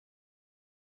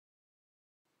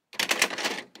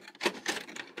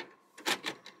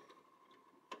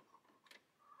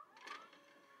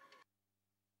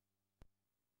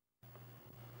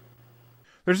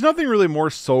There's nothing really more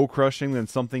soul-crushing than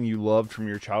something you loved from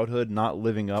your childhood not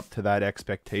living up to that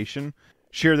expectation.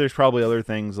 Sure, there's probably other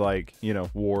things like, you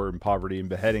know, war and poverty and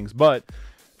beheadings, but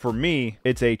for me,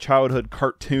 it's a childhood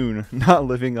cartoon not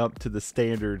living up to the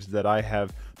standards that I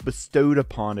have bestowed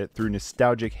upon it through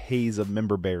nostalgic haze of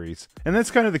member berries. And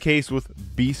that's kind of the case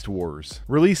with Beast Wars.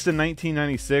 Released in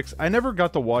 1996, I never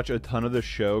got to watch a ton of the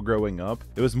show growing up.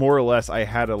 It was more or less I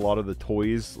had a lot of the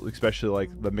toys, especially like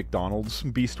the McDonald's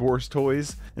Beast Wars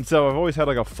toys. And so I've always had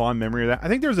like a fond memory of that. I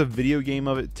think there's a video game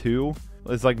of it too.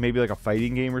 It's like maybe like a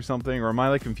fighting game or something, or am I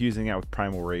like confusing that with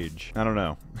Primal Rage? I don't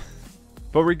know.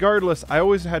 But regardless, I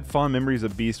always had fond memories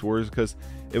of Beast Wars because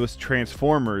it was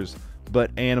Transformers, but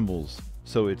animals.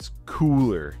 So it's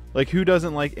cooler. Like, who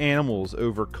doesn't like animals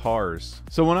over cars?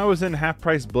 So when I was in Half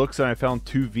Price Books and I found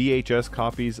 2 VHS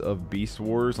copies of Beast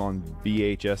Wars on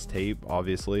VHS tape,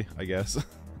 obviously, I guess,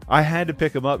 I had to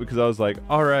pick them up because I was like,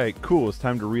 alright, cool, it's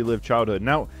time to relive childhood.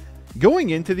 Now, going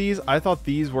into these, I thought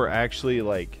these were actually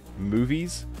like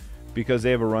movies, because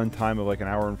they have a runtime of like an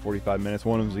hour and 45 minutes.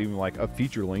 One of them's even like a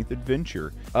feature-length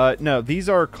adventure. No, these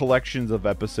are collections of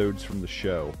episodes from the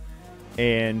show,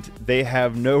 and they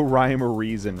have no rhyme or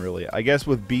reason, really. I guess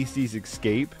with Beastie's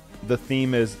Escape, the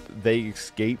theme is they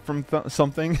escape from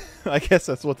something. I guess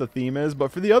that's what the theme is.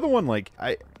 But for the other one, like,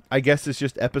 I guess it's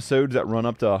just episodes that run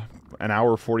up to an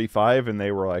hour 45, and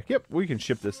they were like, yep, we can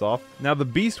ship this off. Now, the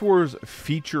Beast Wars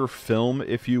feature film,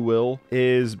 if you will,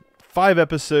 is 5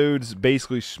 episodes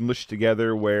basically smushed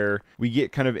together where we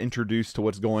get kind of introduced to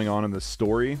what's going on in the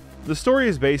story. The story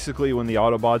is basically when the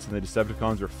Autobots and the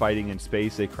Decepticons are fighting in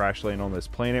space, they crash land on this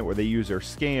planet where they use their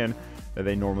scan, that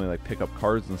they normally like pick up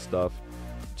cards and stuff,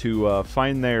 to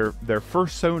find their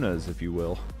fursonas, if you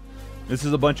will. This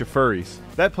is a bunch of furries.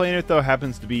 That planet, though,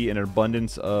 happens to be an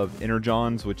abundance of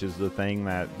energons, which is the thing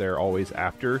that they're always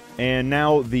after. And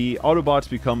now the Autobots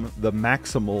become the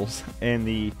Maximals, and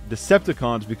the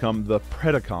Decepticons become the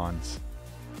Predacons.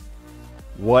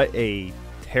 What a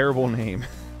terrible name.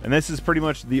 And this is pretty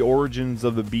much the origins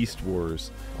of the Beast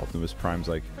Wars. Optimus Prime's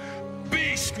like,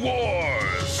 Beast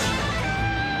Wars!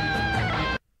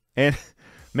 And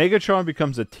Megatron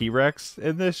becomes a T-Rex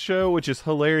in this show, which is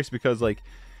hilarious because, like,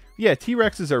 yeah,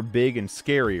 T-Rexes are big and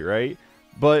scary, right?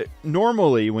 But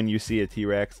normally when you see a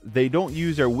T-Rex, they don't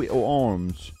use their little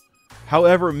arms.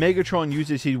 However, Megatron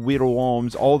uses his little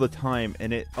arms all the time,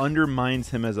 and it undermines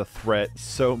him as a threat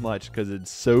so much because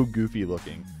it's so goofy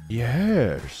looking.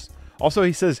 Yes. Also,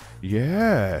 he says,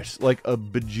 yes, like a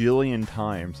bajillion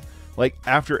times. Like,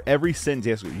 after every sentence,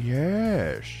 he has to go,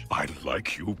 yes. I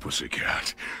like you,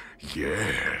 pussycat.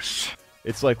 Yes.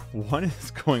 It's like, what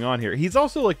is going on here? He's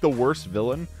also like the worst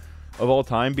villain of all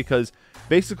time because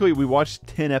basically we watched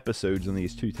 10 episodes in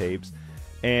these 2 tapes,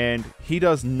 and he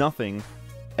does nothing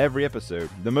every episode.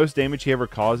 The most damage he ever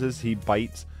causes, he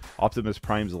bites Optimus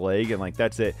Prime's leg, and like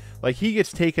that's it. Like, he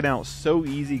gets taken out so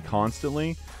easy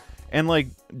constantly, and like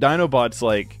Dinobot's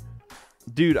like,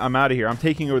 dude, I'm out of here. I'm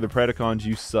taking over the Predacons.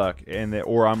 You suck,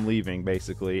 or I'm leaving,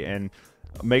 basically. And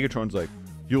Megatron's like,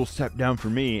 you'll step down for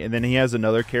me. And then he has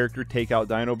another character take out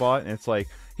Dinobot, and it's like,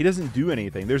 he doesn't do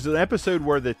anything. There's an episode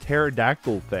where the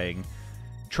pterodactyl thing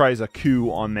tries a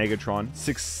coup on Megatron,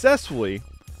 successfully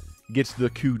gets the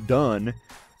coup done,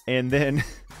 and then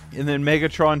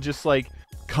Megatron just like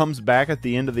comes back at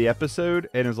the end of the episode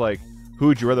and is like, who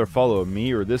would you rather follow,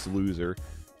 me or this loser?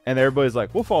 And everybody's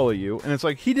like, we'll follow you. And it's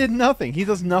like, he did nothing. He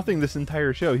does nothing this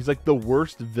entire show. He's like the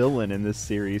worst villain in this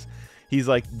series. He's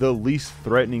like the least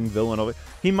threatening villain of it.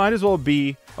 He might as well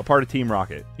be a part of Team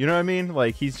Rocket. You know what I mean?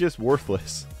 Like, he's just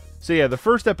worthless. So yeah, the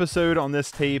first episode on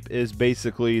this tape is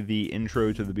basically the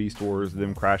intro to the Beast Wars,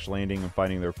 them crash landing and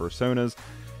fighting their personas.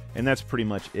 And that's pretty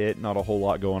much it. Not a whole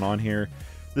lot going on here.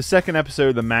 The second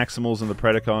episode, the Maximals and the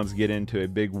Predacons get into a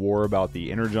big war about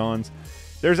the Energons.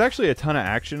 There's actually a ton of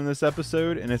action in this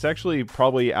episode, and it's actually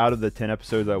probably, out of the 10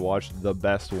 episodes I watched, the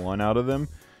best one out of them,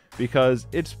 because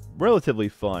it's relatively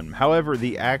fun. However,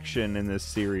 the action in this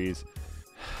series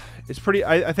is pretty...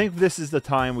 I think this is the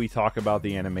time we talk about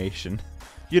the animation.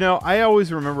 You know, I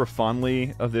always remember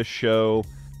fondly of this show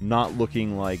not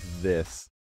looking like this.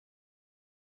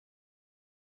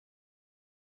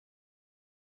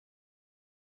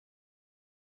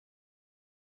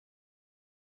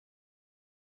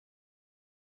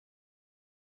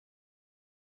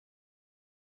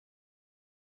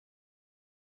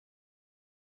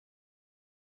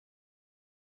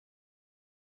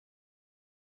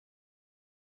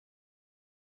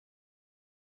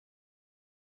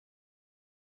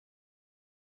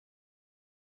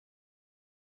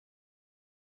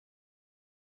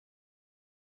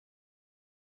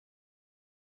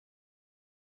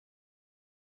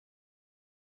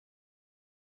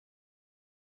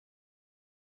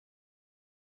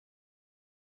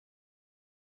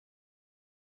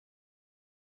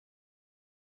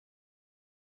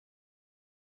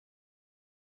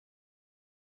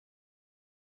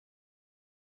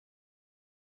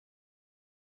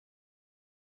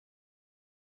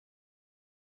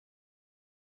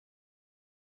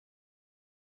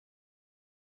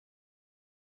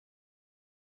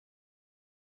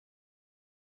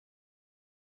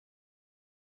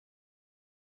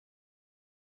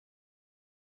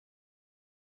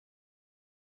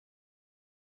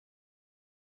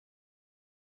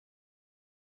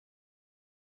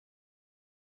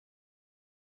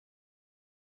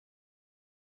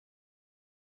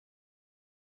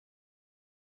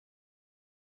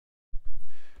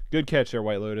 Good catch there,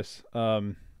 White Lotus.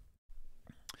 I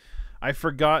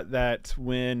forgot that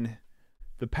when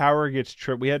the power gets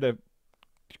tripped, we had to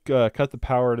cut the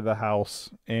power to the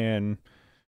house and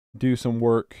do some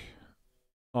work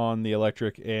on the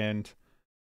electric, and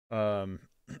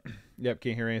yep,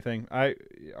 can't hear anything.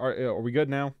 Are we good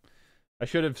now? I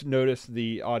should have noticed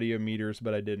the audio meters,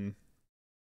 but I didn't.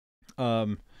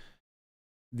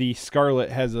 The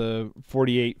Scarlet has a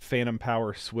 48 phantom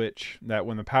power switch that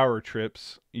when the power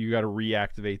trips, you got to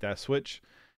reactivate that switch.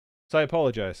 So I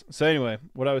apologize. So anyway,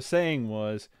 what I was saying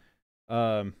was,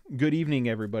 good evening,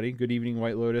 everybody. Good evening,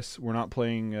 White Lotus. We're not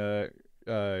playing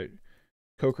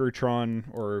Coker Tron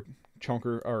or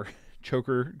Chunker or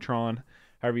Choker Tron,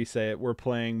 however you say it. We're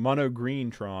playing Mono Green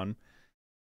Tron.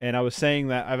 And I was saying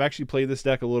that I've actually played this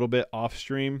deck a little bit off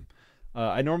stream.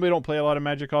 I normally don't play a lot of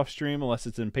Magic off stream unless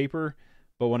it's in paper.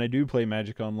 But when I do play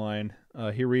Magic Online,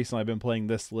 here recently I've been playing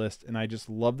this list, and I just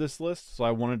love this list, so I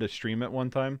wanted to stream it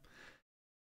one time.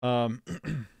 Love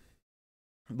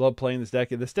playing this deck.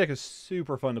 This deck is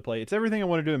super fun to play. It's everything I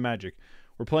want to do in Magic.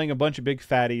 We're playing a bunch of big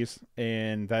fatties,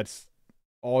 and that's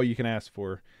all you can ask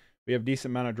for. We have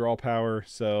decent amount of draw power,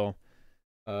 so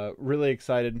really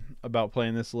excited about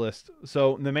playing this list.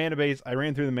 So the mana base, I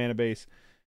ran through the mana base.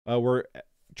 We're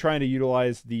trying to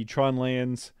utilize the Tron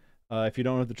lands. If you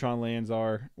don't know what the Tron lands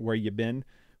are, where you been?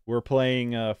 We're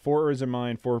playing 4 Urza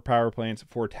Mine, 4 Power Plants,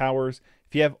 4 Towers.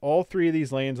 If you have all 3 of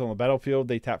these lands on the battlefield,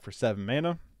 they tap for 7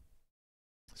 mana.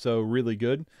 So really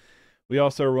good. We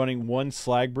also are running 1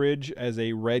 Slag Bridge as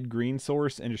a red-green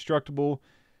source, indestructible.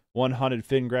 1 Haunted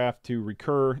Fingraph to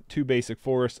recur. 2 Basic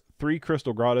Forests. 3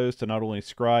 Crystal Grottos to not only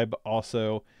scry, but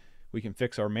also we can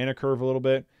fix our mana curve a little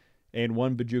bit. And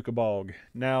 1 Bojuka Bog.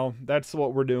 Now, that's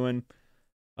what we're doing.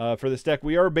 For this deck,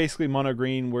 we are basically mono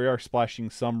green. We are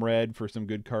splashing some red for some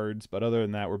good cards, but other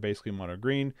than that, we're basically mono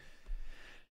green.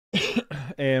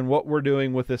 And what we're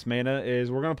doing with this mana is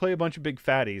we're going to play a bunch of big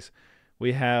fatties.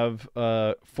 We have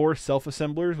 4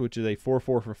 Self-Assemblers, which is a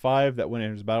 4/4 for 5 that when it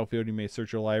enters the battlefield, you may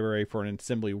search your library for an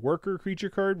Assembly Worker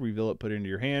creature card, reveal it, put it into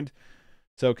your hand.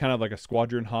 So kind of like a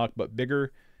Squadron Hawk, but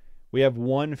bigger. We have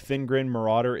 1 Fingrin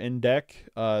Marauder in deck.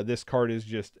 This card is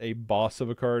just a boss of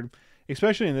a card.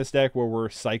 Especially in this deck where we're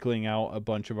cycling out a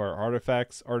bunch of our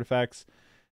artifacts.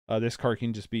 This card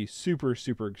can just be super,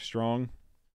 super strong.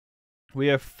 We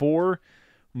have 4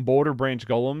 Boulder Branch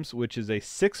Golems, which is a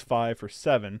 6/5 for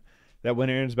 7, that when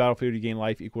it enters the battlefield, you gain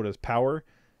life equal to its power.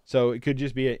 So it could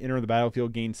just be an enter the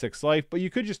battlefield, gain 6 life, but you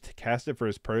could just cast it for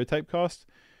its prototype cost,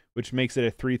 which makes it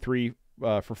a 3/3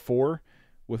 for 4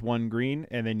 with 1 green,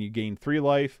 and then you gain 3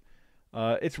 life.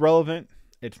 It's relevant.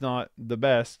 It's not the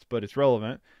best, but it's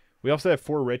relevant. We also have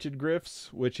 4 Wretched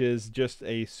Gryphs, which is just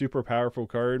a super powerful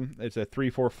card. It's a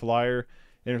 3/4 flyer,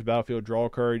 enters battlefield, draw a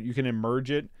card. You can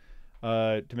emerge it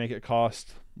to make it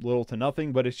cost little to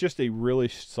nothing, but it's just a really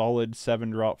solid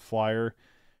 7-drop flyer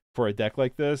for a deck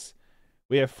like this.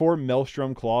 We have 4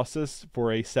 Maelstrom Colossus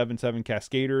for a 7/7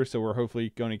 Cascader, so we're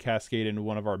hopefully going to cascade into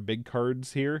one of our big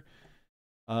cards here.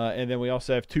 And then we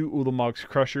also have 2 Ulamog's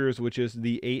Crushers, which is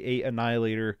the 8/8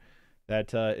 Annihilator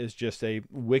that is just a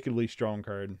wickedly strong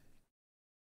card.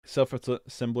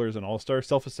 Self-Assembler is an all-star.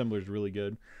 Self-Assembler is really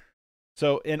good.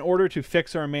 So in order to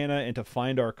fix our mana and to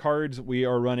find our cards, we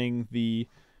are running the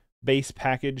base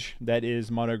package that is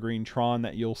Mono Green Tron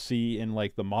that you'll see in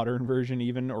like the modern version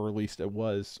even, or at least it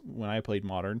was when I played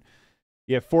modern.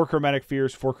 You have 4 Chromatic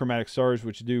Fears, 4 Chromatic Stars,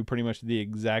 which do pretty much the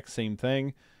exact same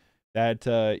thing.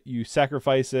 That you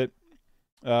sacrifice it.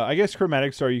 I guess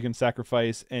Chromatic Star you can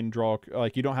sacrifice and draw,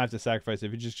 like you don't have to sacrifice it.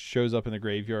 If it just shows up in the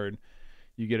graveyard,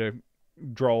 you get a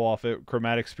draw off it.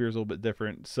 Chromatic Sphere is a little bit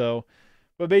different. So,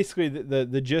 but basically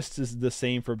the gist is the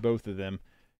same for both of them.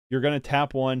 You're going to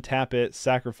tap 1, tap it,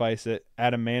 sacrifice it,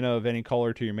 add a mana of any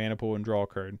color to your mana pool, and draw a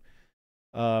card.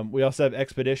 We also have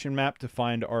Expedition Map to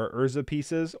find our Urza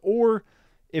pieces, or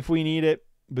if we need it,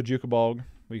 Bojuka Bog,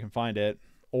 we can find it,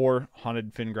 or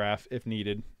Haunted Fingraph if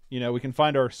needed. You know, we can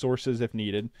find our sources if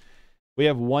needed. We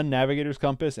have 1 Navigator's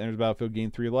Compass, enters battlefield,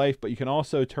 gain 3 life, but you can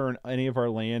also turn any of our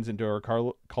lands into our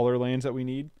color lands that we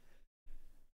need.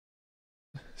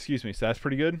 Excuse me, so that's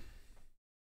pretty good.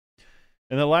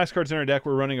 And the last cards in our deck,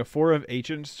 we're running a 4 of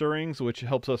Ancient Stirrings, which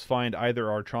helps us find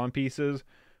either our Tron pieces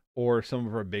or some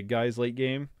of our big guys late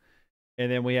game.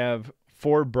 And then we have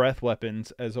 4 Breath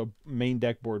Weapons as a main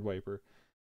deck board wiper.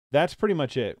 That's pretty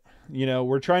much it. You know,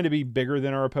 we're trying to be bigger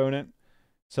than our opponent.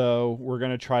 So we're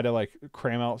going to try to like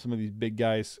cram out some of these big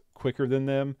guys quicker than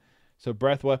them. So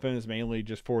Breath Weapon is mainly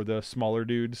just for the smaller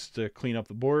dudes to clean up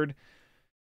the board.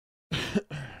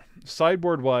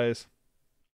 Sideboard wise,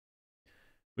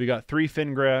 we got 3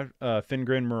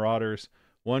 Fingrin Marauders,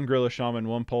 1 Gorilla Shaman,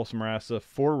 1 Pulse Marassa,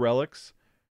 4 Relics,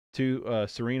 2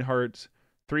 Serene Hearts,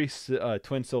 3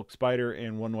 Twin Silk Spider,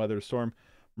 and 1 Weather Storm.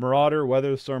 Marauder,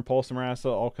 Weather Storm, Pulse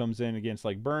Marassa all comes in against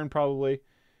like Burn probably.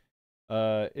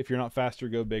 If you're not faster,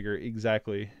 go bigger.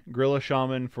 Exactly. Gorilla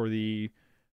Shaman for the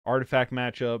artifact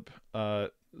matchup.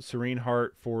 Serene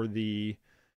Heart for the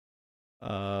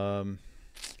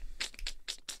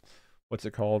what's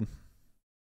it called?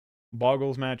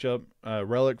 Boggles matchup.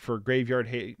 Relic for Graveyard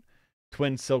Hate.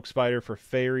 Twin Silk Spider for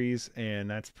Fairies, and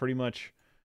that's pretty much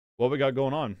what we got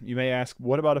going on. You may ask,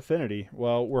 what about Affinity?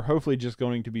 Well, we're hopefully just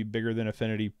going to be bigger than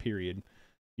Affinity, period.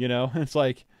 You know, it's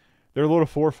like their little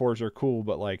 4/4s are cool,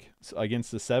 but like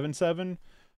against the 7/7,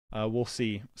 we'll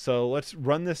see. So let's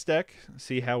run this deck,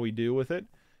 see how we do with it.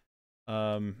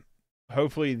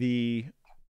 Hopefully the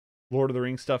Lord of the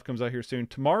Rings stuff comes out here soon.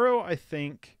 Tomorrow, I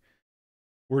think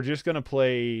we're just going to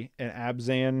play an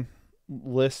Abzan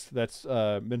list that's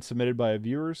been submitted by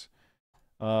viewers.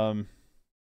 And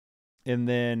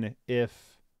then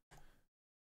if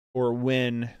or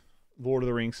when Lord of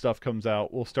the Rings stuff comes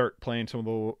out, we'll start playing some of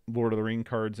the Lord of the Ring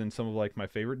cards in some of like my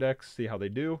favorite decks, see how they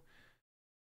do,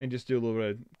 and just do a little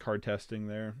bit of card testing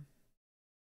there.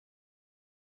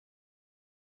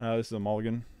 This is a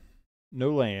mulligan.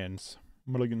 No lands.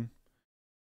 Mulligan.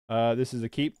 This is a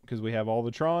keep because we have all the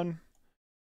Tron.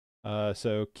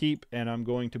 So keep, and I'm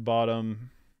going to bottom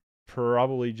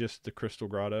probably just the Crystal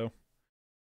Grotto.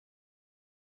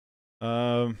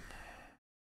 Yeah,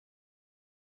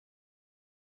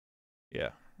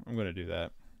 I'm going to do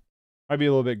that. Might be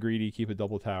a little bit greedy, keep a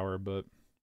double tower, but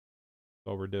that's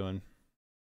what we're doing.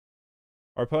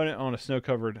 Our opponent on a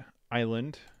snow-covered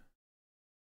island.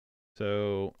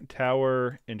 So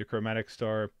tower into Chromatic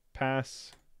Star,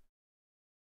 pass.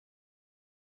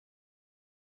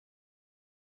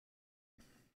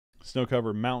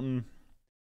 Snow-covered mountain.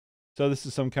 So this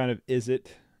is some kind of Is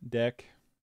It deck.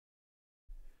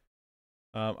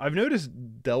 I've noticed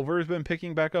Delver has been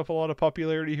picking back up a lot of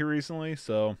popularity here recently,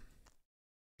 so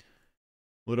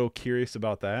a little curious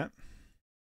about that.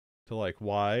 To like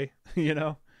why, you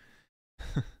know?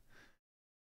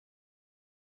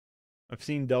 I've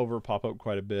seen Delver pop up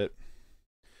quite a bit.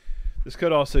 This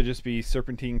could also just be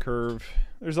Serpentine Curve.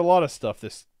 There's a lot of stuff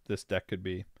this deck could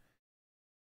be.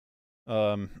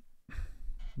 But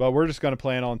we're just going to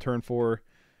plan on turn 4.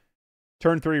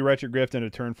 Turn 3 Wretched Grift into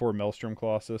turn 4 Maelstrom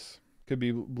Colossus. Could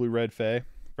be blue-red Fae.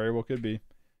 Very well could be.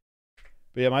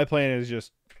 But yeah, my plan is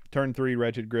just turn 3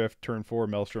 Wretched Grift, turn 4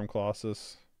 Maelstrom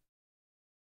Colossus.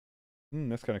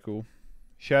 That's kind of cool.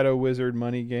 Shadow Wizard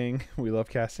Money Gang. We love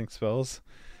casting spells.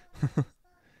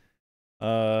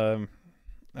 Alright.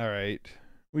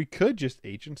 We could just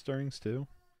Ancient Stirrings too.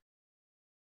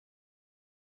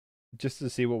 Just to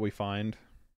see what we find.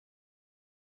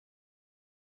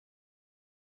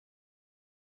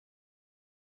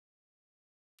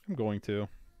 I'm going to.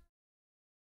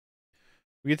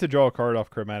 We get to draw a card off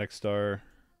Chromatic Star.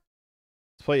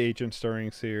 Let's play Ancient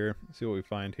Stirrings here. See what we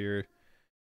find here.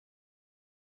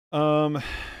 I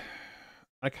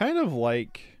kind of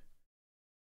like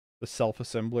the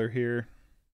Self-Assembler here.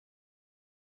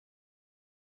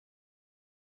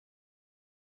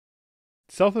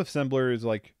 Self-Assembler is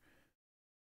like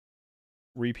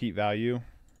repeat value,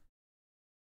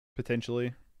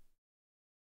 potentially.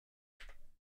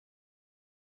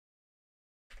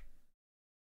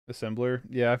 Assembler.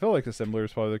 Yeah, I feel like Assembler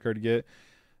is probably the card to get.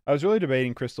 I was really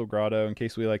debating Crystal Grotto in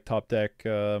case we like top deck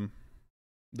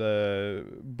the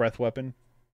Breath Weapon.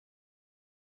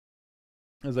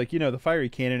 I was like, you know, the Fiery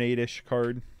Cannonade-ish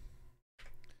card.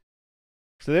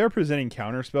 So they're presenting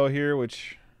Counterspell here,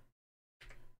 which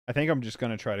I think I'm just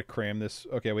going to try to cram this.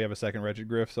 Okay, we have a second Wretched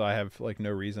Grift, so I have like no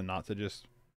reason not to just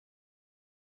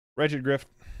Wretched Grift.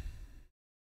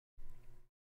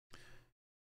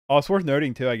 Oh, it's worth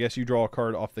noting too, I guess you draw a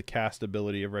card off the cast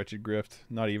ability of Wretched Grift,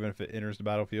 not even if it enters the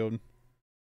battlefield.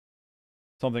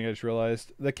 Something I just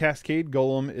realized. The Cascade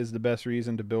Golem is the best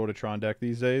reason to build a Tron deck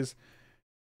these days.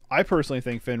 I personally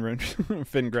think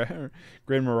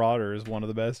Grin Marauder is one of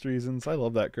the best reasons. I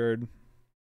love that card.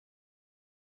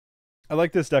 I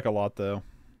like this deck a lot though.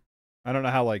 I don't know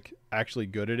how like actually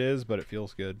good it is, but it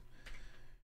feels good.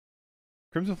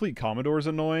 Crimson Fleet Commodore is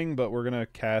annoying, but we're gonna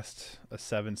cast a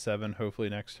 7/7 hopefully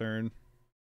next turn.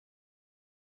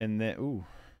 And then ooh.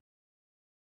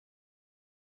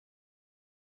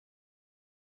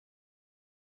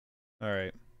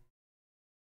 Alright.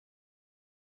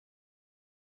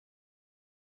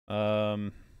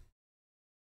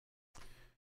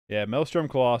 Yeah, Maelstrom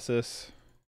Colossus.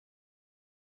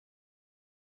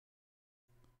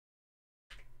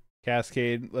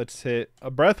 Cascade. Let's hit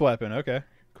a Breath Weapon. Okay,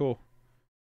 cool.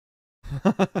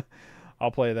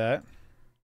 I'll play that.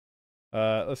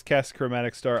 Let's cast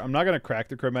Chromatic Star. I'm not going to crack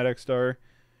the Chromatic Star.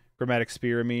 Chromatic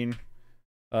Spear, I mean.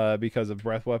 Because of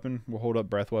Breath Weapon. We'll hold up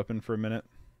Breath Weapon for a minute.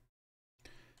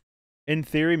 In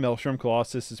theory, Maelstrom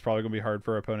Colossus is probably going to be hard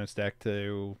for our opponent's deck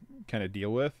to kind of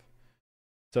deal with.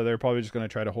 So they're probably just going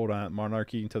to try to hold on at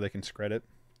Monarchy until they can scred it.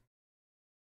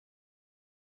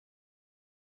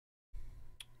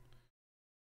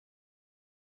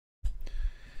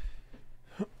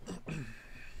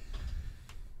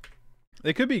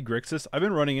 It could be Grixis. I've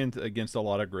been running against a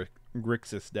lot of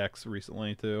Grixis decks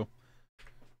recently, too.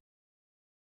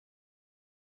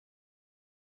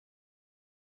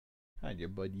 Hi, dear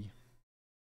buddy.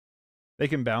 They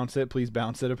can bounce it. Please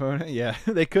bounce it, opponent. Yeah,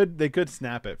 they could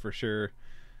snap it for sure.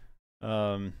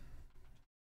 If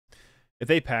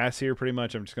they pass here, pretty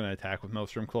much, I'm just going to attack with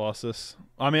Maelstrom Colossus.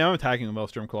 I mean, I'm attacking with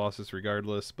Maelstrom Colossus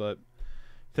regardless, but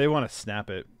if they want to snap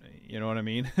it, you know what I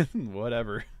mean?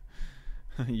 Whatever.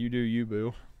 You do you,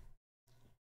 boo.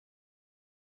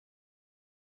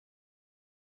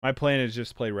 My plan is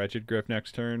just play Wretched Griff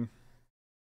next turn.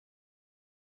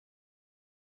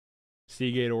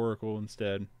 Seagate Oracle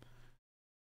instead.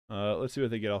 Let's see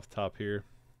what they get off the top here.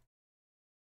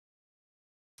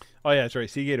 Oh yeah, that's right.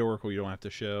 Seagate Oracle you don't have to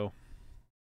show.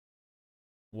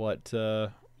 What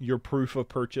your proof of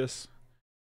purchase.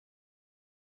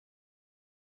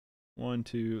 1,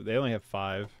 2. They only have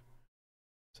 5.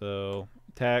 So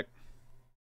attack.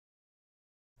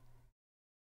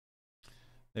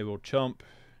 They will chump.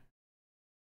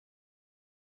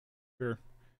 Sure.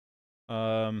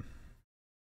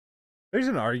 There's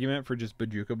an argument for just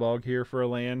Bojuka Bog here for a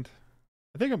land.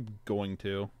 I think I'm going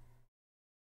to.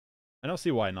 I don't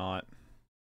see why not.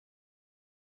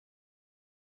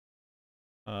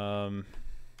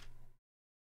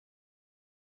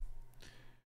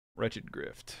 Wretched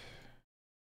Grift.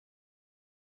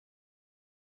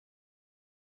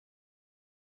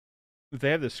 If they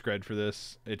have the scred for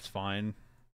this, it's fine.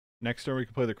 Next turn we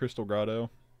can play the Crystal Grotto,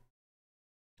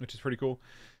 which is pretty cool.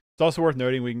 It's also worth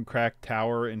noting we can crack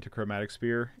Tower into Chromatic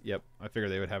Spear. Yep, I figured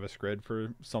they would have a scred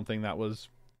for something that was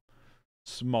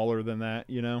smaller than that,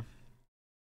 you know?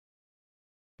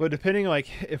 But depending, like,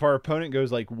 if our opponent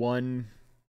goes, like, 1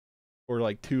 or,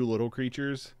 like, 2 little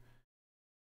creatures,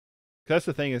 because that's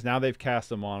the thing is now they've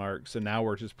cast a Monarch, so now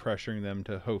we're just pressuring them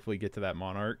to hopefully get to that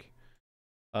Monarch.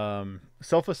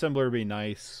 Self-Assembler would be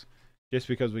nice, just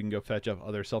because we can go fetch up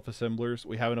other Self-Assemblers.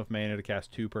 We have enough mana to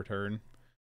cast 2 per turn.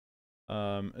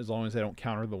 As long as they don't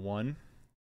counter the 1.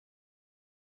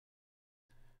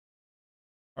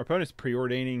 Our opponent's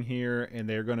preordaining here, and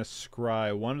they're going to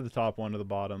scry 1 to the top, 1 to the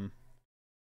bottom.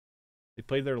 They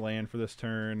played their land for this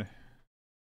turn.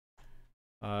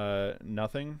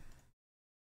 Nothing.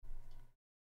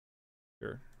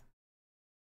 Sure.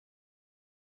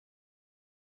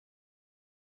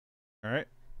 Alright,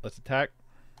 let's attack.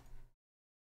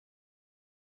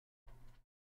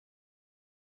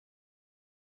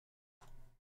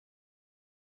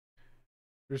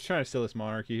 We're just trying to steal this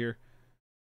Monarchy here.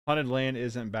 Haunted Land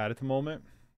isn't bad at the moment.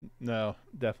 No,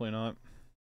 definitely not.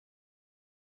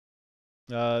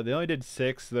 They only did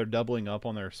 6. So they're doubling up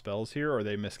on their spells here, or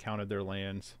they miscounted their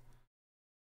lands.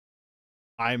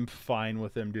 I'm fine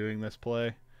with them doing this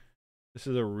play. This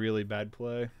is a really bad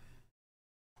play.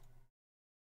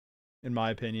 In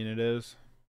my opinion, it is.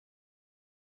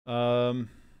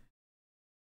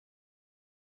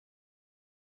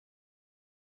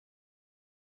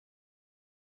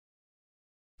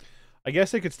 I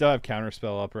guess they could still have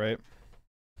Counterspell up, right?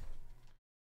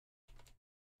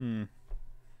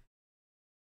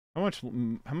 How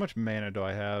much mana do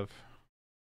I have?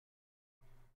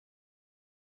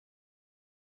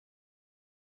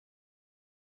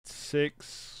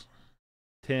 6,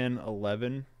 10,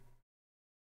 11,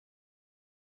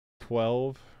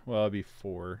 12. Well, it'd be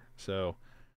 4. So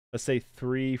let's say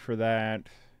 3 for that.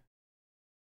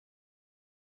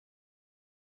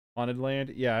 Haunted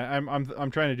Land. Yeah,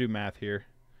 I'm trying to do math here.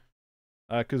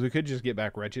 Because we could just get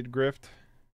back Wretched Grift.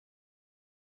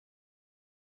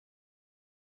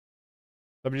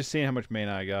 I'm just seeing how much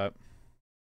mana I got.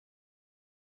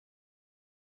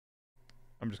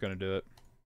 I'm just gonna do it.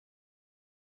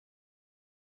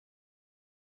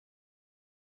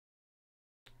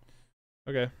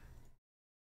 Okay.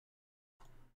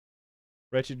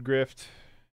 Wretched Grift.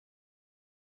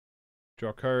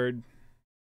 Draw card.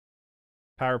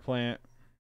 Power Plant.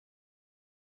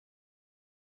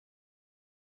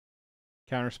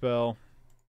 Counterspell.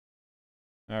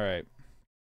 Alright.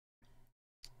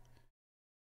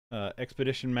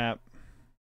 Expedition Map.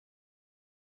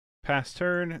 Past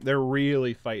turn. They're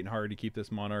really fighting hard to keep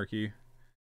this Monarchy.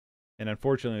 And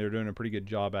unfortunately, they're doing a pretty good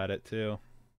job at it, too.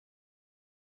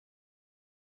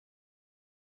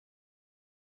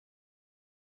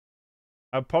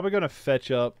 I'm probably going to fetch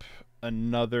up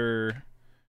another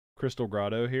Crystal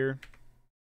Grotto here.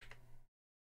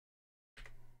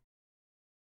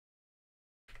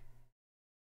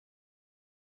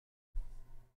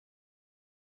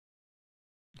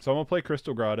 So I'm going to play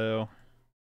Crystal Grotto.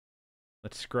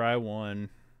 Let's scry 1.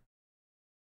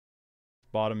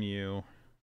 Bottom U.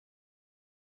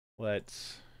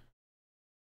 Let's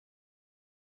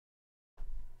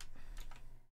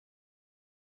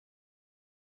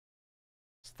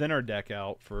thin our deck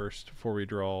out first before we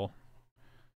draw.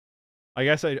 I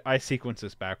guess I sequenced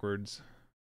this backwards.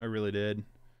 I really did.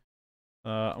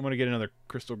 I'm going to get another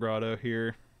Crystal Grotto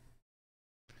here.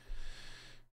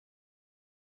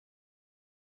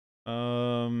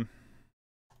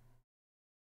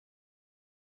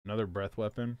 Another Breath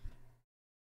Weapon.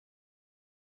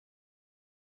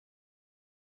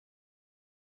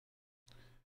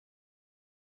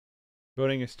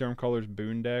 Voting a Stormcaller's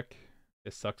Boon deck.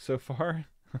 It sucks so far.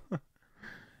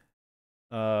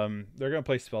 They're going to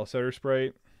play Spell Setter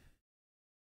Sprite.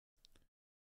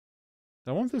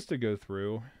 I want this to go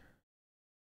through. I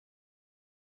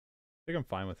think I'm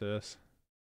fine with this.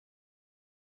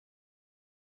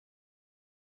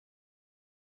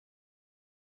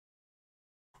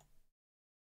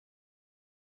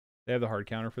 They have the hard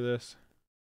counter for this.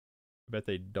 I bet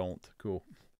they don't. Cool.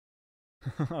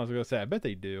 I was going to say, I bet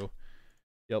they do.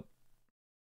 Yep.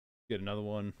 Get another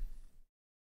one.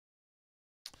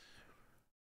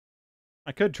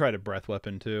 I could try to Breath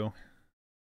Weapon too.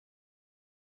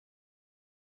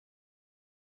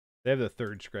 They have the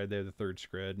third scred. They have the third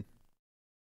scred.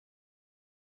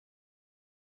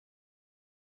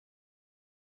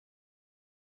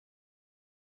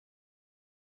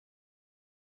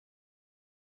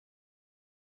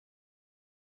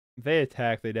 If they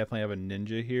attack, they definitely have a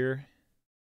ninja here.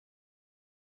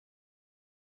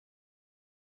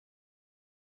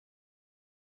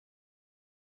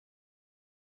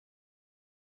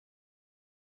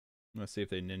 Let's see if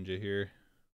they ninja here.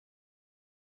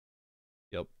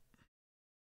 Yep.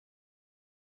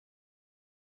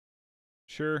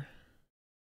 Sure.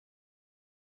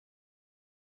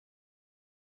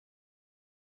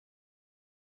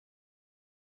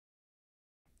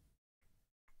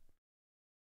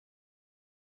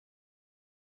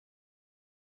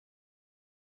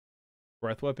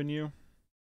 Breath Weapon you.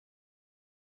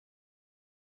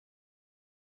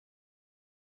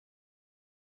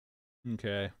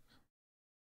 Okay.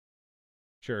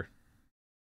 Sure.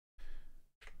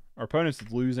 Our opponent's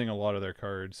losing a lot of their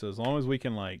cards, so as long as we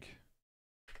can, like,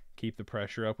 keep the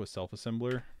pressure up with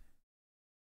Self-Assembler.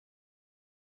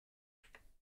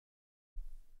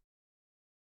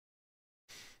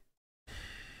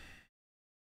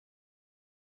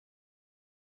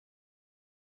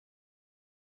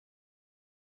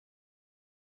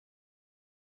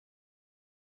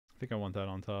 I think I want that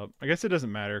on top. I guess it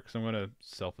doesn't matter because I'm going to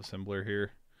Self-Assembler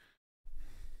here.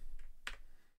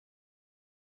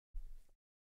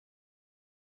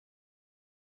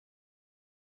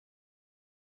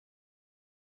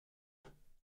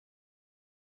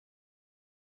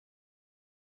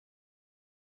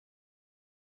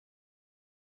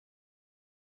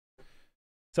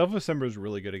 Self-Assembler is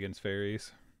really good against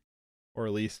fairies. Or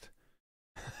at least,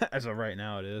 as of right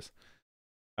now, it is.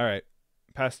 Alright.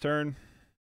 Pass turn.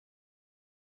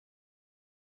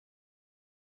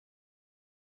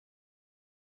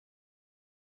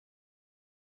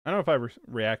 I don't know if I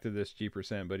reacted this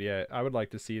G%, but yeah, I would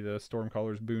like to see the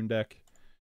Stormcaller's Boon deck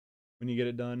when you get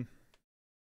it done.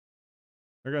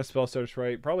 They're going to Spell Search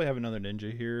right. Probably have another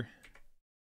ninja here.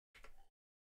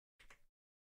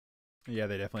 Yeah,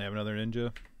 they definitely have another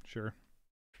ninja. Sure.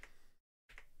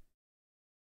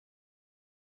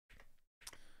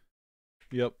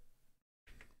 Yep.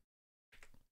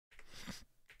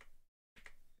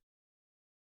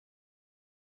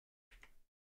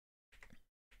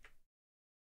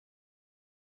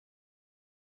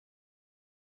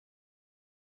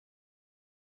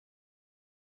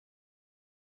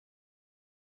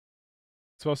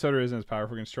 Spell Stutter isn't as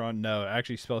powerful against Tron. No,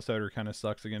 actually, Spell Stutter kind of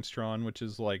sucks against Tron, which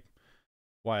is like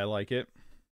why I like it.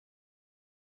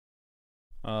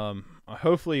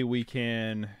 Hopefully we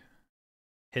can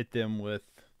hit them with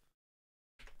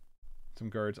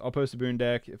some cards. I'll post a Boon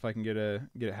deck if I can get it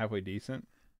halfway decent.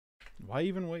 Why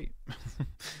even wait?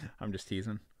 I'm just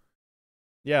teasing.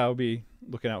 Yeah, I'll be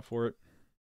looking out for it.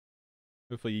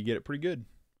 Hopefully you get it pretty good.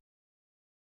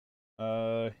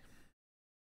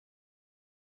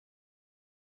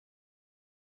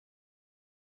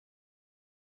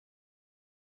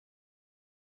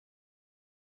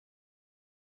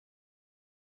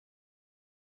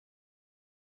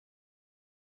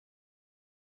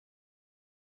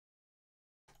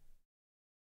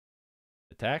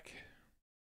 Attack.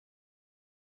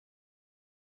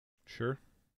 Sure.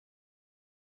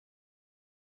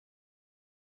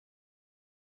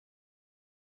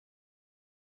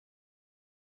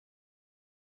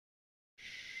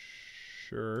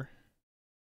 Sure.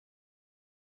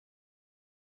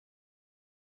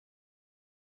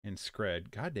 And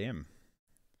Scred. Goddamn.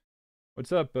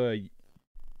 What's up,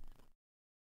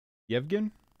 Yevgen?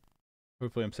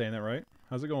 Hopefully I'm saying that right.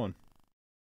 How's it going?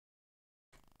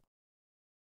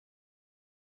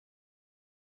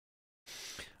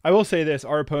 I will say this.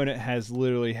 Our opponent has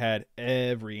literally had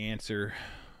every answer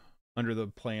under the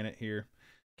planet here.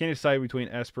 Can't decide between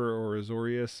Esper or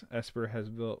Azorius. Esper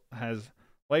has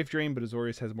Life Drain, but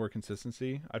Azorius has more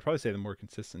consistency. I'd probably say the more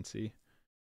consistency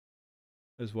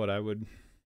is what I would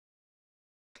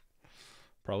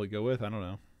probably go with. I don't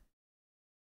know.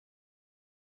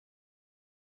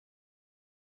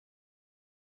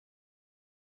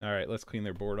 All right, let's clean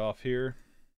their board off here.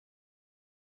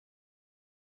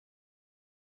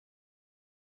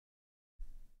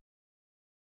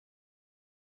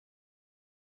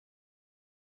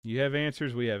 You have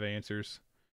answers, we have answers.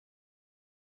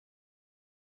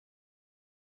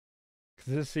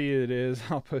 Consistency it is.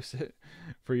 I'll post it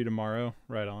for you tomorrow.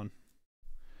 Right on.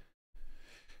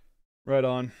 Right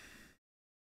on.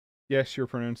 Yes, you're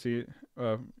pronouncing.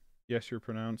 Yes, you're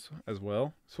pronounced as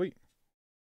well. Sweet.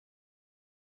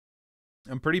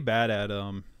 I'm pretty bad at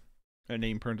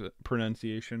name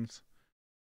pronunciations.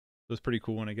 So it's pretty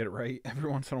cool when I get it right every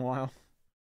once in a while.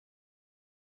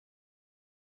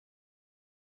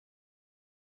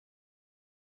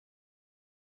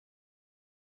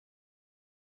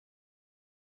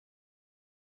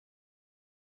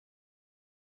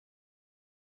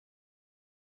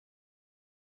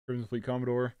 Crimson Fleet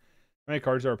Commodore. How many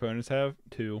cards do our opponents have?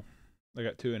 2. I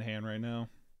got 2 in hand right now.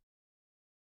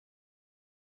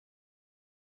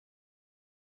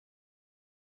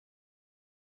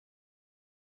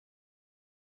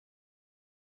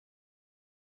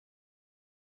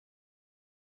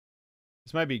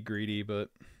 This might be greedy, but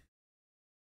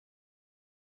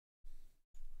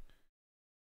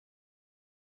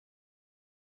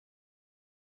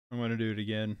I'm going to do it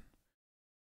again.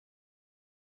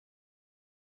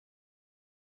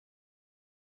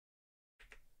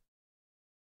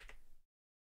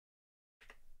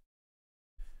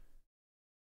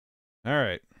 All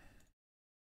right.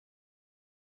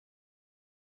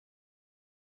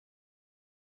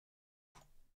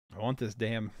 I want this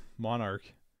damn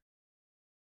Monarch.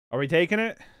 Are we taking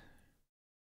it?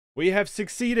 We have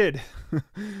succeeded.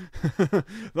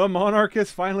 The Monarch has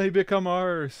finally become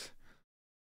ours.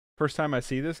 First time I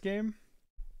see this game.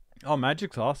 Oh,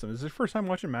 Magic's awesome. Is this your first time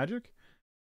watching Magic?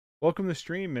 Welcome to the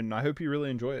stream, and I hope you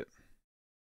really enjoy it.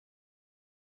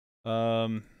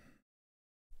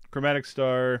 Chromatic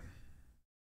Star.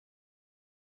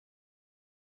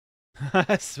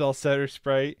 Spell Setter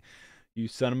Sprite. You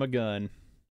son of a gun.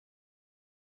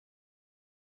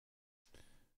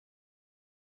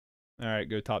 Alright,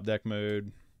 go top deck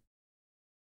mode.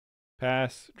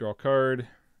 Pass. Draw card.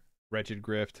 Wretched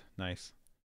Grift. Nice.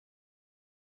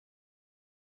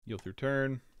 Yield through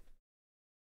turn.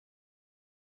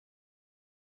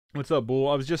 What's up, Bull?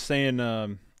 I was just saying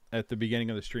at the beginning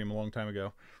of the stream a long time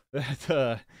ago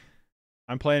that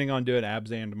I'm planning on doing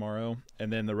Abzan tomorrow,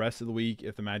 and then the rest of the week,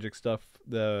 if the Magic stuff,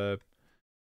 the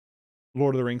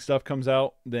Lord of the Rings stuff comes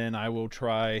out, then I will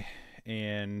try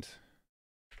and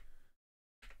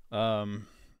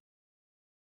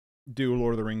do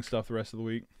Lord of the Rings stuff the rest of the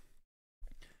week.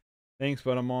 Thanks,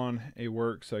 but I'm on a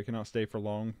work, so I cannot stay for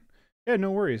long. Yeah,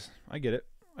 no worries. I get it.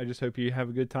 I just hope you have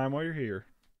a good time while you're here.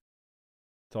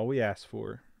 That's all we ask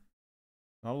for.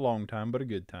 Not a long time, but a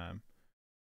good time.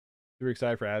 Super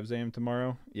excited for Abzam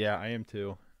tomorrow. Yeah, I am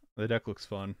too. The deck looks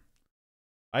fun.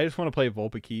 I just want to play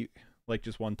Volpikeet like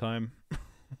just one time.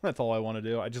 That's all I want to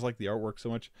do. I just like the artwork so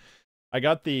much. I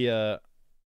got the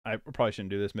I probably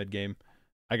shouldn't do this mid game.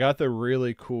 I got the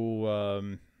really cool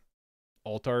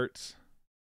alt arts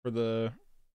for the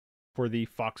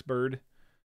Foxbird.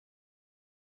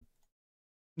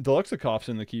 Deluxekoff's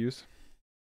in the queues.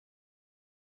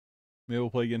 Maybe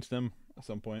we'll play against them at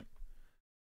some point.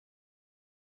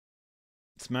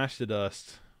 Smash to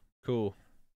Dust. Cool.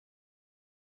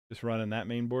 Just running that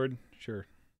main board? Sure.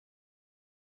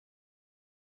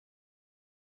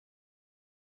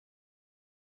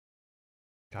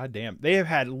 God damn. They have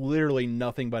had literally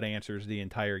nothing but answers the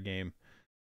entire game.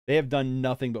 They have done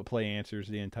nothing but play answers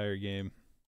the entire game.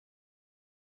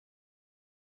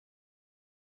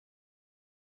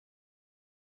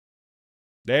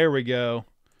 There we go.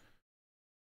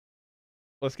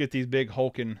 Let's get these big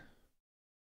Hulkins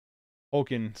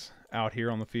out here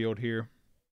on the field here.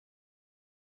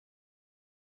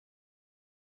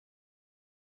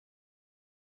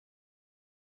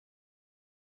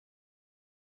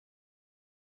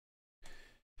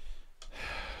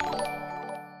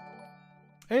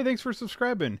 Hey, thanks for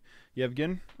subscribing,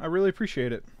 Yevgen. I really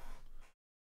appreciate it.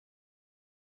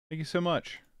 Thank you so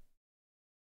much.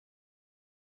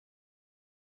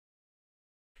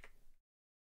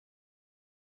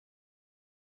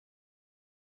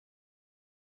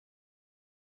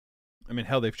 I mean,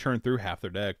 hell, they've churned through half their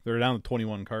deck. They're down to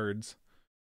 21 cards.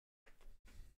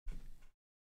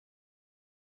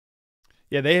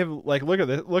 Yeah, they have, like, look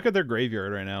at their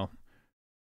graveyard right now.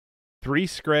 3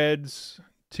 Screds,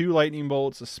 2 Lightning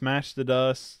Bolts, a Smash the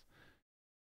Dust,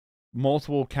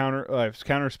 multiple counter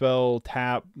spell,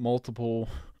 tap, multiple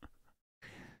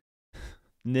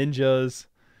ninjas,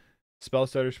 spell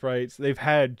starter sprites. They've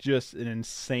had just an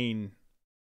insane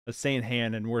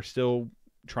hand, and we're still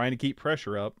trying to keep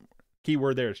pressure up.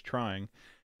 Keyword there is trying.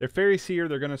 They're Fairy Seer.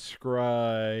 They're gonna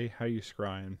scry. How you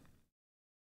scrying?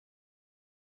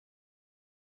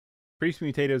 Priest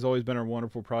Mutated has always been a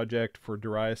wonderful project for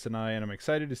Darius and I, and I'm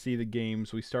excited to see the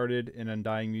games we started in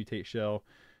Undying Mutate Shell,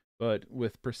 but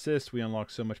with Persist we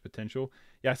unlock so much potential.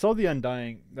 Yeah, I saw the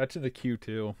Undying. That's in the queue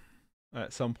too,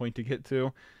 at some point to get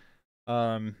to.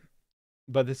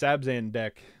 But this Abzan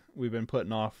deck we've been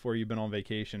putting off for you've been on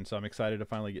vacation, so I'm excited to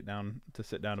finally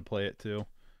sit down to play it too.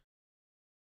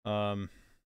 Again,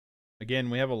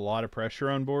 we have a lot of pressure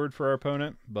on board for our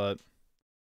opponent, but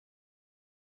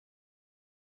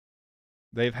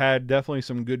they've had definitely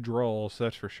some good draws,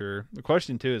 that's for sure. The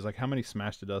question too is, like, how many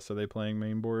Smash to Dust are they playing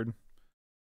main board?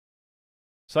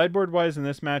 Sideboard wise in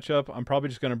this matchup, I'm probably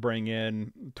just gonna bring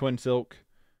in Twin Silk,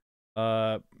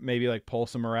 maybe like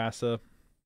Pulse and Marassa.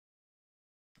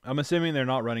 I'm assuming they're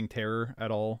not running Terror at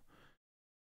all.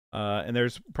 And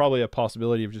there's probably a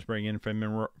possibility of just bringing in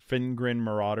Fingrin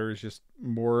Marauders, just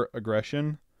more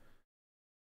aggression.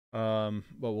 But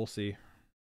we'll see.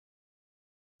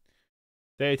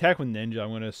 They attack with Ninja. I'm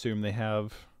going to assume they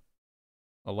have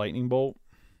a Lightning Bolt.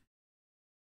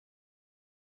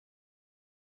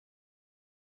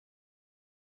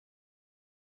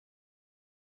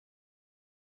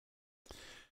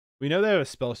 We know they have a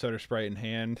Spell Starter Sprite in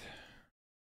hand.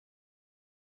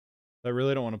 I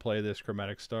really don't want to play this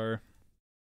Chromatic Star.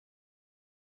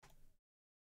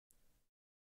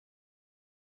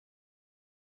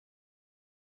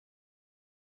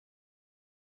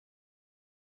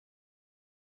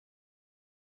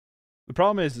 The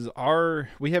problem is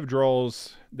we have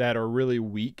draws that are really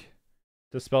weak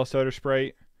to Spell Starter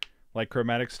Sprite, like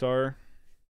Chromatic Star.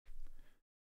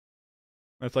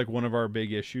 That's like one of our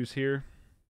big issues here.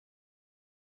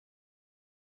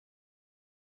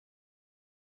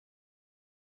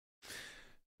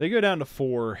 They go down to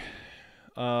 4.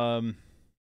 I'm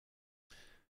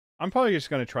probably just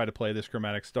going to try to play this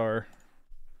Chromatic Star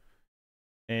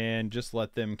and just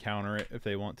let them counter it if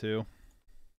they want to.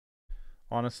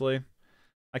 Honestly,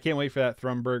 I can't wait for that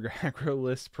Thrumberg aggro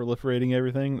list proliferating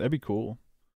everything. That'd be cool.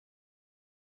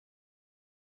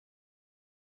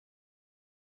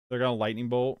 They're going to Lightning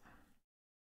Bolt.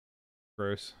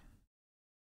 Gross.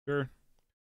 Sure.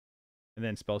 And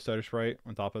then Spell Starter Sprite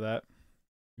on top of that.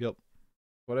 Yep.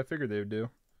 What I figured they would do.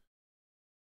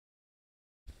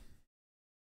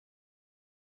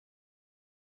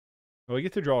 Well, we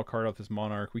get to draw a card off this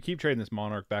Monarch. We keep trading this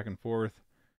Monarch back and forth.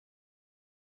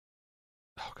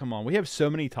 Oh, come on. We have so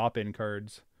many top-end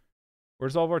cards.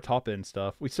 Where's all of our top-end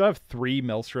stuff? We still have 3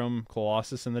 Maelstrom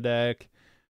Colossus in the deck,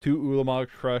 2 Ulamog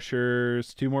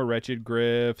Crushers, 2 more Wretched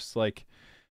Griffs, like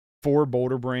 4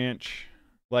 Boulder Branch.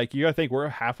 Like, you gotta think we're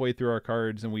halfway through our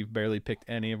cards and we've barely picked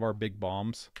any of our big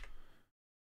bombs.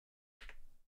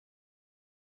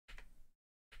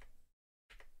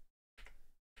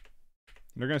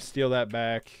 They're gonna steal that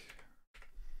back.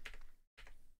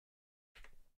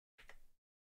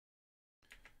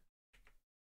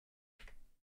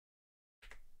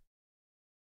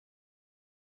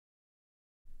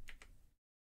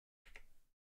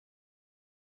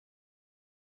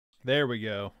 There we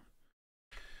go.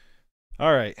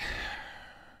 All right.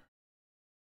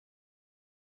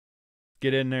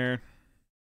 Get in there.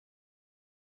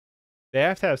 They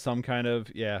have to have some kind of,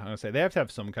 yeah, I'm gonna say they have to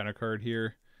have some kind of card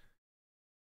here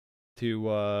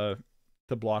to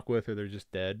block with, or they're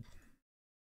just dead.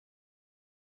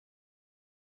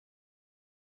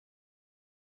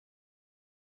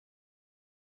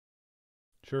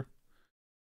 Sure.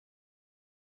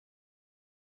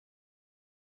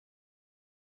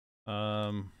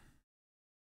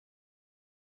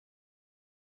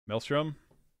 Maelstrom.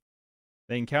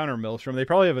 They encounter Maelstrom. They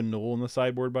probably have a Null in the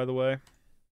sideboard, by the way.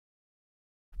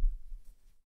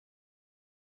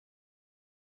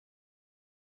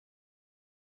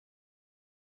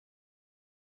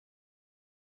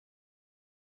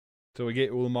 So we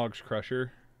get Ulamog's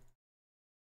Crusher.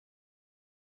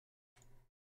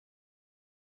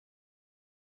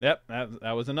 Yep,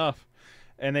 that was enough.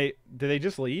 And did they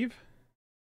just leave?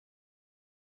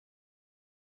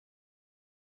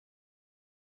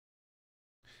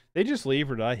 They just leave,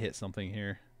 or did I hit something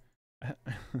here? I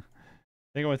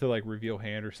think I went to like reveal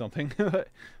hand or something. But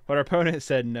our opponent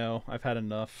said no, I've had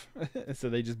enough. So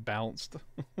they just bounced.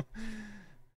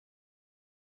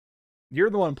 You're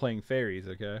the one playing fairies,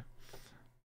 okay?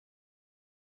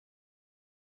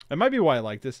 That might be why I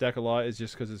like this deck a lot, is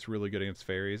just because it's really good against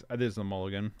fairies. This is a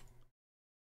mulligan.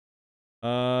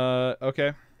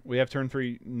 Okay. We have turn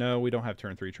 3. No, we don't have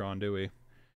turn 3 Tron, do we?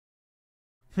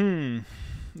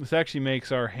 This actually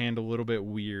makes our hand a little bit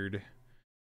weird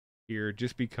here,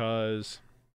 just because...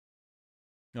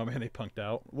 Oh man, they punked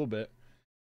out a little bit.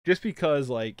 Just because,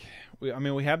 like, we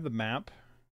have the map.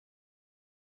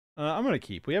 I'm going to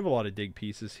keep. We have a lot of dig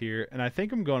pieces here, and I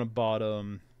think I'm going to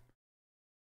bottom...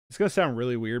 It's going to sound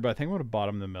really weird, but I think I'm going to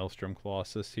bottom the Maelstrom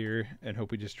Colossus here and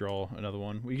hope we just draw another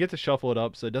one. We get to shuffle it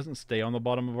up so it doesn't stay on the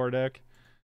bottom of our deck,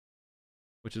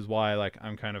 which is why, like,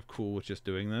 I'm kind of cool with just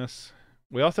doing this.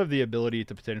 We also have the ability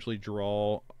to potentially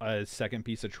draw a second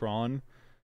piece of Tron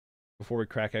before we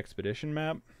crack Expedition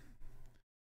map.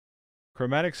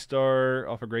 Chromatic Star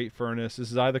off a Great Furnace.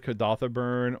 This is either Kadatha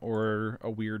Burn or a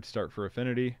weird start for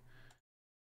Affinity.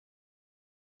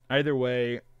 Either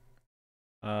way,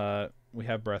 we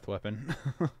have Breath Weapon.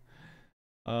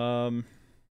 So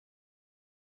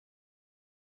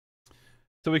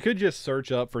we could just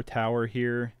search up for Tower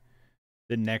here.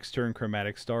 The next turn,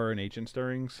 Chromatic Star and Ancient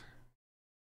Stirrings.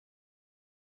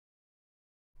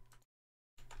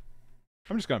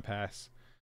 I'm just going to pass.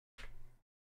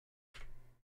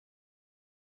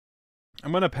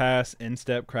 I'm going to pass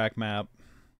Instep, Crack Map,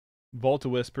 Vault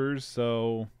of Whispers,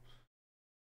 so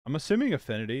I'm assuming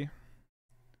Affinity.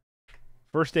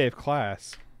 First day of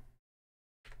class.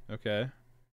 Okay.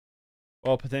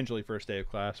 Well, potentially first day of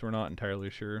class. We're not entirely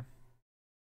sure.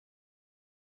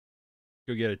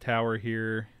 Go get a tower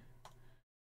here.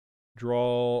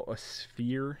 Draw a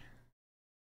sphere.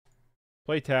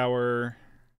 Play tower.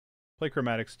 Play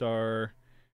Chromatic Star.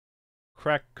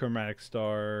 Crack Chromatic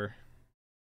Star.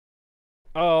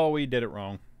 Oh, we did it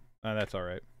wrong. That's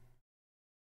alright.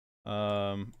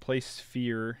 Play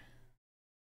sphere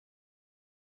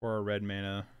for our red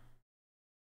mana.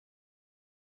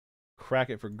 Crack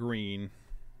it for green.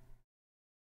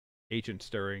 Ancient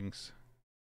Stirrings.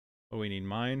 Oh, we need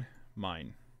mine.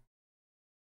 Mine.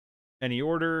 Any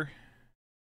order?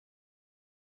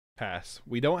 Pass.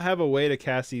 We don't have a way to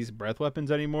cast these breath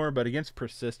weapons anymore, but against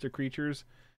persistent creatures,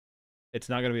 it's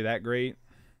not going to be that great.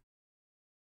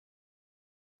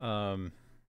 It's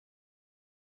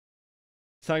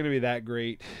not going to be that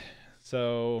great.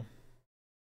 So,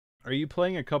 are you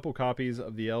playing a couple copies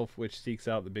of the elf which seeks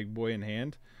out the big boy in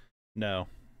hand? No.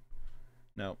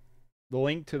 No. The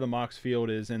link to the Mox field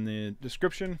is in the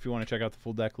description if you want to check out the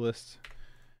full deck list.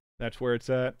 That's where it's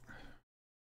at.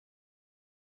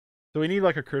 So we need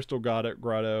like a Crystal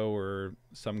Grotto or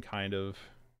some kind of...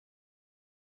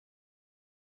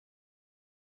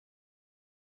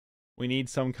 We need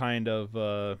some kind of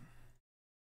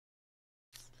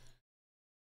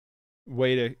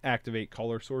way to activate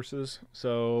color sources.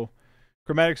 So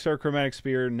Chromatic Star, Chromatic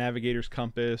Spear, Navigator's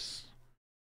Compass,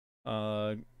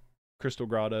 Crystal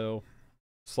Grotto,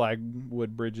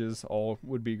 Slagwood Bridges, all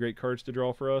would be great cards to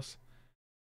draw for us.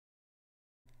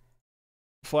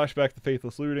 Flashback the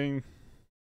Faithless Looting.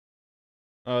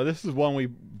 This is one we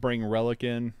bring Relic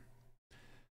in.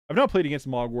 I've not played against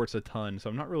Mogwarts a ton, so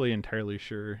I'm not really entirely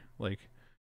sure like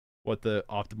what the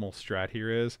optimal strat here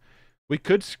is. We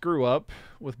could screw up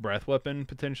with Breath Weapon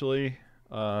potentially,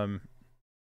 but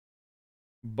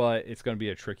it's going to be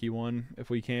a tricky one if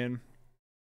we can.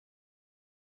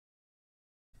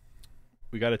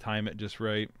 We got to time it just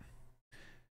right.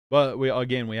 But we have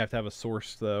to have a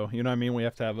source though. You know what I mean? We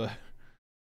have to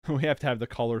have the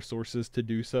color sources to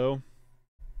do so.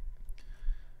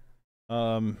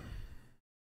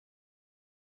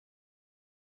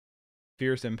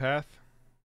 Fierce Empath.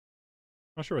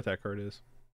 Not sure what that card is. Is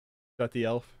that the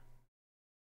elf?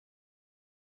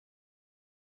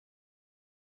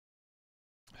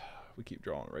 We keep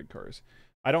drawing red cards.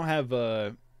 I don't have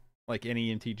like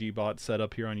any MTG bots set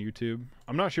up here on YouTube.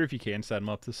 I'm not sure if you can set them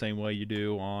up the same way you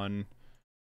do on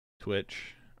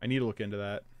Twitch. I need to look into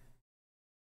that.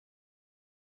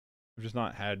 I've just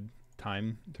not had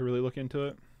time to really look into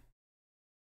it.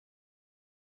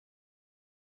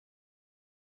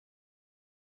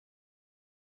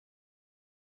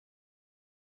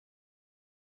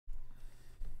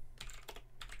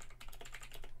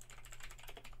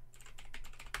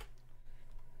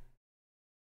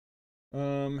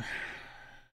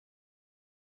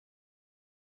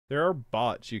 There are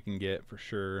bots you can get for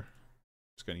sure.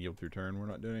 Just gonna yield through turn. We're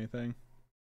not doing anything.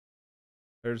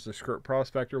 There's the script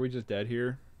prospector. We just dead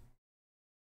here.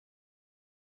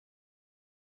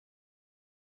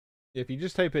 If you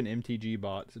just type in mtg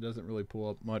bots, it doesn't really pull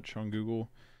up much on Google.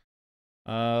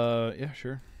 Yeah,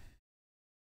 sure.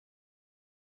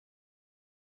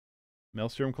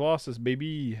 Maelstrom Colossus,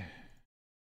 baby.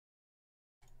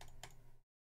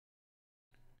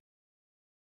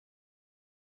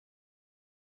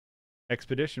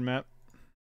 Expedition map.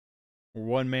 We're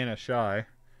 1 mana shy.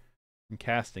 I'm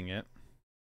casting it.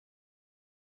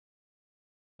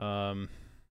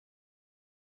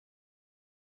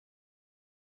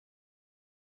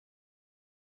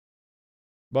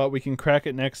 But we can crack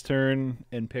it next turn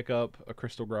and pick up a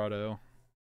Crystal Grotto,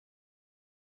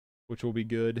 which will be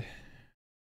good.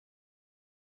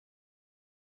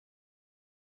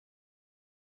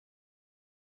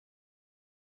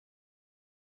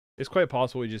 It's quite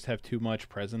possible we just have too much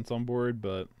presence on board,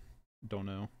 but don't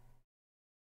know.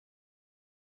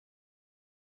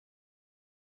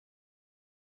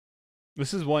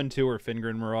 This is 1-2 where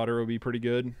Fingrin Marauder will be pretty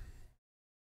good.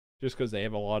 Just because they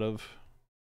have a lot of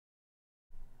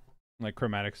like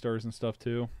chromatic stars and stuff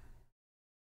too.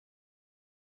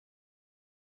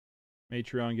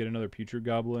 Matreon, get another Putrid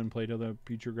Goblin, play another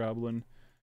Putrid Goblin.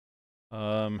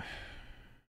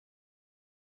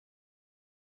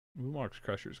 Moonlock's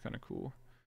Crusher is kind of cool.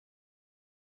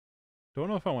 Don't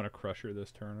know if I want to Crusher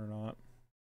this turn or not.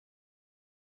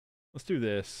 Let's do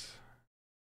this.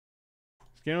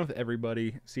 Scan with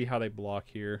everybody, see how they block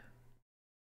here.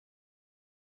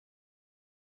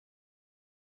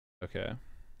 Okay.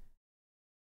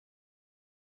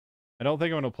 I don't think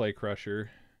I'm going to play Crusher.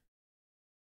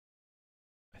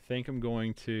 I think I'm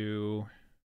going to...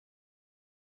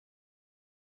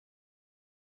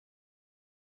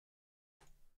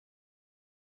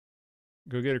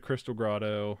 go get a Crystal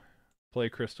Grotto, play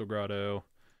Crystal Grotto,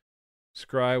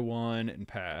 scry 1, and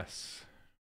pass.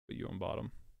 Put you on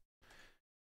bottom.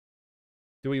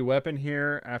 Do we weapon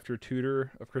here after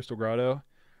Tutor of Crystal Grotto?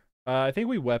 I think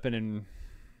we weapon and...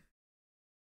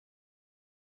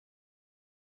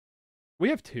 we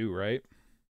have 2, right?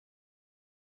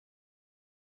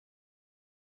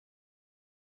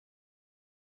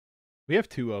 We have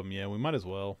 2 of them, yeah. We might as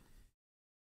well.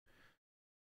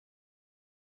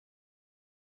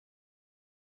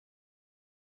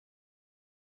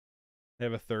 They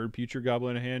have a 3rd Putrid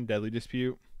Goblin in hand, Deadly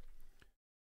Dispute.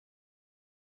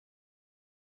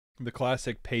 The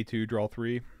classic pay 2, draw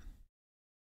 3.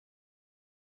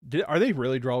 Are they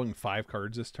really drawing 5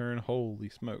 cards this turn? Holy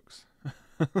smokes.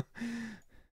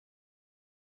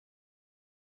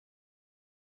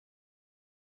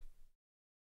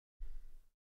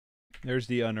 There's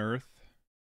the Unearth.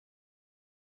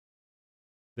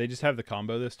 They just have the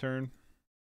combo this turn.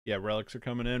 Yeah, Relics are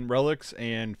coming in. Relics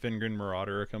and Fingrin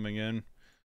Marauder are coming in.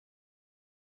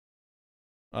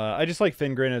 I just like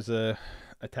Fingrin as a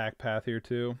attack path here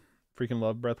too. Freaking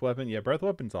love Breath Weapon. Yeah, Breath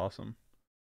Weapon's awesome.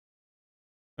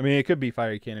 I mean, it could be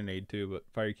Fiery Cannonade too, but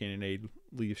Fiery Cannonade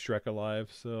leaves Shrek alive,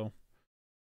 so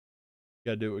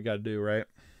gotta do what we gotta do, right?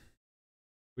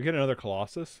 We get another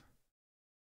Colossus?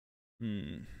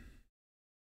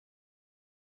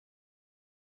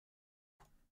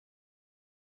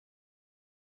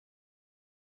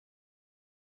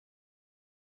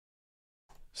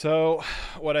 So,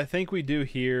 what I think we do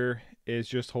here is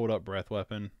just hold up Breath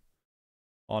Weapon,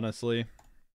 honestly.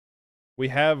 We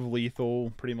have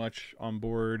Lethal pretty much on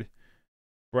board.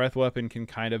 Breath Weapon can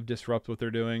kind of disrupt what they're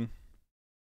doing.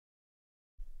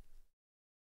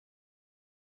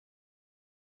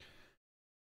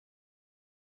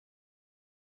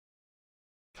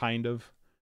 Kind of.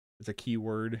 It's a key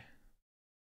word.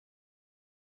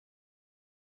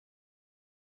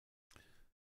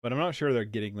 But I'm not sure they're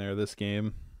getting there this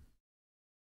game.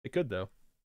 They could, though.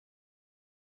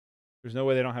 There's no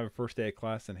way they don't have a first day of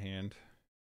class in hand.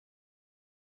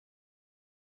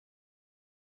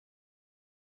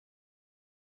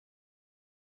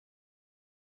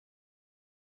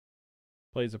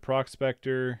 Plays a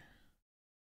Prospector.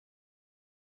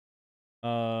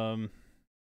 I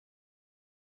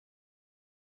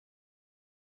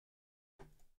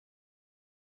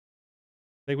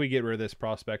think we get rid of this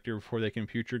Prospector before they can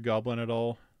Putrid Goblin at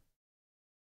all.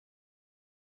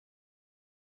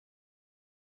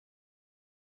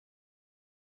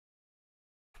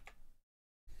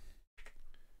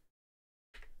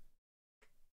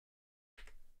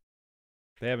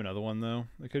 They have another one, though.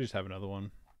 They could just have another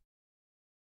one.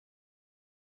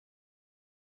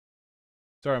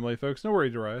 Sorry, I'm late, folks. No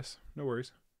worries, Darius. No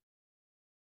worries.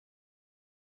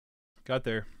 Got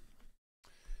there.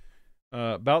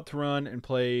 About to run and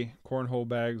play cornhole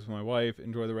bags with my wife.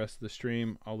 Enjoy the rest of the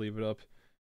stream. I'll leave it up.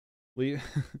 Leave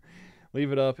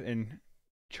leave it up and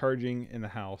charging in the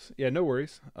house. Yeah, no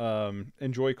worries.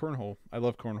 Enjoy cornhole. I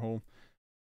love cornhole.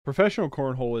 Professional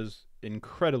cornhole is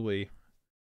incredibly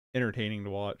entertaining to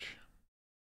watch.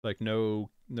 Like no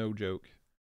joke.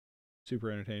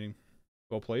 Super entertaining.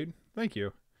 Well played. Thank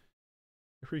you.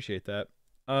 Appreciate that.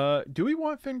 Do we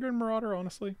want Fingrid Marauder,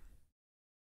 honestly?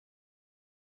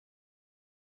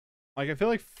 Like, I feel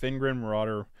like Fingrid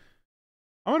Marauder,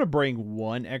 I'm gonna bring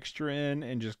one extra in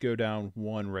and just go down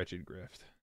one Wretched Grift.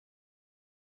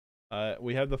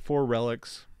 We have the 4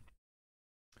 relics.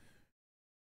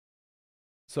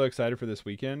 So excited for this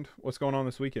weekend. What's going on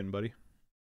this weekend, buddy?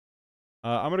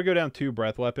 I'm gonna go down 2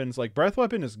 breath weapons. Like, breath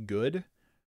weapon is good,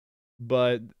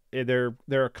 but they're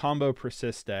a combo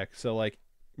persist deck. So like,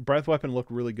 breath weapon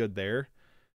looked really good there,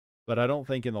 but I don't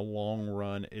think in the long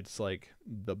run it's like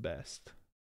the best.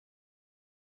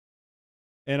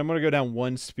 And I'm gonna go down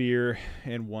 1 spear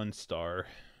and 1 star.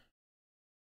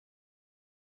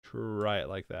 Try it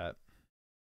like that.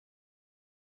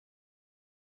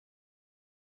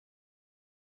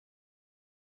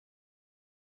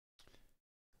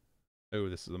 Oh,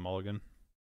 this is a mulligan.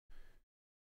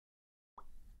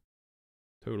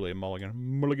 Totally a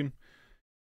mulligan. Mulligan.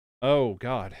 Oh,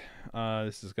 God.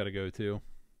 This has got to go, too.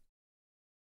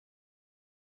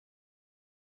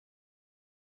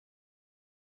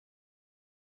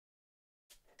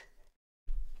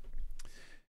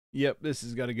 Yep, this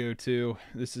has got to go, too.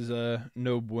 This is a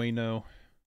no bueno.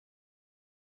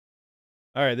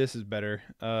 All right, this is better.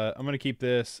 I'm going to keep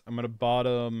this. I'm going to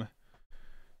bottom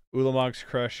Ulamog's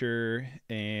Crusher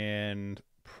and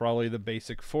probably the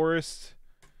basic Forest.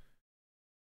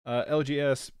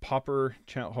 LGS Pauper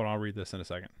challenge. Hold on, I'll read this in a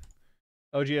second.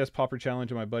 LGS Pauper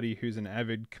challenge, and my buddy who's an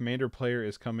avid commander player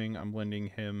is coming. I'm lending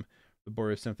him the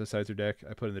Boros Synthesizer deck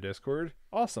I put in the Discord.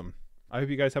 Awesome. I hope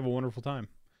you guys have a wonderful time.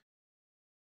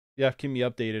 Yeah, keep me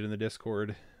updated in the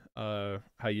Discord. How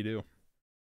you do?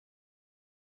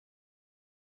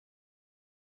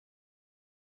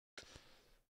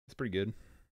 It's pretty good.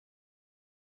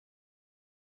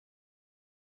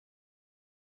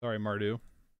 Sorry, Mardu.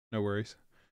 No worries.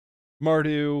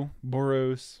 Mardu,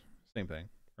 Boros, same thing,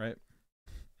 right?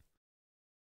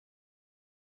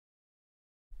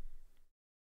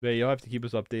 But you'll have to keep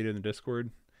us updated in the Discord.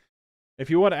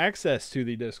 If you want access to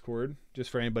the Discord,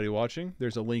 just for anybody watching,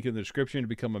 there's a link in the description to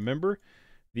become a member.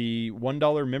 The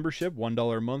 $1 membership,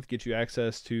 $1 a month, gets you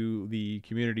access to the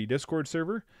community Discord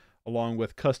server, along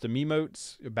with custom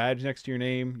emotes, a badge next to your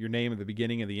name at the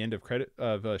beginning and the end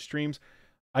of streams.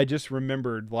 I just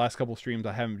remembered the last couple streams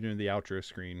I haven't been doing the outro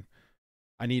screen.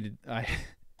 I need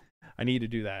to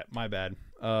do that. My bad.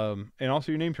 And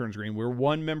also your name turns green. We're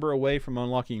 1 member away from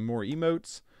unlocking more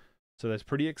emotes, so that's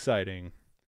pretty exciting.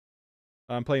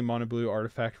 I'm playing Mono Blue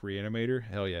Artifact Reanimator.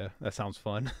 Hell yeah, that sounds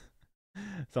fun.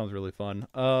 Sounds really fun.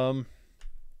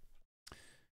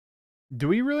 Do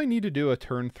we really need to do a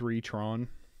turn 3 Tron?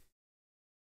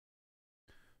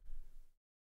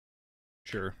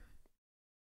 Sure.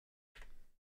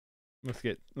 Let's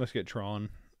get Tron,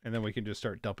 and then we can just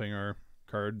start dumping our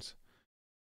cards.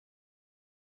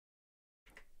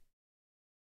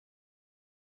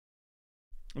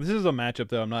 This is a matchup,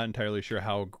 though. I'm not entirely sure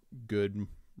how good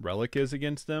Relic is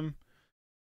against them.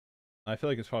 I feel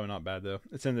like it's probably not bad, though.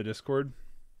 It's in the Discord.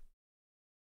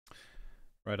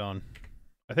 Right on.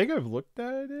 I think I've looked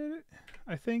at it.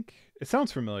 I think it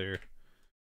sounds familiar.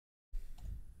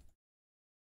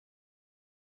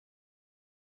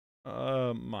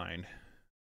 Mine.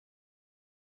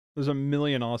 There's a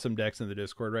million awesome decks in the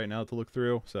Discord right now to look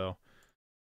through, so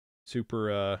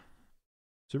super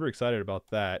excited about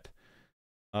that.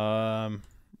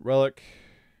 Relic.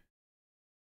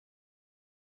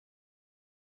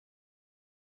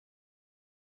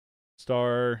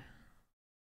 Star.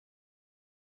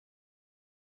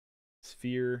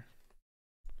 Sphere.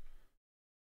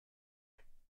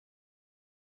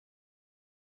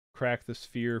 Crack the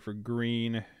sphere for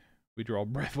green. We draw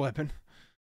breath weapon.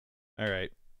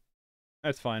 Alright.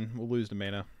 That's fine. We'll lose to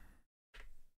mana.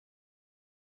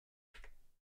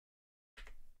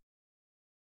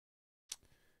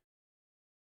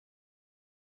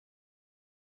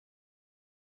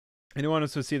 Anyone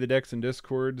wants to see the decks and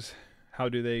Discords? How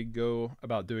do they go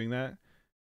about doing that?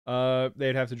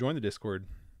 They'd have to join the Discord.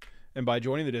 And by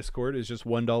joining the Discord is just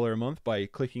 $1 a month by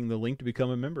clicking the link to become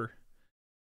a member.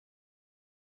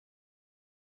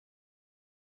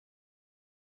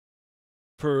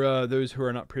 For those who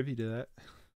are not privy to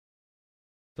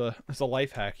that, it's a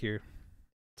life hack here.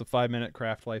 It's a 5-minute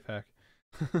craft life hack.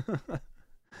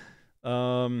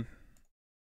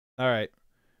 All right.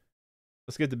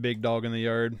 Let's get the big dog in the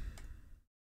yard.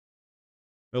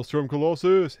 Maelstrom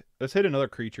Colossus. Let's hit another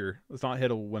creature. Let's not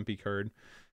hit a wimpy card.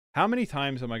 How many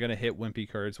times am I going to hit wimpy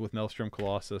cards with Maelstrom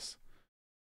Colossus?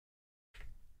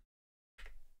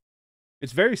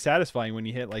 It's very satisfying when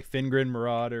you hit like Fingrin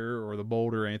Marauder or the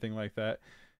Boulder or anything like that.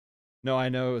 No, I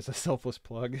know it's a selfless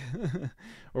plug.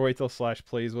 Or wait till Slash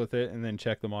plays with it and then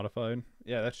check the modified.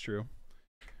 Yeah, that's true.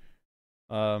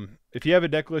 If you have a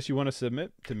deck list you want to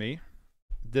submit to me,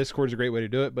 Discord is a great way to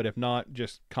do it. But if not,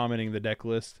 just commenting the deck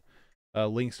list.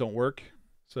 Links don't work,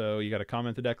 so you got to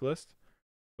comment the deck list.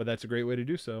 But that's a great way to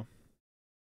do so.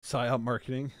 PsyOp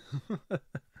marketing.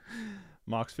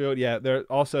 Moxfield, yeah. There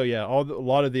also, yeah. A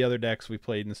lot of the other decks we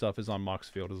played and stuff is on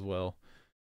Moxfield as well.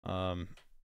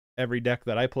 Every deck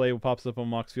that I play pops up on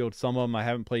Moxfield. Some of them I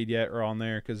haven't played yet are on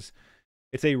there because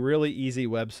it's a really easy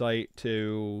website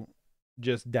to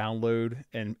just download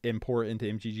and import into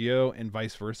mtgo and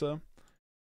vice versa.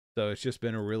 So it's just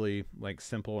been a really like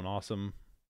simple and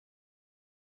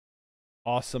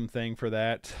awesome thing for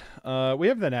that. We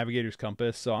have the Navigator's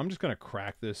Compass, so I'm just gonna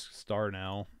crack this star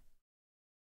now.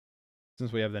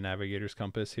 Since we have the Navigator's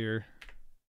Compass here,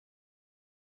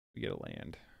 we get a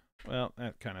land. Well,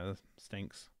 that kind of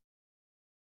stinks.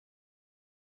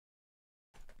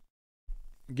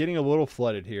 Getting a little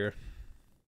flooded here.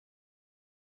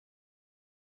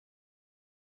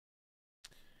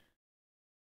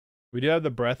 We do have the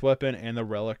Breath Weapon and the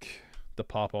Relic to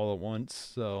pop all at once,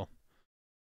 so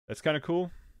that's kind of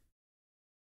cool.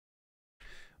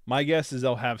 My guess is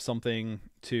they'll have something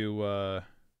to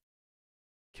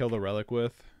kill the Relic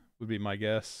with, would be my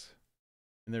guess,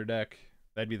 in their deck.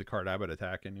 That'd be the card I would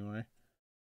attack anyway.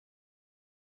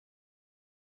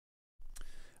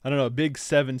 I don't know, a big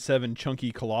 7/7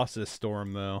 chunky Colossus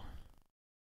Storm, though.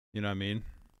 You know what I mean?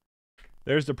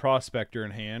 There's the Prospector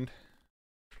in hand.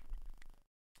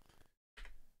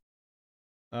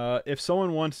 If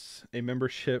someone wants a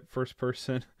membership, first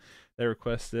person that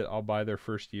requests it, I'll buy their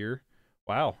first year.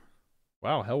 Wow.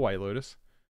 Wow, hell, White Lotus.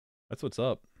 That's what's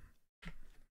up.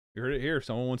 You heard it here. If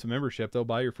someone wants a membership, they'll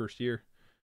buy your first year.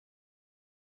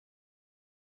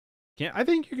 I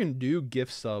think you can do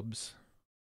gift subs.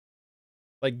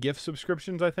 Like gift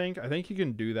subscriptions, I think. I think you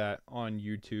can do that on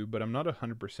YouTube, but I'm not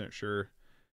 100% sure.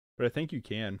 But I think you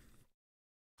can.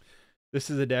 This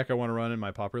is a deck I want to run in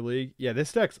my Pauper League. Yeah,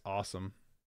 this deck's awesome.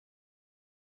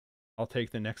 I'll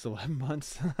take the next 11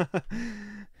 months.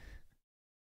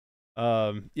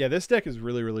 Yeah, this deck is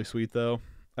really, really sweet, though.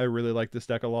 I really like this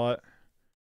deck a lot.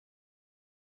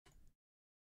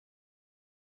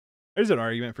 There's an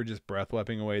argument for just breath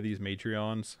weaping away these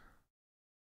Matreons.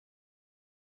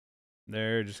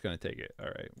 They're just going to take it. All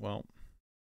right, well.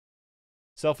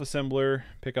 Self-assembler.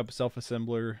 Pick up a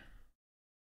self-assembler.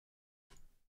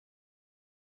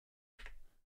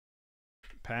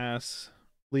 Pass.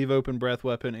 Leave open breath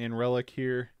weapon and relic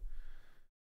here.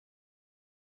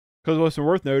 Because what's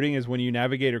worth noting is when you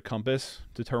navigate or compass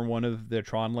to turn one of the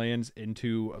Tron lands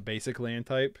into a basic land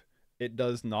type, it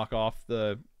does knock off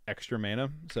the extra mana,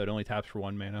 so it only taps for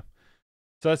 1 mana.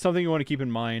 So that's something you want to keep in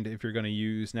mind if you're going to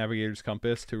use Navigator's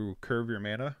Compass to curve your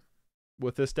mana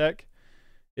with this deck,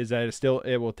 is that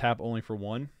it will tap only for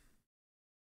 1.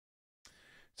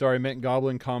 Sorry, I meant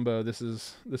Goblin combo. This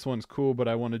one's cool, but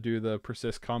I want to do the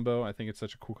Persist combo. I think it's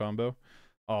such a cool combo.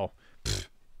 Oh,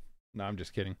 no, I'm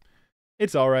just kidding.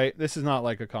 It's all right. This is not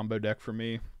like a combo deck for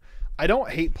me. I don't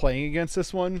hate playing against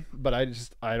this one, but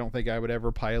I don't think I would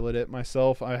ever pilot it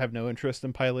myself. I have no interest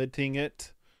in piloting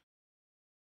it.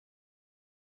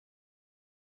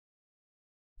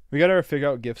 We gotta figure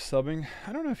out gift subbing.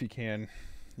 I don't know if you can.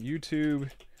 YouTube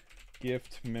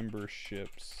gift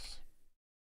memberships.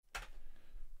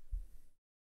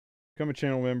 Become a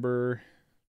channel member.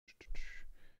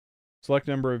 Select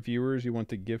number of viewers you want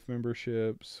to gift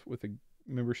memberships. With a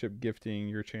membership gifting,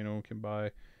 your channel can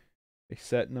buy a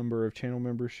set number of channel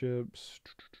memberships.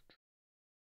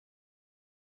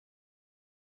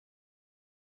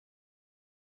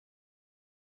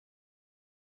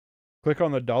 Click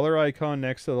on the dollar icon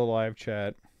next to the live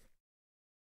chat.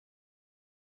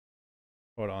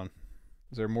 Hold on.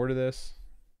 Is there more to this?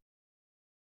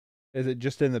 Is it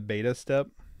just in the beta step?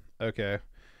 Okay.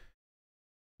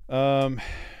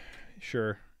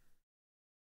 Sure.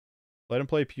 Let him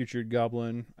play Putrid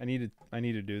Goblin. I need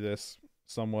to do this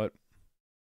somewhat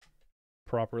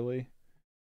properly.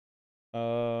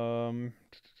 For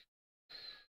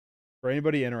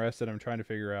anybody interested, I'm trying to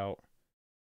figure out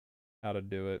how to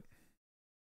do it.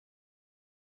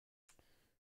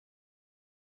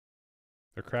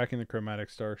 They're cracking the Chromatic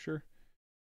Star, sure.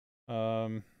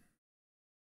 They're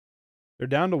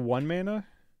down to 1 mana.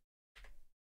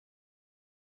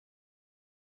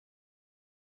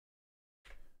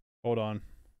 Hold on.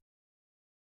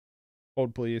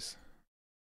 Hold, please.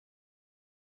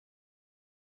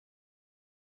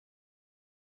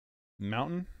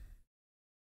 Mountain?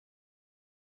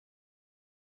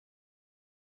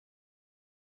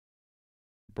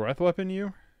 Breath weapon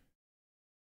you?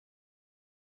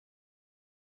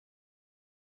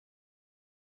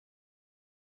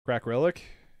 Crack relic?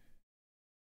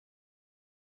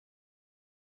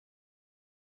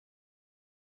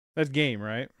 That's game,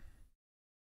 right?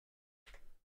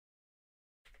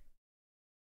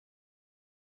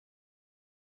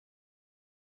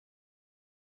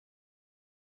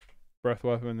 Breath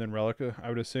weapon, then relic, I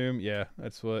would assume. Yeah,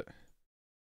 that's what.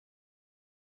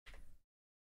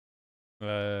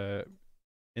 In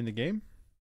the game?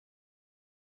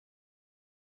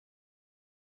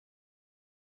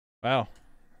 Wow,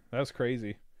 that was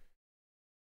crazy.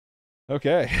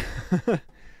 Okay.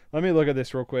 Let me look at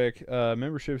this real quick.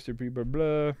 Memberships to blah,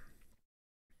 blah.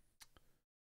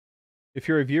 If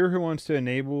you're a viewer who wants to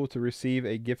enable to receive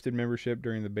a gifted membership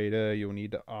during the beta, you'll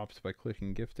need to opt by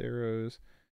clicking gift arrows.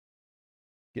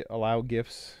 Allow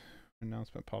gifts.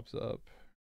 Announcement pops up.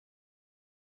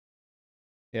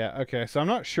 Yeah, okay. So I'm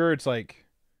not sure it's like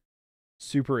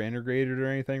super integrated or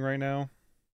anything right now.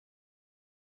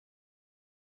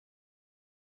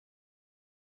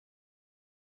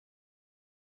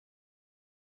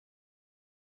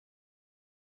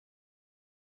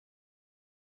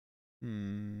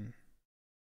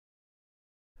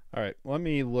 All right, let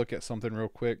me look at something real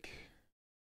quick.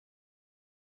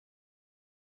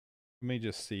 Let me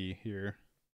just see here.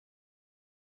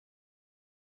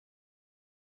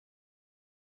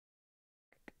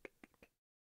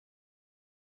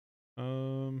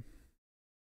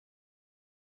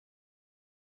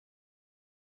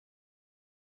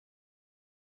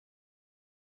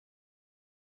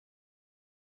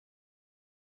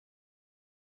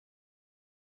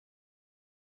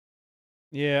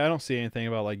 Yeah, I don't see anything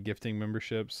about like gifting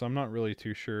memberships, so I'm not really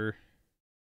too sure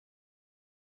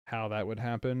how that would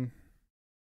happen.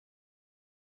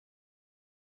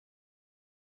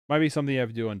 Might be something you have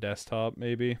to do on desktop,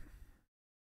 maybe.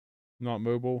 Not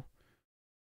mobile.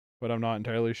 But I'm not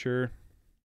entirely sure.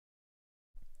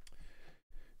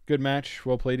 Good match.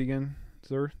 Well played again,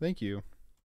 sir. Thank you.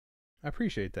 I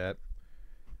appreciate that.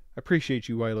 I appreciate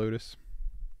you, White Lotus.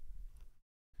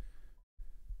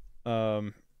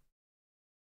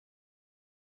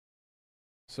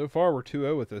 So far, we're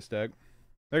 2-0 with this deck.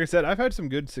 Like I said, I've had some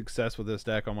good success with this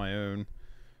deck on my own.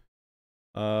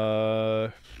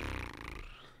 I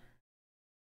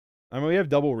mean, we have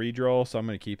double redraw, so I'm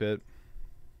going to keep it.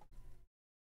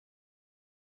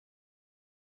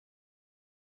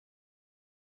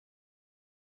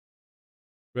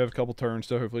 We have a couple turns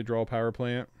to hopefully draw a power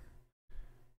plant.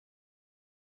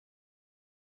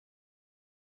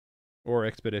 Or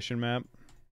expedition map.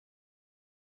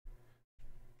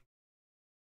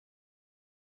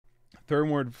 Third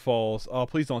word falls. Oh,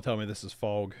 please don't tell me this is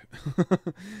fog.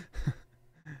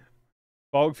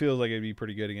 Fog feels like it'd be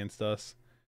pretty good against us.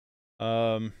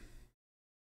 Cracky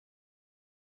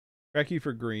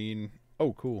for green.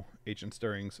 Oh, cool. Ancient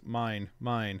Stirrings. Mine.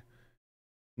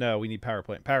 No, we need power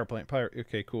plant.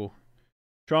 Okay, cool.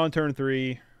 Tron turn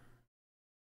 3.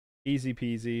 Easy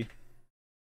peasy.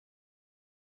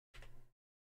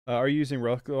 Are you using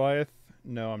Rough Goliath?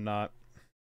 No, I'm not.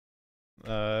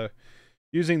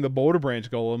 Using the Boulder Branch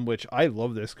Golem, which I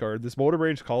love this card. This Boulder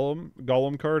Branch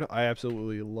Golem card, I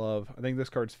absolutely love. I think this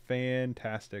card's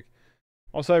fantastic.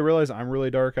 Also, I realize I'm really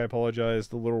dark. I apologize.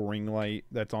 The little ring light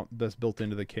that's built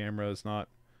into the camera is not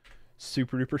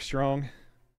super duper strong.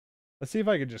 Let's see if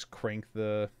I could just crank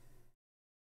the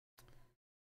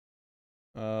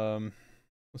let's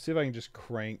see if I can just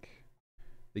crank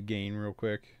the gain real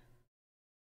quick.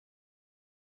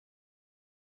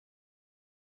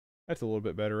 That's a little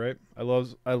bit better, right? I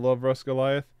love Rust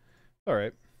Goliath. All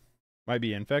right. Might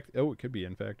be infect. Oh, it could be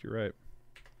infect. You're right.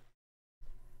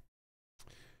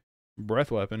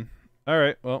 Breath weapon. All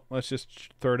right. Well, let's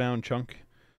just throw down chunk.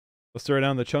 Let's throw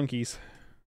down the chunkies.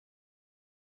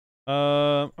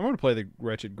 I'm going to play the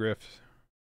Wretched Grift.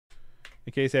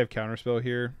 In case I have counterspell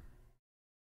here.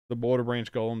 The Boulder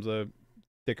Branch Golem's a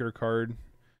thicker card.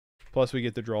 Plus we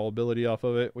get the draw ability off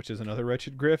of it, which is another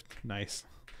Wretched Grift. Nice.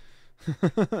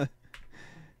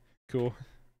 Cool.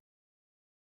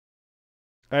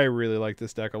 I really like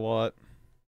this deck a lot.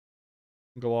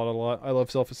 A lot. I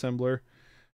love Self-Assembler.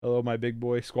 I love my big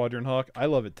boy Squadron Hawk. I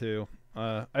love it too.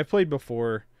 I've played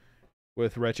before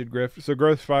with Wretched Grift. So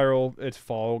Growth Spiral, it's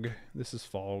Fog. This is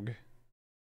Fog.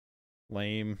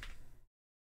 Lame.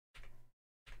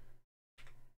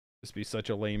 This be such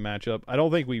a lame matchup. I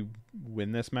don't think we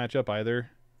win this matchup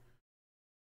either.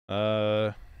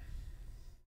 Uh,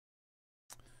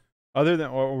 other than,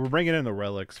 or we're bringing in the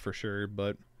relics for sure,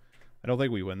 but I don't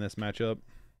think we win this matchup.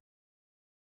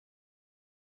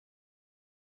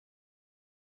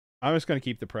 I'm just going to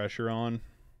keep the pressure on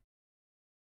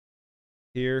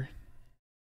here.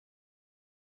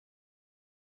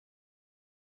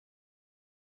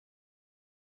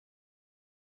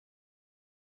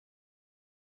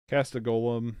 Cast a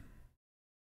golem.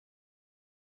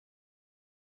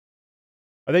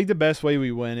 I think the best way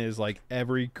we win is like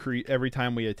every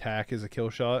time we attack is a kill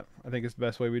shot. I think it's the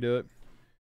best way we do it.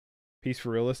 Peace for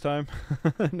real this time.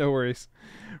 No worries.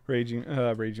 Raging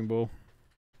Bull.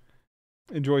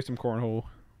 Enjoy some cornhole.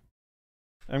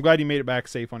 I'm glad you made it back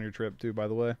safe on your trip too, by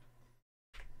the way.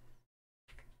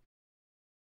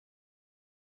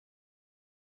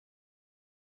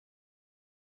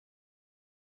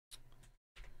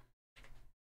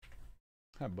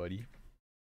 Hi, buddy.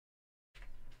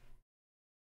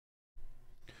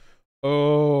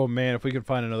 Oh man, if we could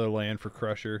find another land for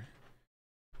Crusher.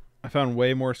 I found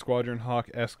way more Squadron Hawk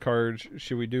S cards.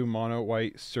 Should we do mono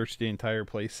white, search the entire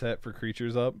play set for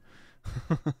creatures up?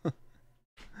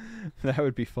 That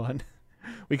would be fun.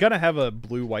 We kind of have a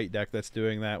blue white deck that's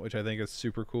doing that, which I think is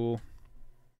super cool.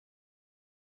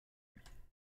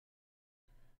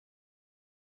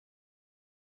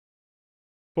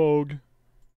 Fog.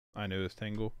 I knew this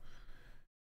Tangle.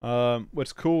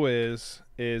 What's cool is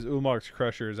Ulamog's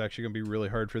Crusher is actually going to be really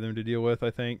hard for them to deal with, I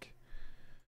think.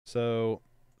 So,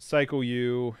 cycle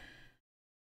you.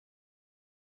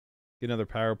 Get another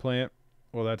power plant.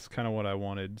 Well, that's kind of what I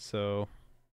wanted, so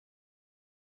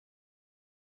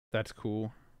that's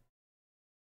cool.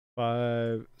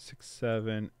 5, 6,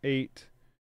 7, 8.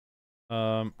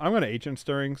 I'm going to Ancient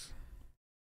Stirrings.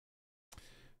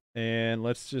 And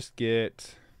let's just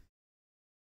get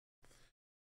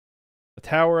a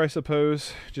tower, I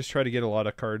suppose. Just try to get a lot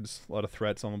of cards, a lot of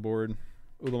threats on the board.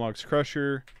 Ulamog's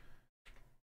Crusher.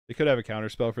 They could have a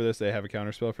counterspell for this. They have a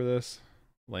counterspell for this.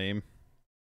 Lame.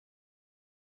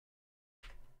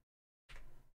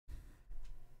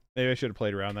 Maybe I should have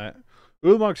played around that.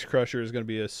 Ulamog's Crusher is going to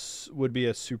be would be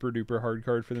a super duper hard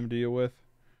card for them to deal with.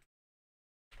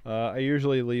 I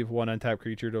usually leave one untapped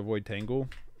creature to avoid Tangle.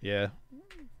 Yeah,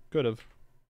 could have.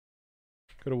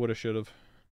 Could have, would have, should have.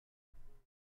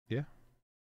 Yeah.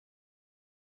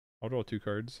 I'll draw 2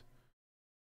 cards.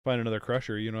 Find another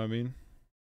Crusher, you know what I mean?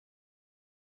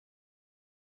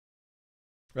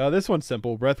 This one's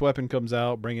simple. Breath Weapon comes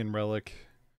out, bring in Relic.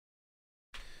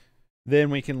 Then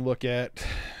we can look at,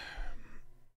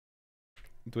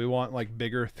 do we want like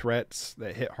bigger threats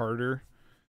that hit harder?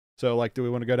 So like, do we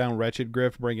want to go down Wretched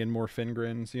Griff, bring in more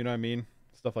Fingrins, you know what I mean?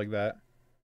 Stuff like that.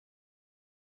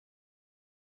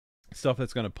 Stuff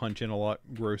that's going to punch in a lot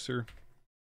grosser.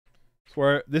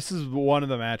 Where this is one of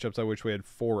the matchups I wish we had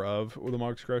 4 of with the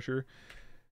Ulamog's Crusher.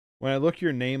 When I look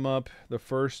your name up, the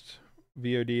first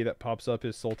VOD that pops up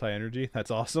is Sultai Energy.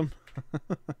 That's awesome.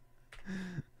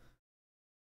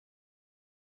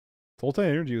 Sultai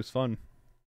Energy was fun.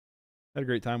 Had a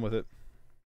great time with it.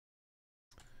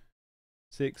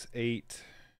 6, 8.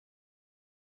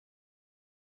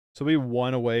 So we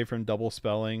 1 away from double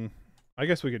spelling. I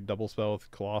guess we could double spell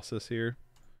with Colossus here.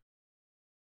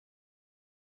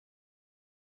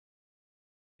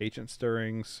 Ancient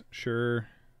Stirrings, sure.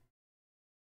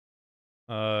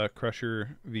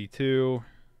 Crusher V2.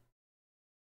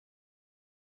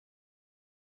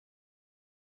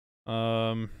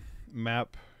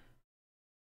 Map.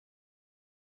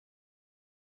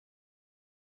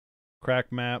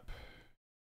 Crack map.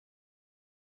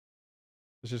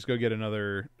 Let's just go get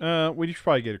another. We should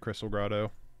probably get a Crystal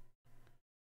Grotto.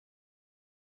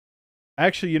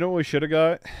 Actually, you know what we should have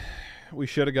got? We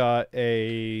should have got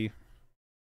a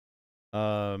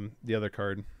the other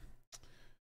card.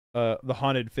 The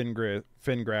Haunted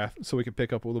Fingraph, so we could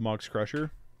pick up Ulamog's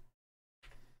Crusher.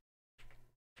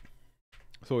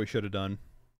 That's what we should have done.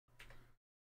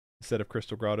 Instead of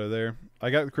Crystal Grotto there.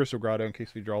 I got the Crystal Grotto in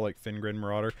case we draw like Fingrid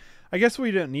Marauder. I guess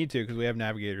we didn't need to because we have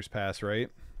Navigator's Pass, right?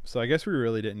 So I guess we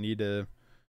really didn't need to.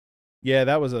 Yeah,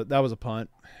 that was a punt.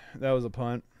 That was a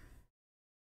punt.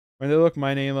 When they look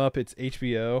my name up, it's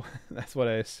HBO. That's what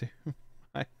I assume.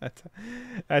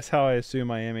 That's how I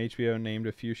assume I am. HBO named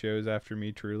a few shows after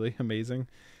me. Truly amazing.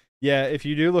 Yeah, if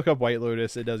you do look up White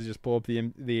Lotus, it does just pull up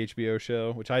the HBO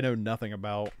show, which I know nothing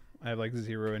about. I have like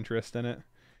 0 interest in it.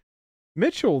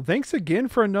 Mitchell, thanks again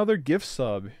for another gift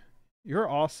sub. You're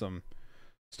awesome.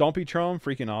 Stompy Tron,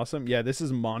 freaking awesome. Yeah, this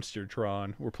is Monster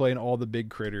Tron. We're playing all the big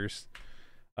critters.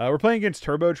 We're playing against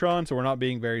Turbotron, so we're not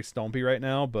being very stompy right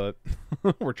now, but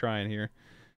we're trying here.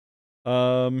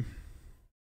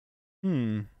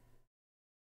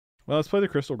 Well, let's play the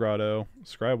Crystal Grotto.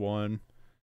 Scribe 1.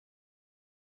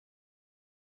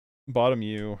 Bottom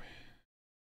U.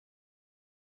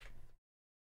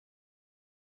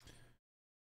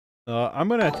 I'm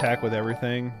going to attack with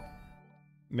everything.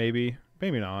 Maybe.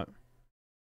 Maybe not.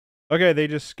 Okay, they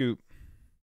just scoop.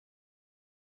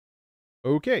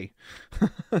 Okay.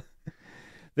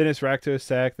 Then it's Rakdos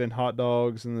Sack, then Hot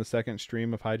Dogs, and the second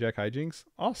stream of Hijack Hijinks.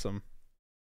 Awesome.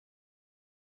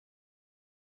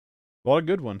 A lot of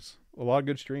good ones. A lot of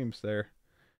good streams there.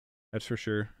 That's for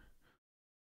sure.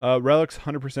 Relics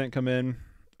 100% come in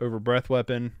over Breath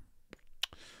Weapon.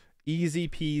 Easy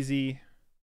peasy.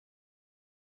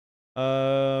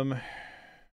 So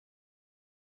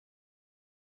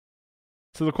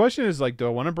the question is, like, do I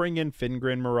want to bring in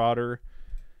Fingrin Marauder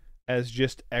as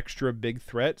just extra big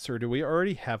threats, or do we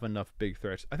already have enough big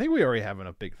threats? I think we already have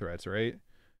enough big threats, right?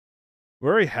 We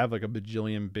already have like a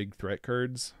bajillion big threat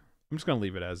cards. I'm just going to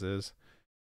leave it as is.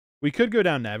 We could go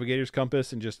down Navigator's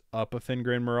Compass and just up a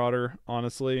Fingrin Marauder,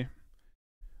 honestly.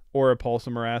 Or a Pulse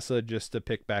of Marassa just to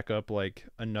pick back up like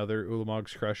another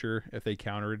Ulamog's Crusher if they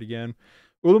counter it again.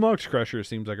 Ulamog's Crusher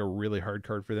seems like a really hard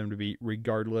card for them to beat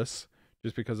regardless,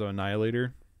 just because of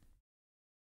Annihilator.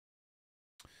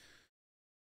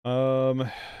 So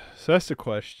that's the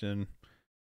question.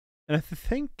 And I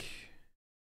think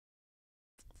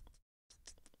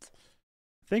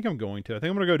I'm going to. I think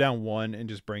I'm going to go down 1 and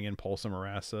just bring in Pulse of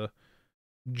Marassa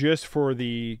just for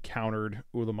the countered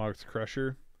Ulamog's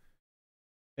Crusher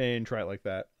and try it like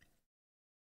that.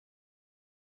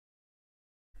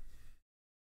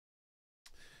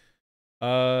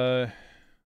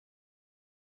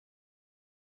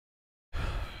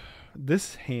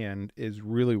 This hand is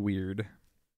really weird.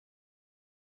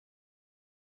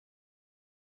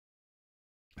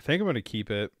 I think I'm going to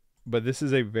keep it, but this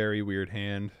is a very weird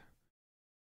hand.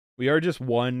 We are just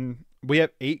one. We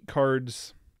have 8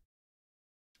 cards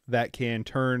that can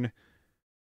turn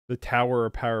the tower or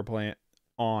power plant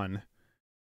on.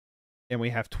 And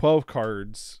we have 12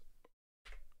 cards.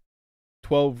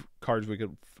 12 cards we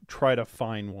could try to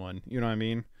find one. You know what I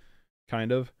mean?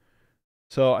 Kind of.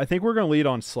 So I think we're going to lead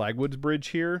on Slagwood's Bridge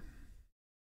here.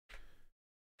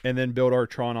 And then build our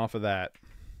Tron off of that.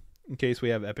 In case we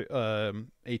have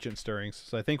Ancient Stirrings.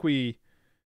 So I think we...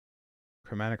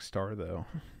 Chromatic Star, though.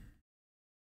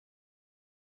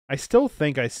 I still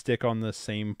think I stick on the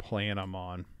same plan I'm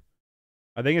on.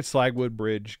 I think it's Slagwood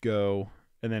Bridge, go,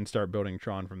 and then start building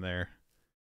Tron from there.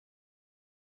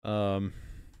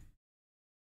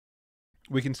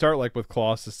 We can start like with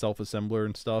Colossus Self-Assembler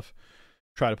and stuff.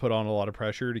 Try to put on a lot of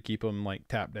pressure to keep them like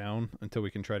tapped down until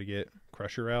we can try to get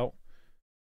Crusher out.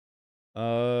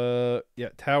 Yeah,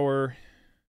 Tower,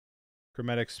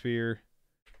 Chromatic Sphere.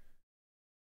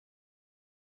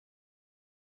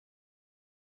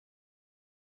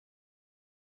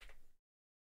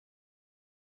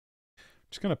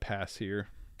 Just gonna pass here.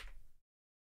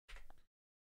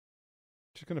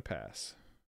 Just gonna pass.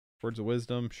 Words of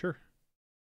Wisdom, sure.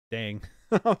 Dang.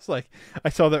 I was like, I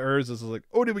saw the Urs, I was like,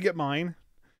 oh, did we get mine?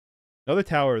 Another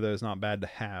tower, though, is not bad to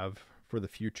have for the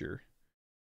future.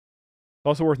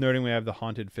 Also worth noting, we have the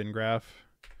Haunted Fingraph.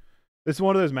 This is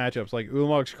one of those matchups, like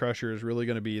Ulamog's Crusher is really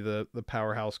going to be the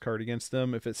powerhouse card against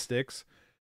them if it sticks.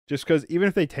 Just because even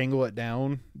if they tangle it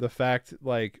down, the fact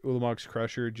like Ulamog's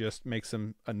Crusher just makes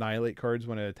them annihilate cards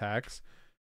when it attacks.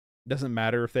 Doesn't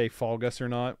matter if they Fall Guss or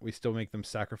not, we still make them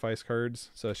sacrifice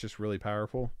cards, so it's just really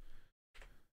powerful.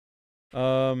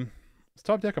 Let's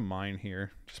top deck a Mine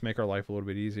here. Just make our life a little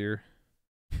bit easier.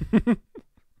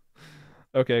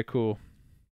 Okay, cool.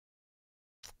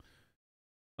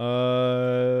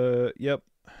 Yep.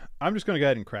 I'm just gonna go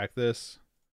ahead and crack this.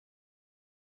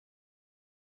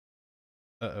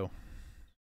 Uh-oh.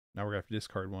 Now we're gonna have to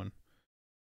discard one.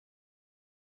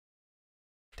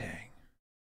 Dang.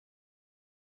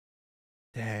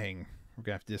 Dang. We're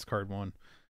gonna have to discard one.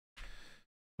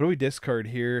 What do we discard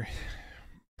here?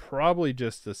 Probably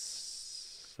just a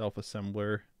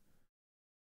Self-Assembler.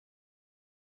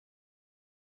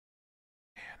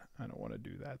 Man, I don't want to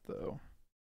do that though.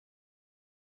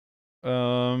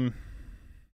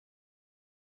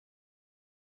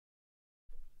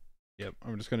 Yep,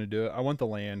 I'm just gonna do it. I want the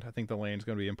land. I think the land's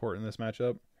gonna be important in this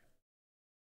matchup.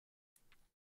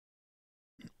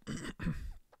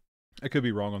 I could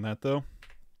be wrong on that though.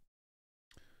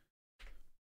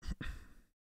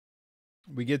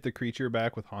 We get the creature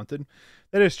back with Haunted.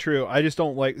 That is true. I just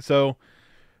don't like... So,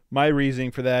 my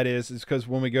reasoning for that is because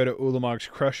when we go to Ulamog's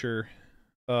Crusher,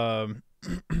 the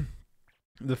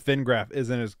Fingraph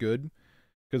isn't as good.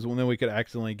 Because then we could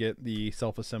accidentally get the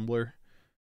Self-Assembler.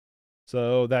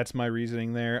 So, that's my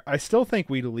reasoning there. I still think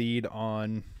we lead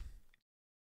on...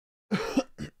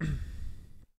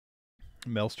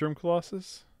 Maelstrom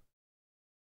Colossus?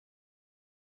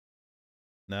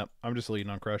 Nope, I'm just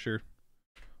leading on Crusher.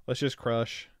 Let's just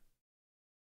crush.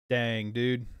 Dang,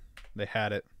 dude. They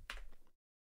had it.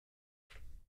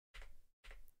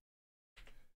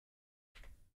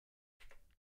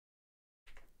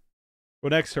 Well,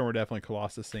 next turn we're definitely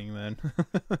Colossusing then.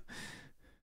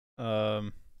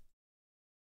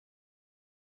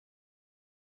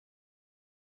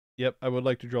 Yep, I would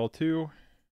like to draw 2.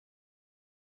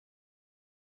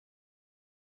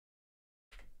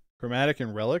 Chromatic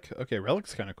and Relic. Okay,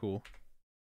 Relic's kind of cool.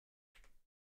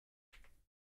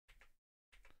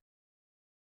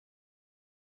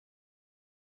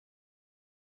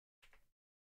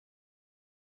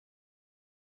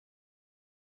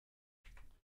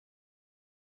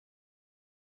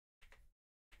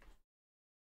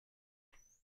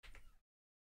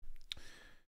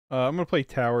 I'm going to play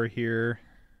Tower here.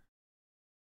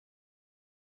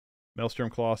 Maelstrom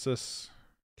Colossus.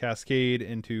 Cascade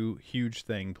into Huge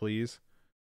Thing, please.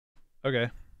 Okay,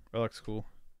 Relic's cool.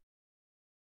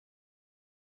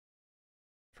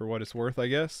 For what it's worth, I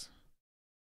guess.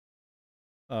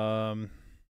 We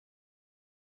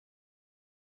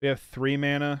have 3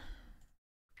 mana.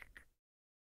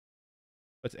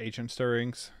 That's Ancient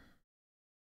Stirrings.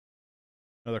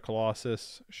 Another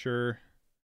Colossus, sure.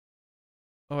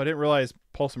 Oh, I didn't realize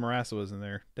Pulse of Marassa was in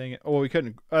there. Dang it. Oh, we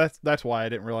couldn't. That's why I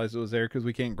didn't realize it was there, because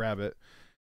we can't grab it.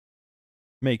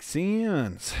 Makes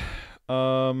sense. You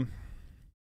know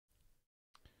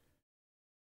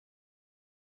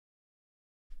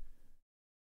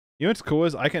what's cool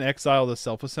is I can exile the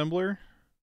Self-Assembler.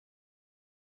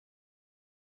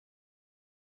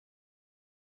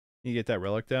 You get that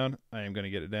Relic down? I am going to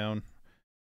get it down.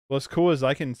 What's cool is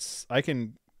I can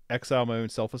exile my own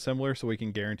Self-Assembler so we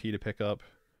can guarantee to pick up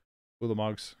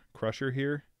Ulamog's Crusher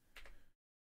here.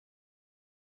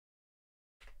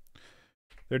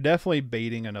 They're definitely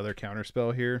baiting another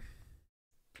counterspell here.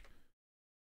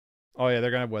 Oh yeah,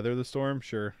 they're going to Weather the Storm?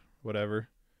 Sure, whatever.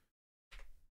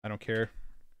 I don't care.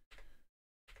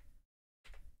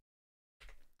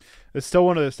 It's still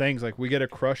one of those things, like, we get a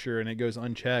Crusher and it goes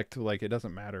unchecked, like, it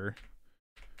doesn't matter.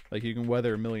 Like, you can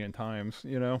weather a million times,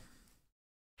 you know?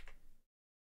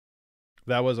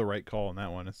 That was a right call on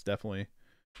that one. It's definitely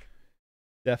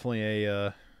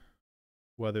a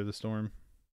Weather the Storm.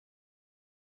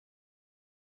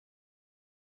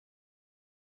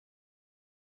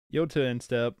 Yota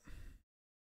instep.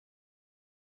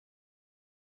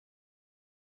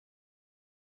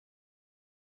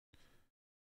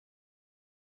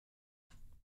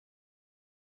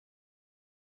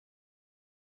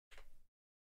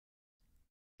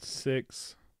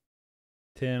 Six,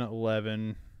 10,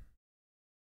 11.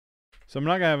 So I'm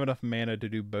not gonna have enough mana to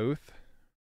do both.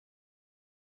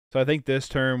 So I think this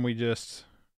turn we just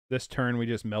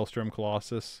Maelstrom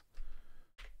Colossus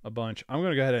a bunch. I'm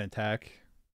gonna go ahead and attack.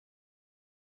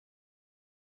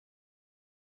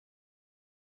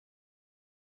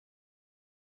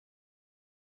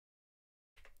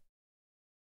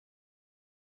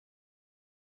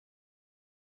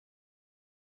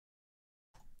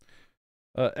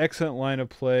 Excellent line of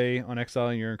play on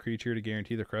exiling your own creature to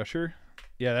guarantee the Crusher.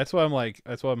 Yeah, that's what I'm like.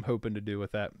 That's what I'm hoping to do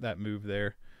with that move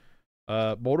there.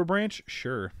 Boulder Branch,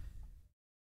 sure.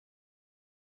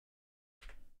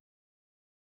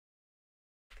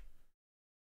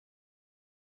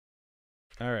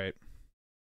 All right.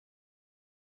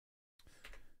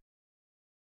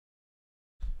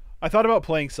 I thought about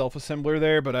playing Self-Assembler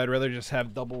there, but I'd rather just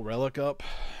have double Relic up,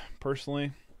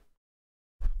 personally.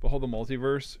 Behold the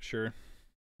Multiverse, sure.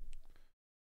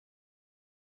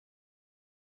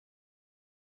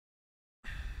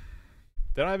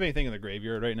 They don't have anything in the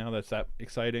graveyard right now that's that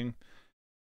exciting.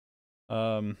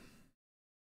 We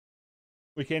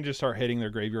can't just start hitting their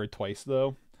graveyard twice,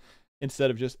 though, instead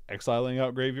of just exiling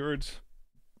out graveyards.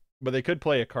 But they could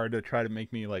play a card to try to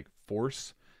make me, like,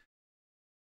 force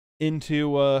into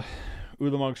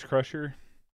Ulamog's Crusher,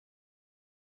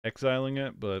 exiling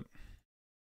it, but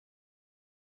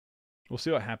we'll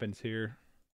see what happens here.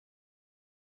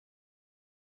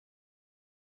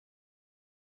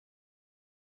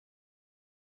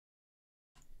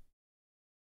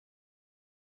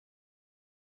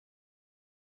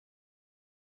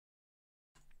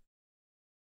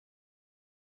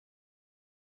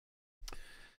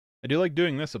 I do like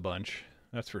doing this a bunch,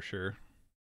 that's for sure.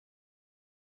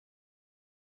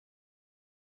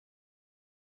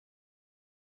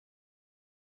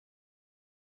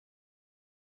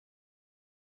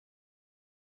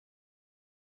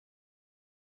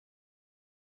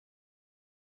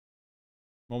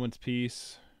 Moment's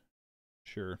Peace,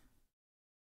 sure.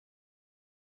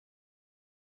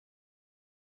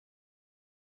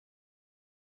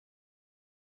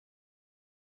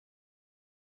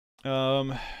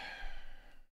 They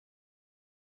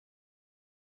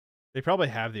probably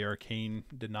have the arcane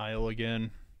denial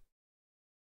again.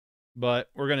 But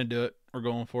we're gonna do it. We're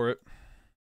going for it.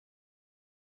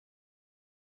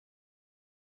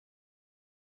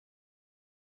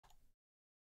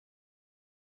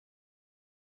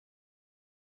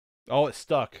 Oh, it's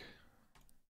stuck.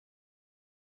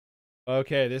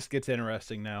 Okay, this gets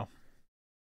interesting now.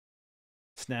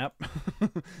 Snap.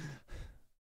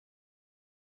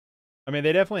 I mean,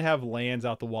 they definitely have lands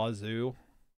out the wazoo.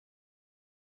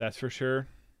 That's for sure.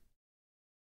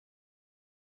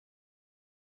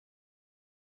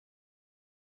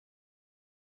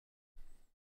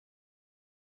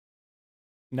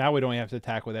 Now we don't have to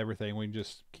attack with everything. We can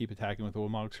just keep attacking with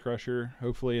Ulamog's Crusher,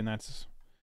 hopefully, and that's...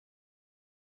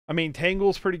 I mean,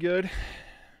 Tangle's pretty good.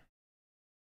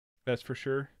 That's for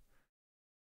sure.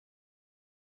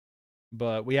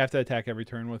 But we have to attack every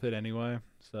turn with it anyway,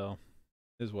 so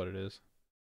is what it is.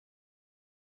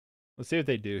 Let's see what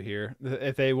they do here.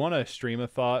 If they want to stream a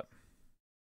thought...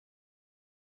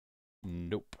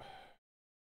 Nope.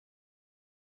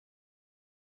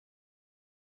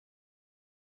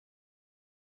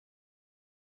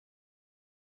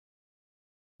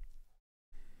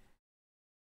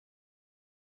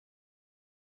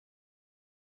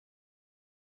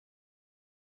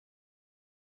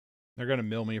 They're going to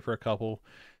mill me for a couple.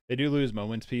 They do lose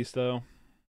Moment's Peace, though,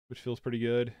 which feels pretty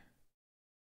good.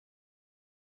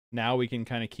 Now we can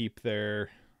kind of keep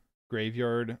their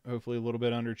graveyard, hopefully, a little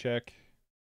bit under check.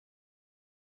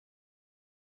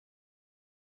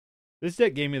 This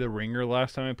deck gave me the ringer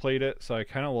last time I played it, so I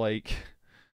kind of like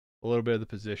a little bit of the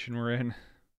position we're in.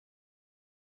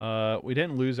 We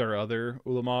didn't lose our other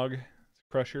Ulamog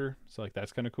Crusher, so like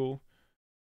that's kind of cool.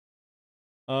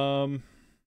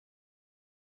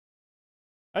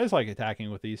 I just like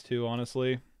attacking with these two,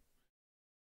 honestly.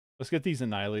 Let's get these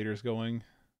Annihilators going.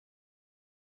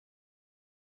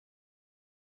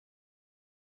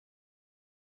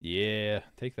 Yeah,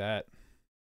 take that.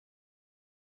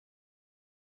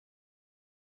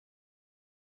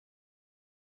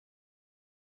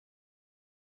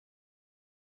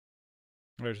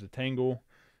 There's the Tangle.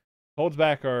 Holds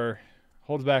back our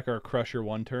Crusher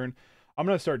one turn. I'm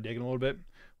gonna start digging a little bit.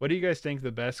 What do you guys think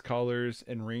the best colors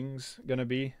and rings gonna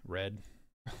be? Red.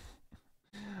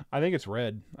 I think it's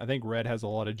red. I think red has a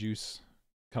lot of juice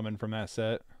coming from that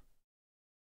set.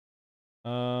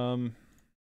 For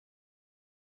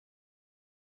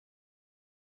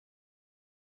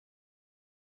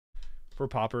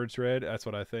Pauper, it's red. That's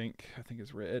what I think. I think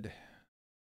it's red.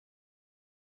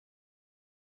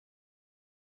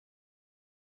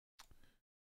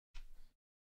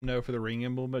 No, for the ring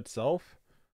emblem itself,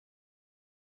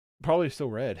 probably still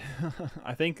red.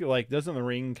 I think, like, doesn't the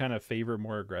ring kind of favor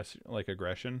more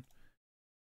aggression?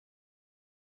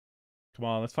 Come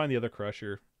on, let's find the other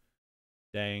Crusher.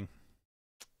 Dang.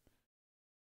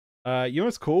 You know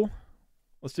what's cool?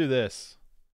 Let's do this.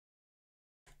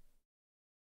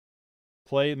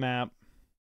 Play map.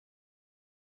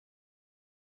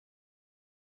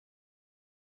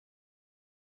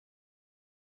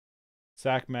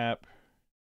 Sack map.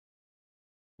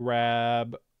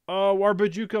 Grab. Oh,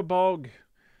 Warbajuka Bog.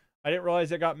 I didn't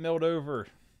realize it got milled over.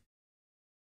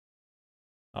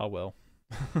 Oh well.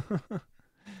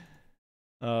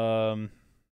 2,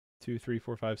 3,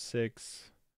 4, 5,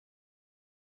 6.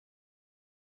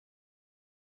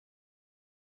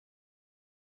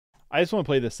 I just want to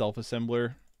play the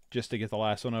self-assembler just to get the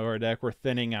last one out of our deck. We're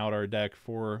thinning out our deck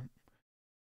for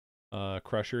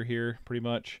Crusher here, pretty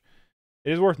much.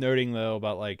 It is worth noting, though,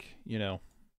 about, like, you know,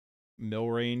 mill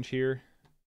range here.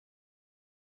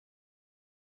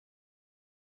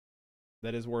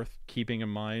 That is worth keeping in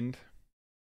mind.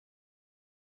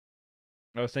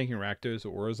 I was thinking Rakdos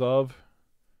or Orzhov.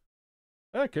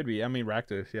 That could be. I mean,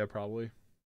 Rakdos, yeah, probably.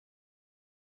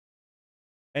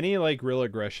 Any, like, real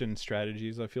aggression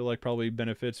strategies, I feel like probably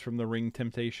benefits from the ring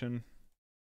temptation.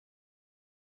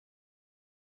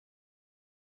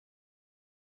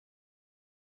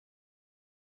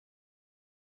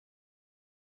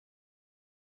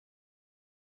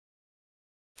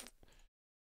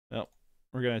 Well,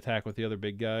 we're going to attack with the other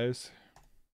big guys.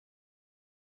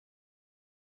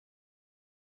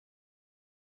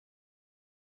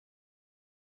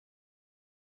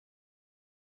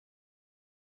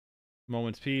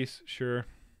 Moment's Peace, sure.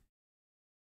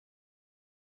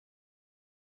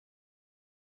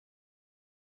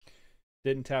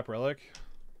 Didn't tap Relic.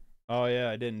 Oh yeah,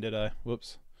 I didn't, did I?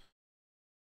 Whoops.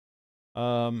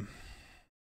 Another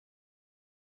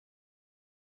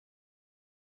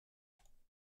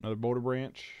Boulder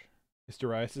Branch.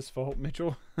 Hysterisis fault,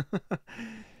 Mitchell.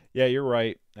 Yeah, you're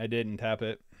right. I didn't tap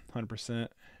it. 100%.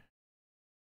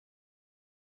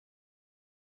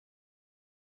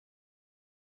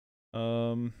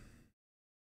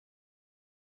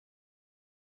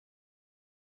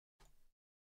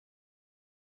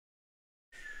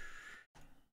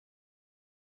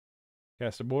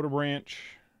 Cast a Border Branch.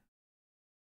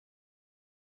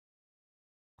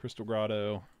 Crystal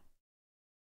Grotto.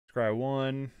 Scry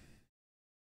 1.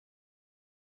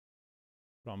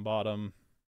 Put on bottom.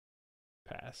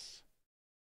 Pass.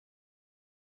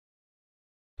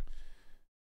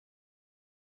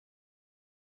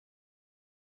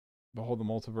 Behold the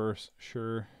Multiverse.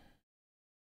 Sure.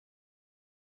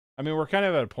 I mean, we're kind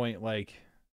of at a point, like,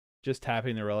 just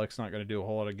tapping the relic's not going to do a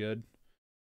whole lot of good.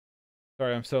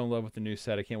 Sorry, I'm so in love with the new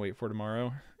set. I can't wait for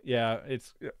tomorrow. Yeah,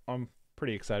 I'm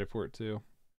pretty excited for it, too.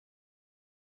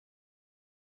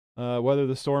 Weather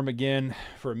the Storm again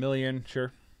for $1 million.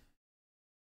 Sure.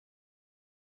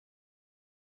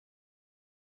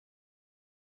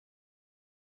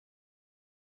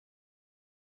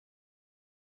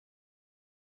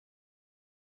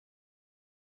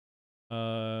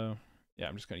 Yeah,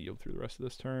 I'm just going to yield through the rest of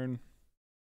this turn.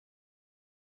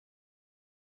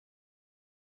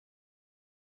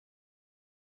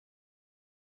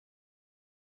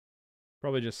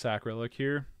 Probably just sack relic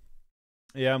here.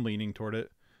 Yeah, I'm leaning toward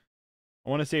it. I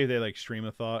want to say if they like Stream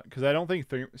of Thought, because I don't think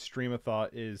Stream of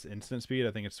Thought is instant speed.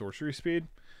 I think it's sorcery speed.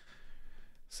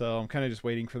 So I'm kind of just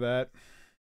waiting for that.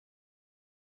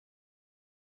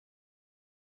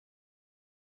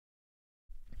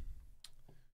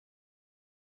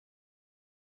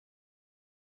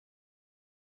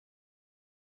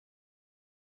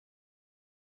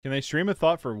 Can they Stream of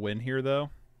Thought for win here, though?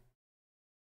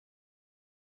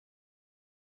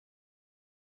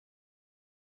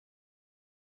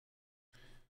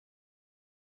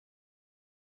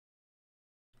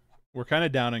 We're kind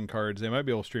of down in cards. They might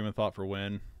be able to Stream of Thought for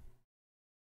win.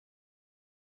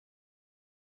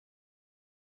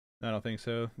 I don't think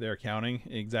so. They're counting.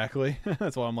 Exactly.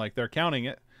 That's why I'm like, they're counting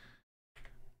it.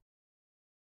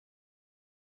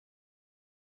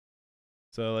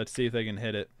 So let's see if they can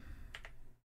hit it.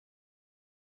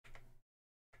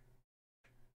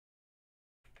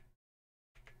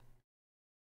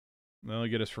 They'll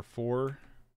get us for 4.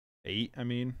 8, I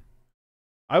mean.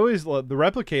 I always love the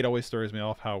replicate always throws me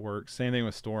off how it works. Same thing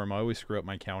with Storm. I always screw up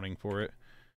my counting for it.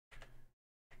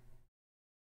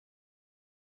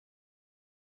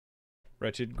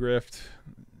 Wretched Grift,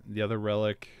 the other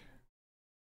relic.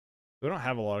 We don't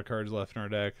have a lot of cards left in our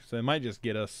deck, so they might just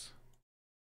get us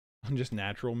just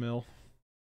natural mill.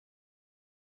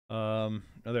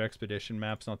 Another expedition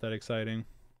map's not that exciting.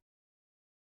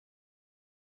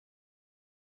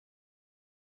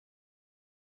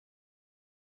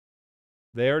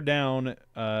 They are down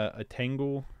a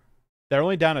Tangle. They're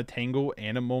only down a Tangle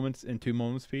and a Moments and 2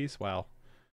 Moments piece. Wow.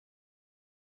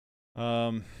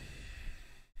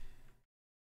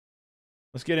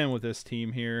 Let's get in with this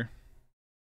team here.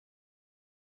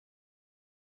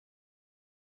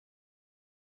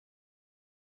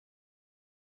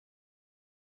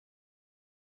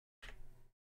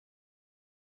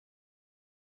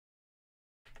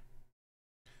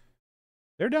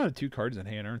 They're down to 2 cards in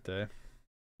hand, aren't they?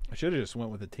 I should have just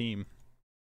went with a team.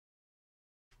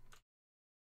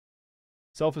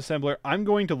 Self-assembler. I'm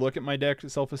going to look at my deck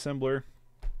self-assembler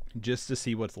just to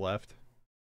see what's left.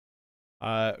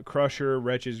 Crusher,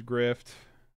 Wretch's Grift,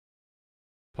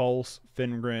 Pulse,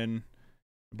 Fingrin,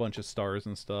 a bunch of stars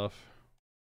and stuff.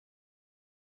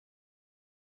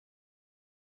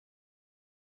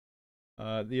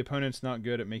 The opponent's not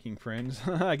good at making friends.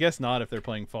 I guess not if they're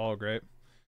playing Fog, right?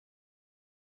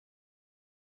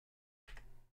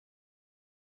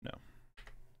 No.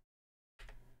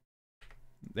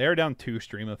 They're down 2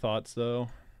 Stream of Thoughts, though.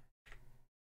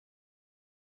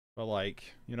 But,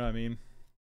 like, you know what I mean?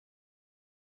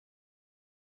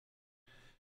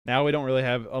 Now we don't really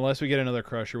have, unless we get another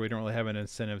Crusher, we don't really have an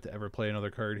incentive to ever play another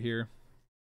card here.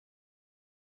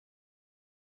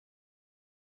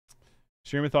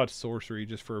 Stream of Thoughts Sorcery,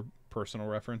 just for personal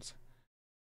reference.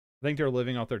 I think they're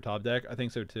living off their top deck. I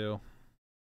think so, too.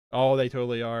 Oh, they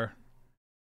totally are.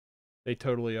 They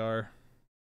totally are.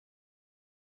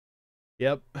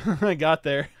 Yep, I got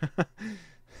there.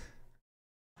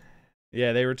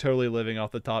 Yeah, they were totally living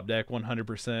off the top deck,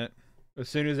 100%. As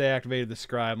soon as they activated the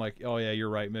Scry, I'm like, oh yeah, you're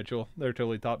right, Mitchell. They're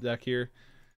totally top deck here.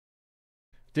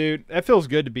 Dude, that feels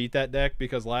good to beat that deck,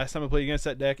 because last time I played against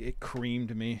that deck, it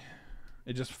creamed me.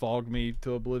 It just fogged me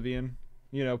to oblivion.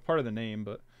 You know, part of the name,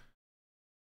 but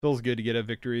feels good to get a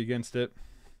victory against it.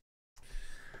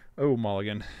 Oh,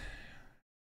 mulligan.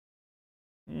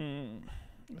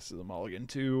 This is a mulligan,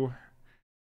 too.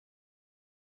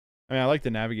 I mean, I like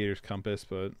the Navigator's Compass,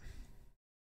 but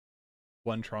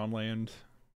one Tron land,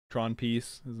 Tron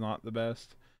piece is not the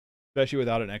best, especially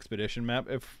without an Expedition map.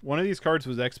 If one of these cards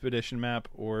was Expedition map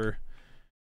or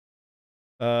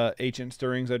Ancient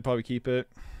Stirrings, I'd probably keep it.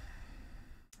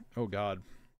 Oh God,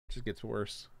 it just gets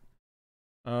worse.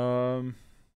 Let's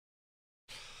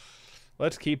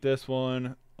keep this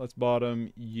one. Let's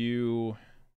bottom U.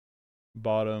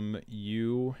 Bottom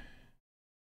U.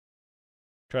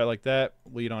 Try it like that.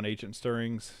 Lead on Ancient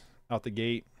Stirrings out the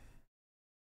gate.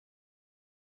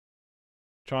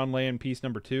 Tron land piece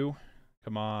number 2.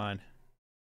 Come on.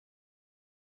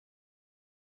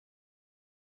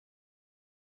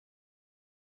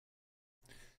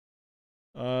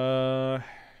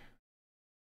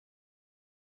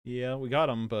 Yeah, we got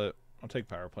him, but I'll take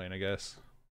Power Plane, I guess.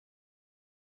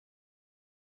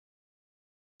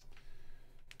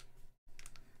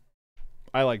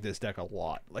 I like this deck a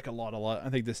lot. Like a lot. I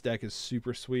think this deck is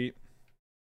super sweet.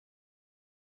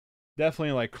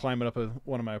 Definitely like climbing up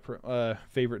one of my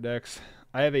favorite decks.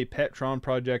 I have a Pet Tron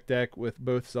Project deck with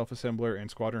both Self-Assembler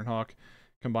and Squadron Hawk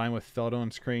combined with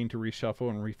Feldon's Crane to reshuffle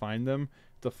and refine them.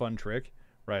 It's a fun trick.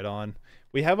 Right on.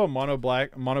 We have a mono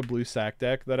blue sack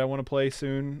deck that I want to play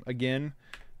soon again.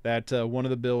 That one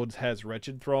of the builds has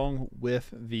Wretched Throng with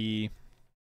the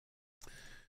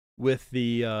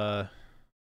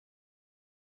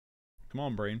come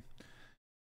on, brain.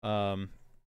 The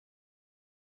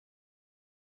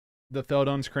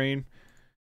Feldon's Crane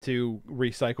to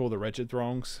recycle the Wretched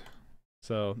Throngs.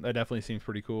 So that definitely seems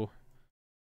pretty cool.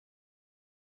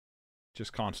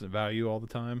 Just constant value all the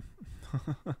time.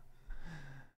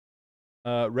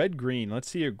 Red green. Let's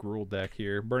see a Gruul deck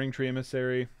here. Burning Tree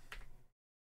Emissary.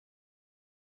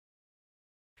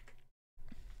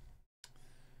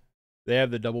 They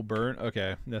have the double burn.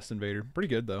 Okay, Nest Invader. Pretty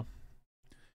good though.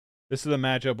 This is a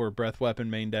matchup where Breath Weapon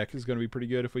main deck is going to be pretty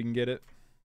good if we can get it.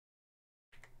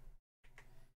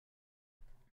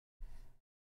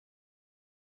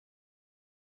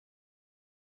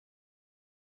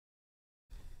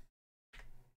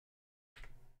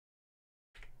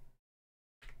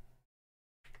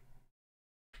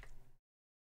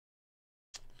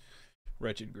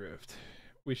 Wretched Grift.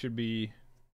 We should be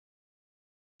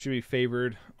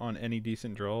favored on any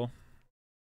decent draw.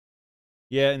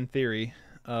 Yeah, in theory.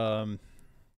 Just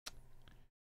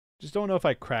don't know if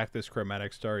I crack this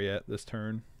Chromatic Star yet this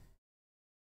turn.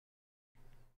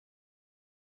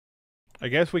 I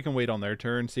guess we can wait on their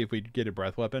turn, see if we get a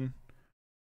Breath Weapon.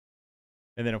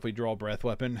 And then if we draw a Breath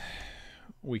Weapon,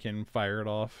 we can fire it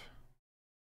off.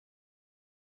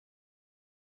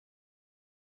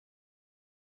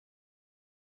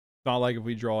 It's not like if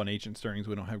we draw an Ancient Stirrings,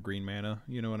 we don't have green mana.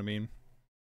 You know what I mean?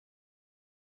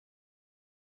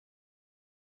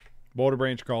 Boulder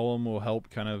Branch Golem will help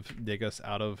kind of dig us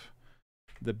out of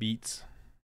the beats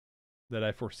that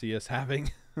I foresee us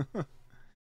having.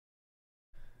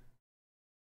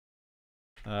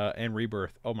 And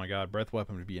Rebirth. Oh my god, Breath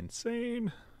Weapon would be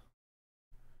insane.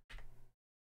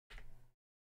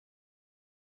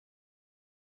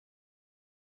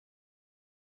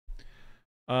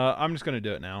 I'm just going to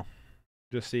do it now.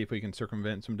 Just see if we can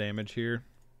circumvent some damage here.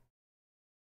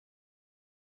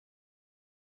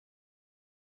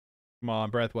 Come on,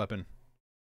 Breath Weapon.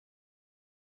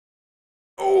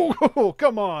 Oh,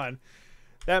 come on.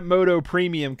 That Moto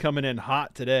Premium coming in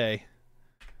hot today.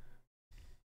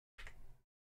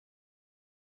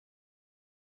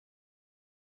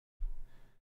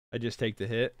 I just take the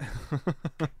hit.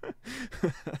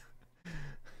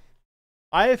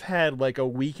 I've had like a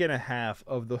week and a half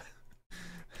of the...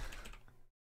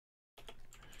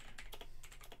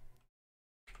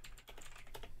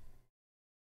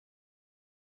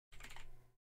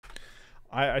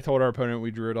 I told our opponent we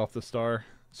drew it off the star.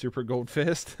 Super Gold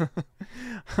Fist.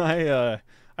 I've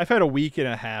had a week and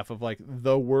a half of like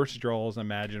the worst draws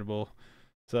imaginable.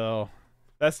 So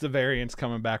that's the variance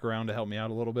coming back around to help me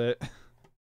out a little bit.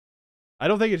 I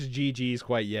don't think it's GG's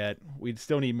quite yet. We'd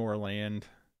still need more land.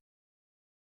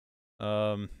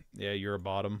 Yeah, you're a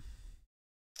bottom.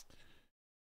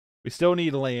 We still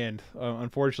need land.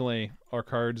 Unfortunately, our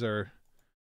cards are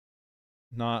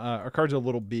not. Our cards are a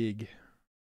little big.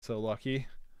 So lucky.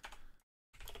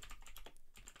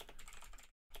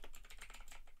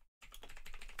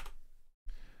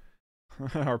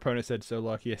 Our opponent said so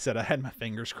lucky. I said I had my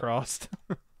fingers crossed.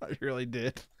 I really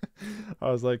did.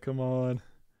 I was like, come on.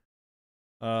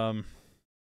 Can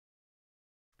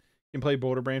play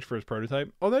Boulder Branch for his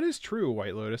prototype. Oh, that is true,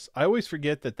 White Lotus. I always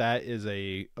forget that that is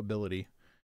a ability.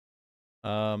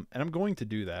 And I'm going to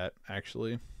do that,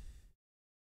 actually.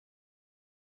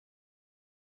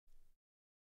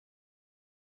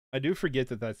 I do forget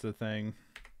that that's the thing.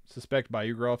 suspect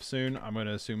Bayougroff soon. I'm going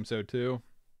to assume so too.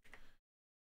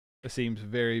 It seems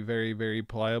very, very, very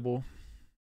pliable.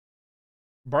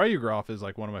 Bayougroff is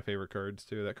like one of my favorite cards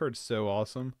too. That card's so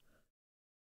awesome.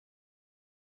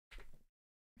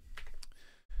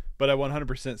 But I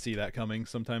 100% see that coming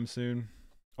sometime soon.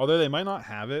 Although they might not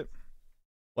have it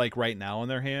like right now in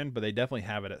their hand, but they definitely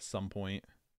have it at some point.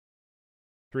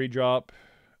 3-drop,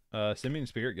 Simian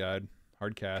Spirit Guide,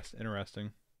 hard cast,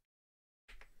 interesting.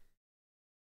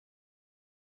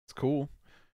 It's cool.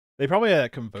 They probably have a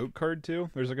Convoke card too.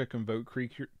 There's like a Convoke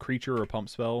creature or a pump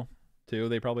spell too.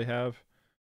 They probably have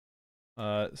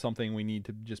something we need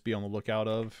to just be on the lookout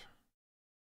of.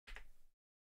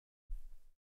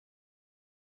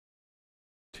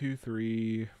 2,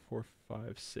 3, 4,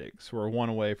 5, 6. We're 1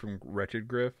 away from Wretched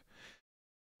Griff.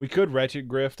 We could Wretched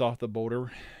Grift off the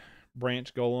Boulder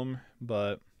Branch Golem,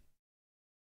 but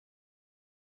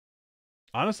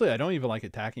honestly, I don't even like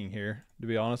attacking here, to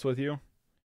be honest with you.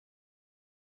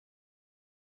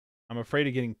 I'm afraid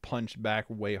of getting punched back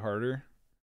way harder.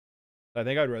 I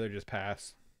think I'd rather just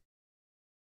pass.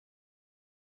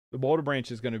 The Boulder Branch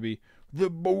is going to be... The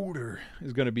Boulder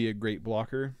is going to be a great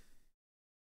blocker.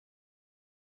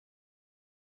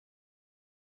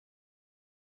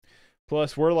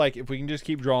 Plus, we're like, if we can just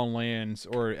keep drawing lands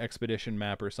or expedition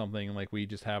map or something, like we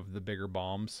just have the bigger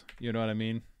bombs. You know what I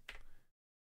mean?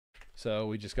 So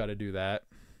we just got to do that.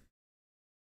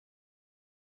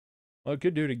 Well, it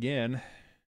could do it again.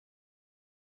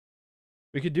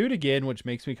 We could do it again, which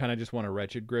makes me kind of just want a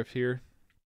Wretched Griff here.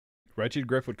 Wretched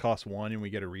Griff would cost 1 and we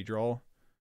get a redraw.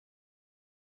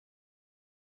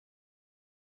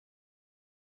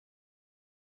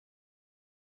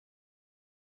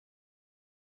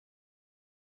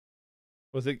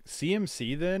 Was it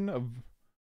CMC then? Not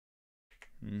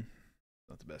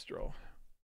the best draw.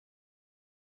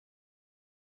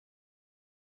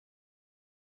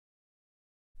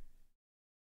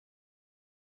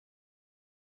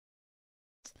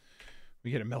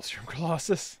 We get a Maelstrom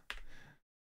Colossus.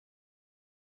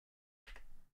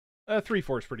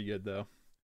 3/4 is pretty good though.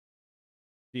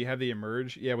 Do you have the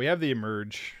Emerge? Yeah, we have the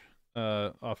Emerge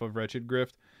off of Wretched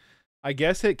Grift. I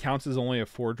guess it counts as only a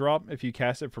 4-drop if you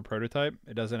cast it for Prototype.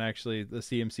 It doesn't actually, the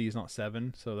CMC is not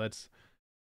 7, so that's,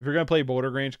 if you're going to play Boulder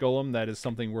Branch Golem, that is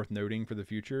something worth noting for the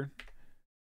future.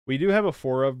 We do have a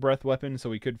 4 of Breath Weapon,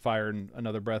 so we could fire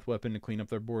another Breath Weapon to clean up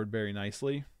their board very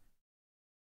nicely.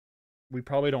 We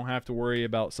probably don't have to worry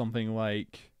about something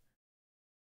like,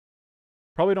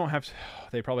 probably don't have to,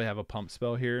 they probably have a pump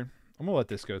spell here. I'm going to let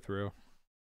this go through.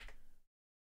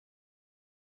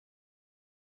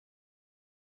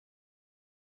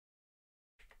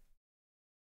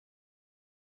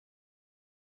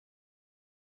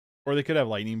 Or they could have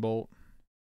Lightning Bolt.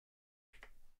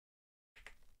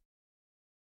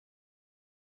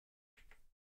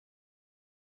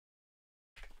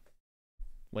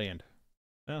 Land.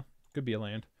 Yeah, could be a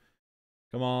land.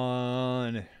 Come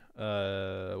on.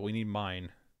 We need mine.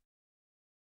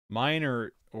 Mine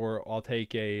or I'll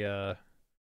take a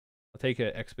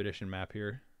expedition map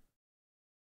here.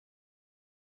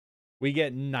 We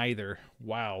get neither.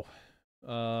 Wow.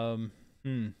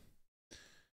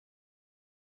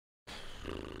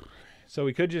 So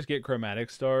we could just get Chromatic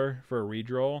Star for a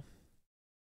redraw.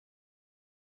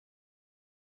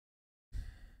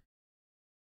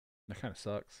 That kind of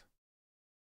sucks.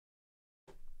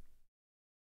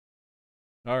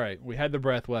 Alright, we had the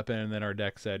Breath Weapon, and then our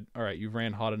deck said, alright, you've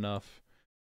ran hot enough.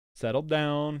 Settled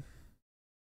down.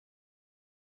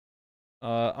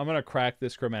 I'm going to crack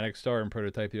this Chromatic Star and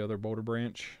prototype the other Boulder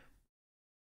Branch.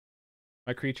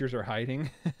 My creatures are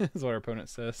hiding, is what our opponent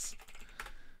says.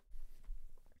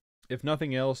 If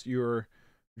nothing else, you're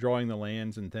drawing the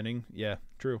lands and thinning. Yeah,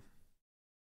 true.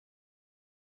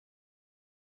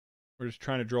 We're just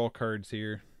trying to draw cards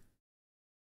here.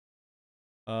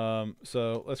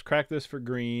 So let's crack this for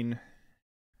green.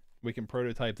 We can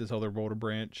prototype this other Boulder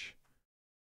Branch.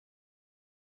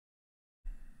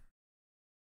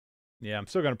 Yeah, I'm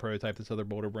still going to prototype this other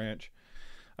Boulder Branch.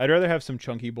 I'd rather have some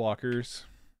chunky blockers.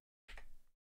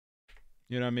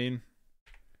 You know what I mean?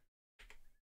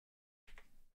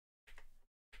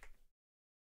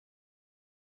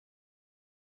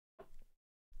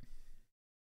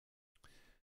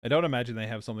 I don't imagine they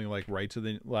have something like Rites of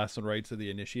the Last and Rites of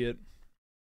the Initiate.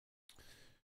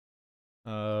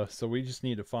 So we just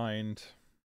need to find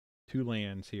 2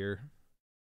 lands here.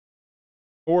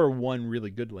 Or 1 really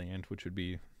good land, which would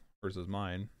be versus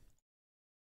mine.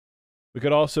 We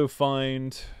could also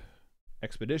find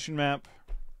Expedition Map.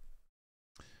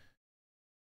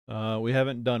 We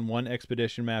haven't done 1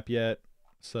 Expedition Map yet,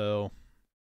 so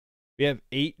we have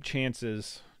 8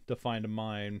 chances to find a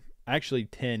mine. Actually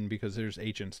 10 because there's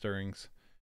ancient stirrings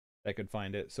that could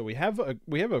find it. So we have a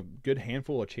good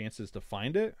handful of chances to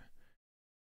find it.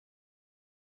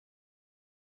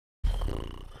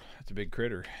 That's a big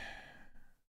critter.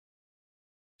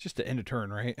 Just to end a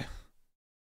turn, right?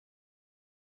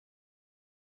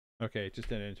 Okay,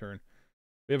 just end a turn.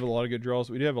 We have a lot of good draws.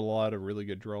 We do have a lot of really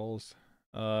good draws.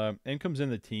 Income's in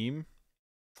the team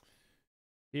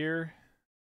here.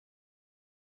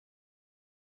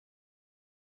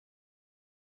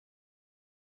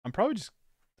 I'm probably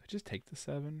just take the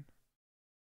 7.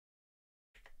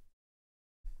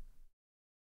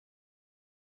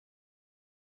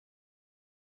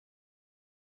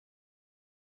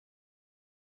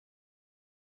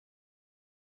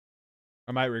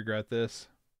 I might regret this.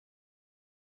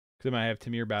 Because I might have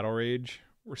Tamir Battle Rage.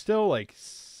 We're still, like,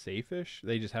 safe-ish.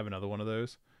 They just have another one of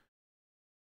those.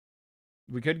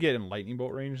 We could get in Lightning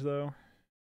Bolt range, though.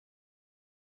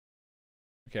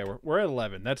 Okay, we're at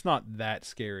 11. That's not that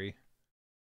scary.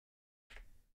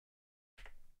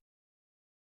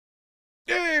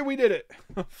 Yay, we did it!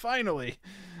 Finally!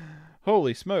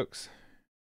 Holy smokes.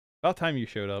 About time you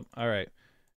showed up. Alright.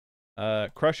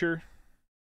 Crusher.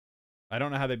 I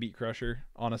don't know how they beat Crusher,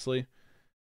 honestly.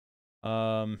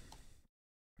 I'm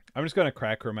just going to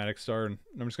crack Chromatic Star, and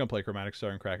I'm just going to play Chromatic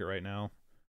Star and crack it right now.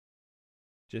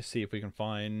 Just see if we can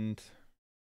find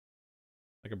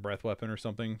like a breath weapon or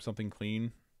something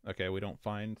clean. Okay, we don't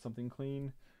find something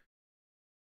clean.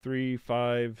 3,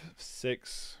 5,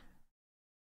 6.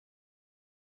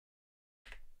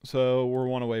 So we're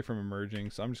 1 away from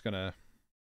emerging, so I'm just going to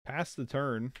pass the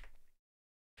turn.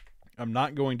 I'm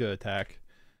not going to attack.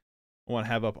 I want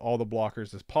to have up all the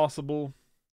blockers as possible.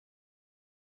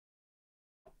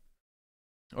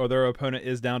 Or their opponent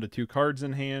is down to 2 cards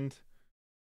in hand.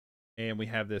 And we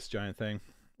have this giant thing.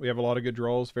 We have a lot of good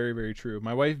draws. Very, very true.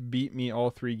 My wife beat me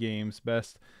all 3 games.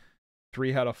 Best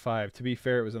 3 out of 5. To be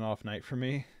fair, it was an off night for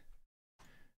me.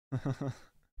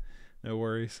 No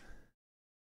worries.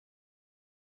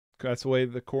 That's the way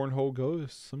the cornhole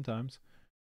goes sometimes.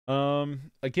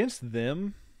 Against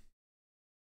them,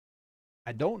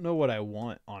 I don't know what I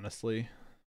want, honestly.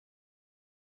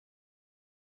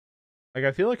 Like,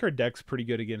 I feel like our deck's pretty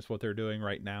good against what they're doing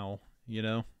right now, you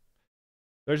know?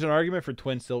 There's an argument for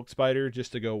Twin Silk Spider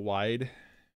just to go wide.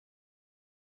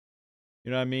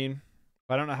 You know what I mean?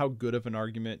 I don't know how good of an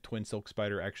argument Twin Silk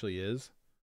Spider actually is.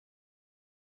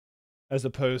 As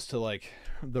opposed to, like,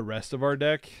 the rest of our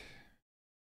deck.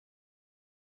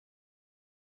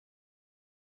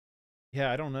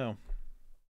 Yeah, I don't know.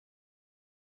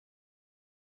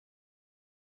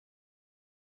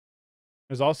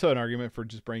 There's also an argument for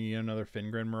just bringing in another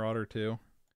Fingren Marauder, too.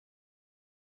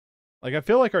 Like, I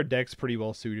feel like our deck's pretty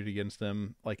well suited against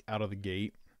them, like, out of the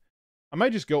gate. I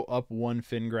might just go up 1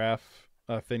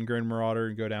 Fingren Marauder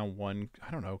and go down 1.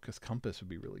 I don't know, because Compass would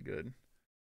be really good.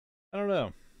 I don't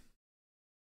know.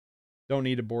 Don't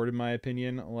need a board, in my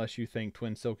opinion, unless you think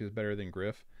Twin Silk is better than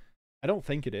Griff. I don't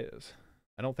think it is.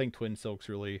 I don't think Twin Silk's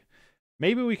really...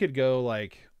 Maybe we could go,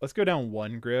 like... Let's go down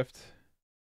 1 Grift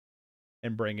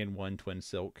and bring in 1 Twin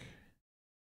Silk.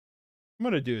 I'm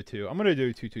going to do it, too. I'm going to do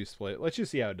a 2-2 split. Let's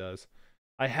just see how it does.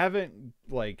 I haven't,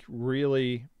 like,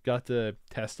 really got to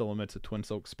test the limits of Twin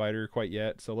Silk Spider quite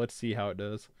yet, so let's see how it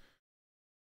does.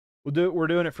 We're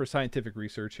doing it for scientific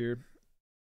research here.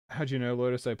 How'd you know,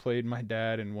 Lotus? I played my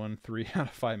dad and won 3 out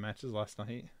of 5 matches last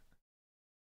night.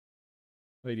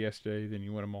 Played yesterday, then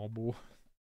you won them all, bull.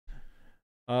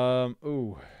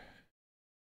 Ooh.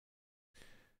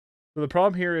 So the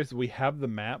problem here is we have the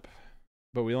map,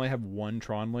 but we only have 1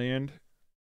 Tron land.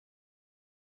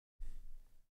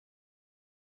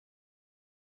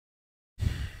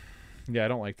 Yeah, I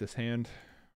don't like this hand.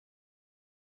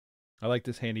 I like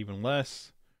this hand even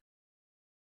less.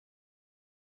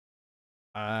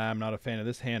 I'm not a fan of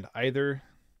this hand either.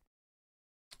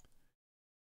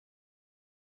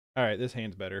 Alright, this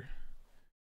hand's better.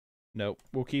 Nope.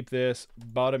 We'll keep this.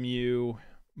 Bottom U,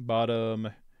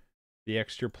 bottom the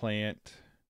extra plant,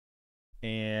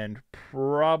 and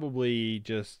probably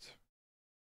just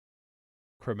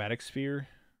Chromatic Sphere.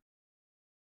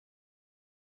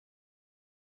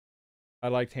 I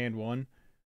liked hand 1.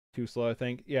 Too slow, I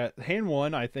think. Yeah, hand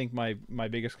 1, I think my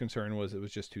biggest concern was it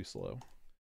was just too slow.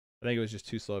 I think it was just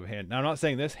too slow of a hand. Now, I'm not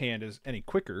saying this hand is any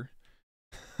quicker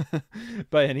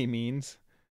by any means,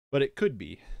 but it could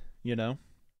be, you know?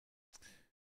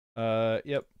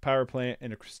 Yep, power plant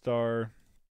and a star.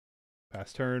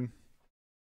 Pass turn.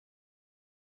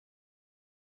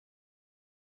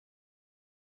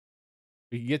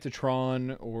 We could get to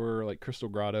Tron or like Crystal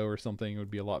Grotto or something. It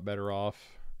would be a lot better off.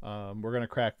 We're going to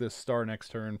crack this star next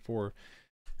turn for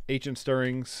Ancient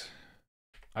Stirrings.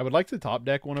 I would like to top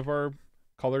deck one of our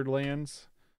colored lands.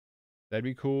 That'd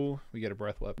be cool. We get a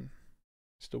breath weapon.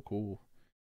 Still cool.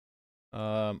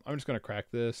 I'm just gonna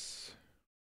crack this.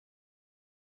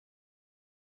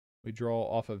 We draw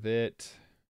off of it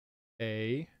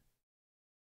a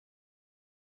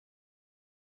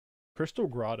Crystal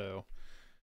Grotto.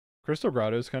 Crystal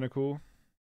Grotto is kind of cool.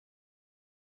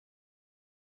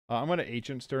 I'm gonna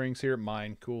Ancient Stirrings here.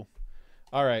 Mine. Cool.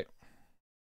 All right.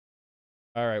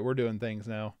 All right, we're doing things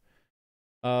now.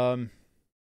 Throw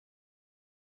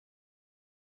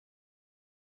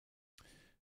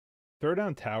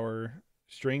down tower,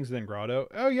 strings, then grotto.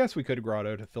 Oh, yes, we could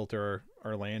grotto to filter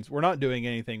our lands. We're not doing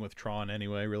anything with Tron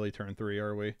anyway, really, turn 3,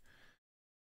 are we?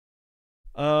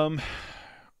 I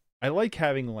like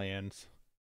having lands.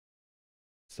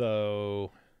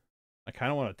 So, I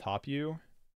kind of want to top you.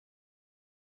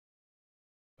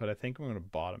 But I think I'm going to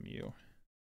bottom you.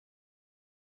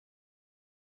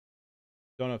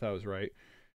 Don't know if that was right.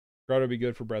 Grotto would be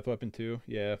good for Breath Weapon too.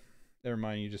 Yeah. Never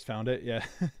mind, you just found it. Yeah.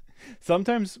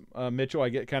 Sometimes, Mitchell, I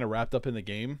get kind of wrapped up in the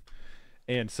game.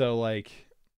 And so, like,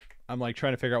 I'm, like,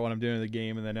 trying to figure out what I'm doing in the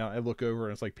game. And then I look over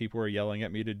and it's like people are yelling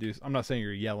at me to do... I'm not saying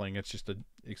you're yelling. It's just an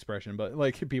expression. But,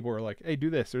 like, people are like, hey,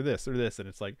 do this or this or this. And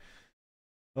it's like,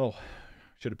 oh,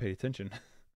 should have paid attention.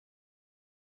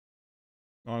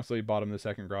 Honestly, bottom the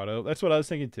second grotto. That's what I was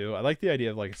thinking too. I like the idea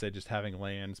of, like I said, just having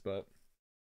lands, but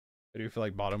I do feel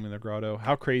like bottoming the grotto.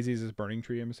 How crazy is this Burning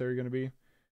Tree Emissary going to be?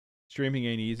 Streaming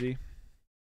ain't easy.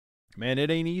 Man,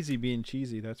 it ain't easy being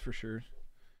cheesy, that's for sure.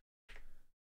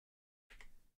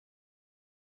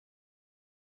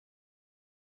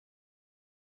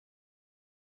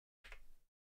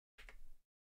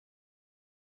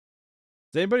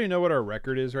 Does anybody know what our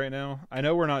record is right now? I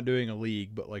know we're not doing a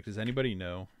league, but, like, does anybody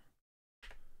know?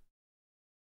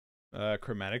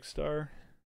 Chromatic Star.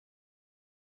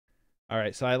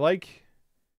 Alright, so I like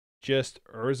just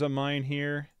Urza Mine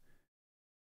here.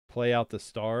 Play out the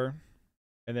star.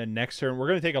 And then next turn, we're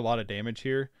going to take a lot of damage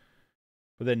here.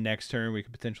 But then next turn, we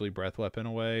could potentially Breath Weapon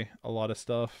away a lot of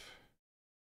stuff.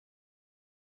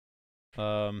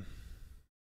 And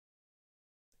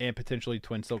potentially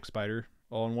Twin Silk Spider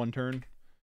all in one turn.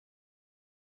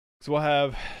 So we'll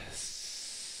have...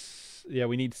 Yeah,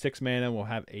 we need 6 mana. We'll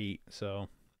have 8, so...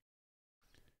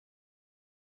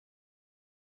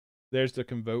 There's the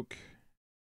Convoke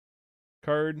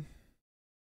card.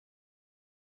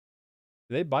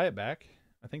 Did they buy it back?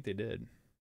 I think they did.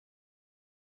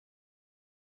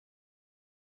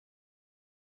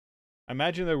 I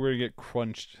imagine that we're going to get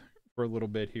crunched for a little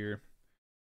bit here.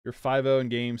 You're 5-0 in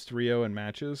games, 3-0 in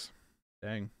matches.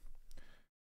 Dang.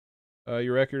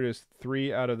 Your record is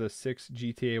 3 out of the 6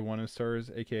 GTA 1 stars,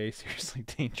 aka seriously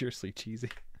dangerously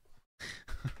cheesy.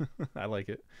 I like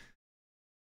it.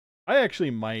 I actually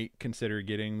might consider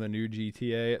getting the new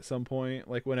GTA at some point,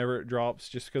 like whenever it drops,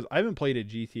 just because I haven't played a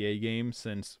GTA game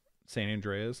since San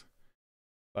Andreas.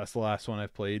 That's the last one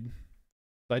I've played.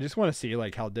 I just want to see,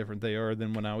 like, how different they are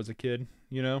than when I was a kid,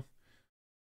 you know?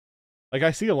 Like,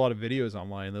 I see a lot of videos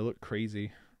online. They look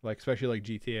crazy. Like, especially, like,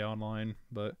 GTA Online.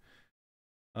 But,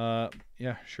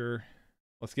 yeah, sure.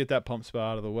 Let's get that pump spell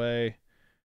out of the way.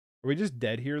 Are we just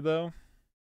dead here, though?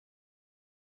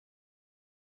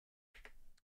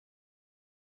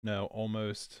 No,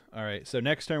 almost. All right, so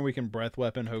next turn we can Breath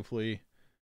Weapon, hopefully.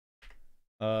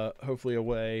 Hopefully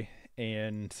away.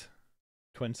 And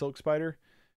Twin Silk Spider.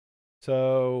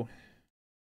 So...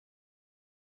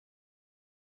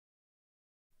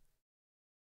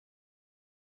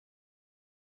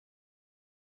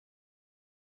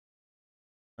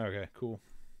 Okay, cool.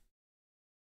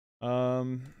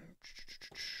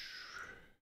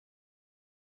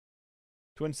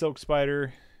 Twin Silk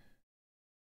Spider.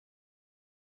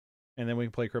 And then we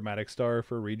can play Chromatic Star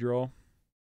for redraw.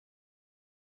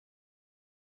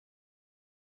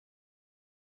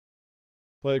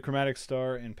 Play the Chromatic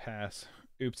Star and pass.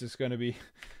 Oops, it's going to be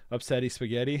upsetty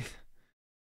spaghetti.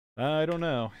 I don't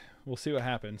know. We'll see what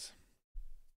happens.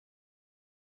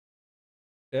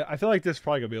 I feel like this is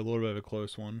probably going to be a little bit of a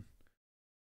close one.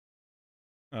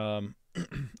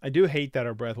 I do hate that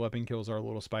our Breath Weapon kills our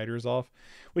little spiders off,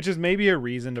 which is maybe a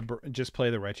reason to just play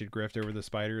the Wretched Grift over the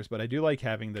spiders, but I do like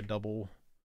having the double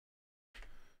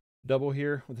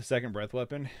here with the second Breath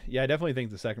Weapon. Yeah, I definitely think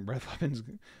the second Breath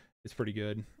Weapon is pretty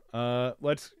good.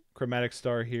 Let's Chromatic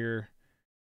Star here.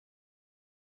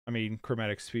 I mean,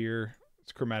 Chromatic Sphere.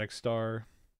 It's Chromatic Star.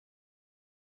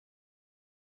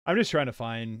 I'm just trying to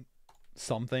find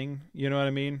something, you know what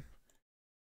I mean?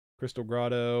 Crystal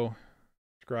Grotto.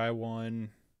 Scry 1.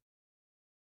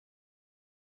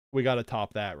 We got to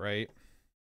top that, right?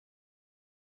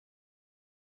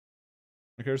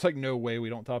 Okay, there's like no way we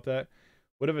don't top that.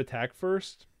 Would have attacked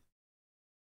first?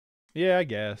 Yeah, I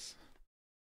guess.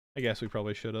 I guess we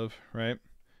probably should have, right?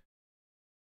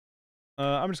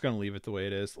 I'm just going to leave it the way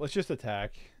it is. Let's just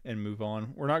attack and move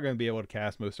on. We're not going to be able to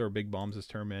cast most of our big bombs this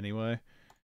turn anyway.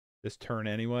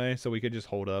 So we could just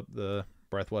hold up the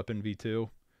breath weapon V2.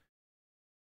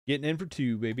 Getting in for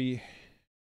 2, baby.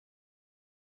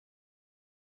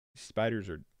 Spiders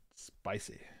are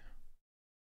spicy.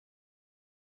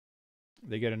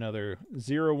 They get another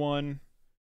 0-1.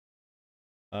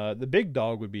 The big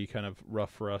dog would be kind of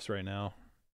rough for us right now.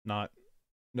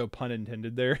 No pun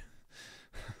intended there.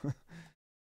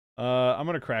 I'm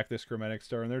going to crack this Chromatic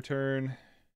Star on their turn.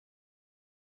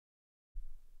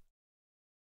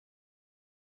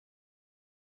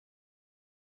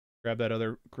 Grab that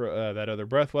other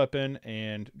breath weapon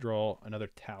and draw another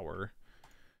tower.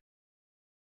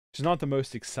 Which is not the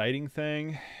most exciting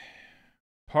thing.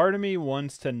 Part of me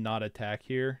wants to not attack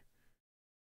here.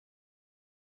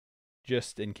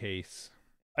 Just in case.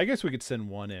 I guess we could send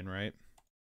one in, right?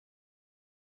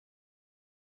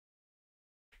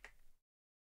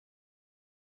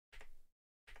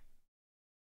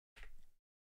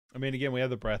 I mean, again, we have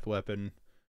the breath weapon.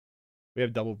 We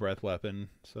have double breath weapon,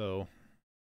 so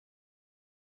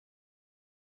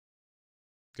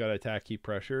gotta attack, keep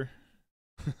pressure.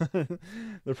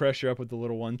 The pressure up with the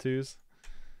little 1-2s.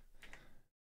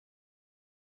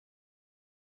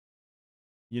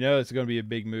 You know it's going to be a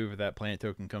big move if that plant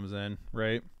token comes in,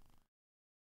 right?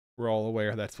 We're all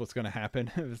aware that's what's going to happen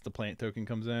if the plant token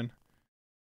comes in.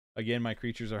 Again, my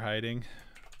creatures are hiding.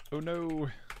 Oh no.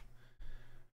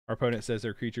 Our opponent says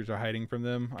their creatures are hiding from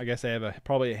them. I guess I have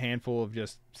probably a handful of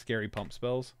just scary pump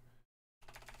spells.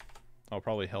 I'll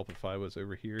probably help if I was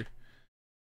over here.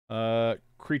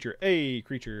 Creature. Hey,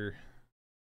 creature.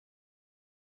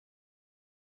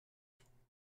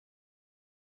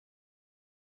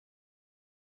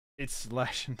 It's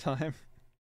slashing time.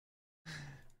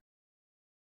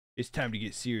 It's time to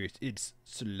get serious. It's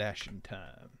slashing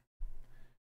time.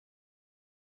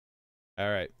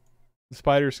 Alright. The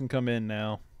spiders can come in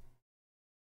now.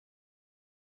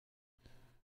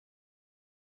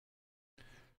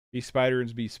 These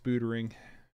spiders be spootering.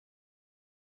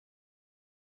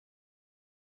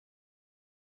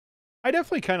 I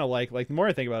definitely kind of like the more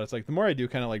I think about it, it's like the more I do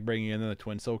kind of like bringing in the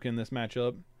Twin Silk in this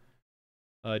matchup.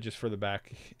 Just for the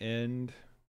back end.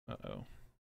 Uh-oh.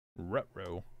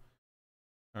 Retro.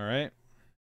 Alright.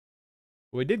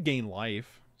 We did gain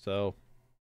life, so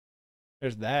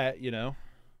there's that, you know.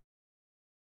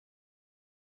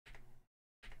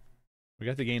 We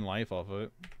got to gain life off of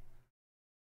it.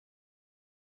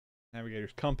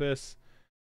 Navigator's Compass.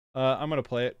 I'm going to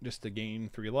play it just to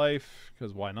gain 3 life,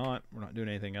 because why not? We're not doing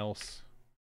anything else.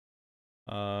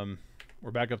 We're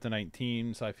back up to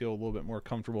 19, so I feel a little bit more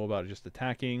comfortable about just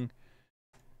attacking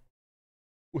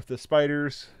with the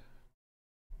spiders.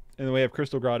 And then we have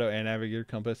Crystal Grotto and Navigator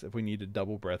Compass if we need a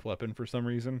double breath weapon for some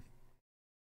reason.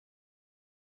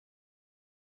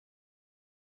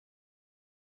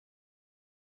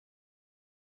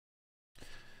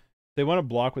 They want to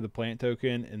block with a plant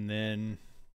token and then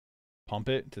pump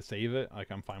it to save it.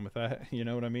 Like, I'm fine with that. You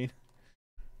know what I mean?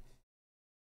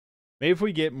 Maybe if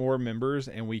we get more members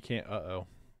and we can't... Uh-oh.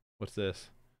 What's this?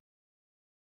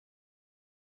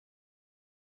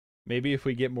 Maybe if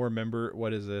we get more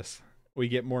What is this? We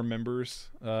get more members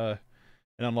and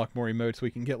unlock more emotes,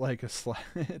 we can get like a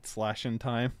slash in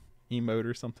time emote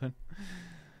or something.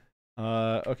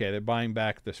 Okay, they're buying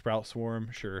back the Sprout Swarm.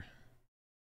 Sure.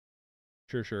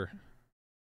 Sure.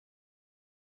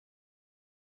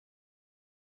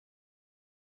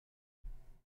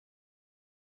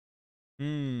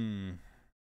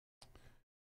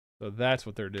 So that's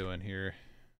what they're doing here.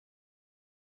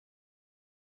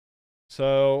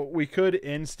 So we could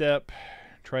instep,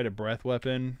 try to breath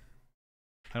weapon.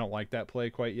 I don't like that play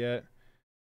quite yet.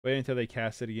 Wait until they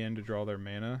cast it again to draw their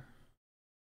mana.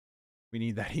 We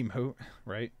need that emote,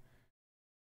 right?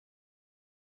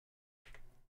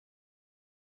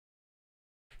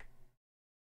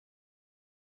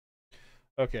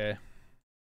 Okay.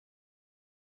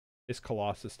 It's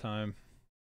Colossus time.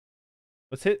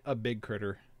 Let's hit a big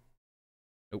critter.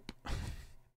 Nope.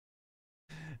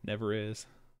 Never is.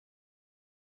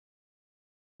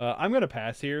 I'm going to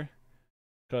pass here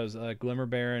because Glimmer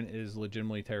Baron is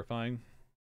legitimately terrifying.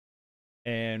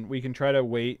 And we can try to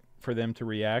wait for them to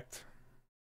react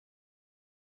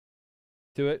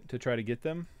to it to try to get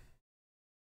them.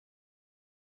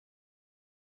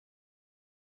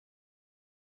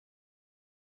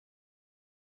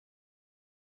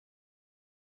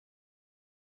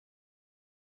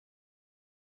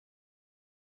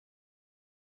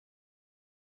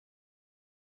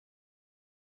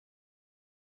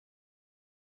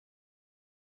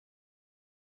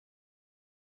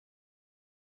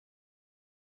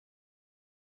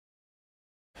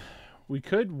 We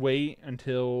could wait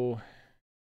until...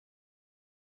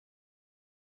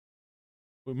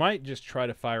 We might just try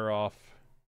to fire off...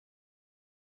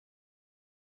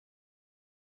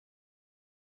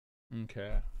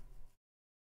 Okay.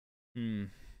 Hmm.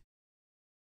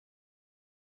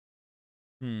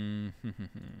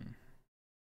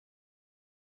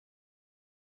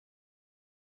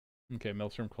 Okay,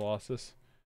 Maelstrom Colossus.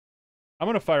 I'm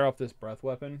gonna fire off this breath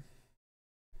weapon.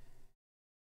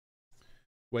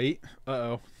 Wait.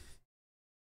 Uh-oh.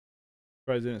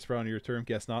 Surprised it didn't sprout on your turn.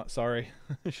 Guess not. Sorry.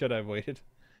 Should I have waited?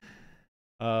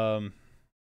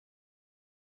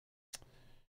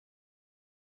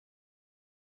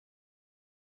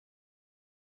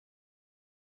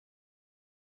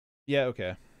 Yeah,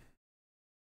 okay.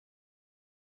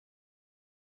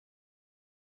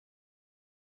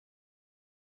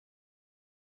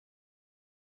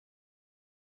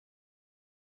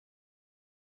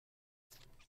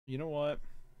 You know what?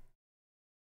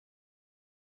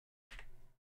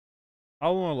 I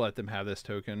want to let them have this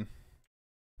token.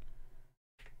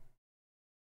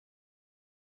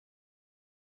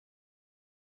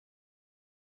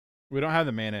 We don't have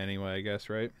the mana anyway, I guess,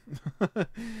 right?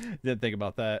 Didn't think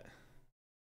about that.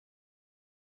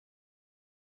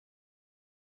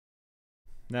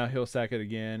 Now he'll sack it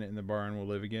again, and the barn will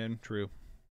live again. True.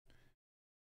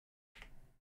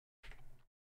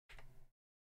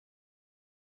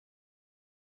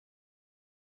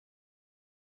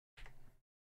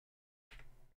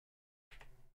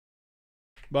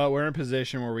 But we're in a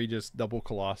position where we just double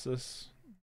Colossus.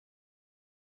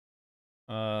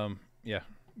 Yeah.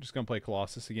 Just gonna play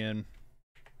Colossus again.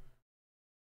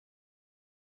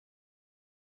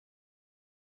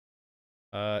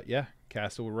 Yeah.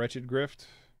 Castle Wretched Grift.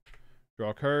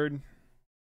 Draw a card.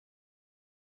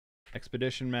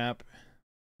 Expedition map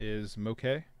is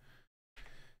Moke.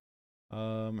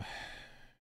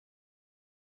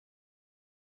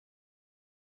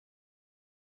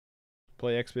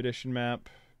 Play Expedition map.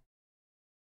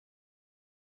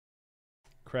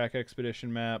 Crack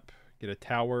Expedition map. Get a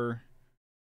tower.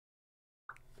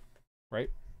 Right?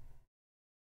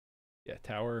 Yeah,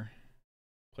 tower.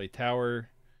 Play tower.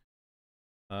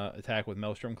 Attack with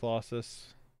Maelstrom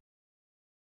Colossus.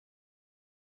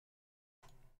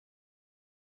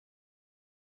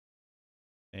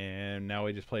 And now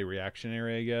we just play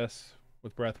reactionary, I guess,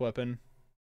 with Breath Weapon.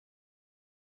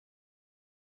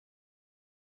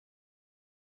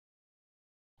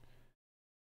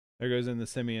 There goes in the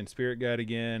Simian Spirit Guide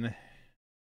again.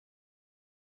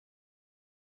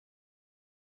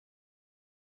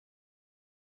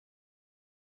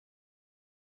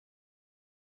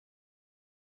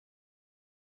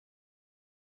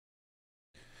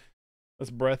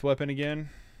 Let's Breath Weapon again.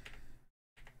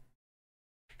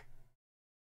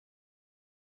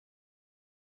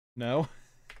 No?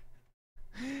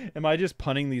 Am I just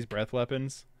punting these Breath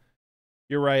Weapons?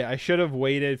 You're right. I should have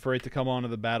waited for it to come onto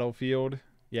the battlefield.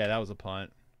 Yeah, that was a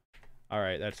punt.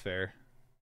 Alright, that's fair.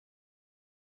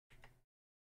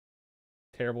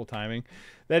 Terrible timing.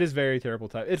 That is very terrible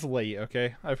time. It's late,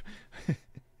 okay?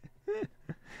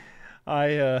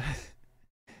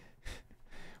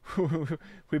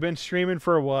 We've been streaming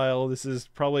for a while. This is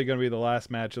probably going to be the last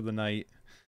match of the night.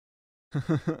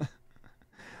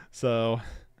 So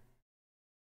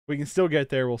we can still get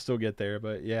there. We'll still get there,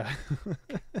 but yeah.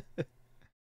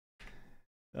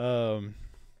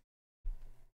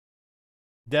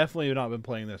 Definitely have not been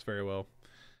playing this very well.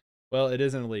 Well, it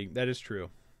isn't a league. That is true.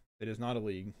 It is not a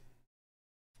league.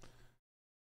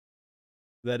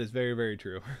 That is very, very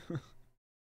true.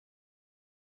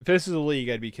 If this is a league,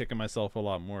 I'd be kicking myself a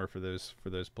lot more for those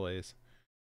plays.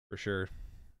 For sure.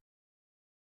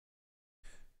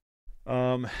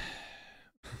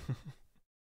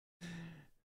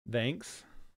 Thanks.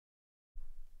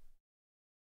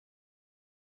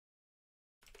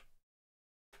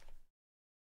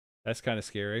 That's kind of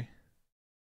scary.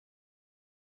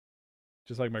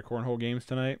 Just like my cornhole games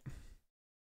tonight.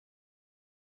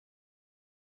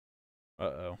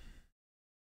 Uh-oh.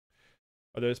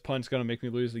 Are those punts going to make me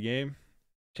lose the game?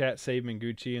 Chat saved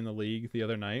Mengucci in the league the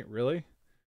other night. Really?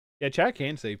 Yeah, chat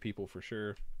can save people for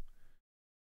sure.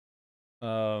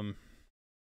 Buy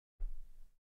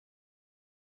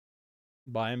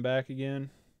him back again.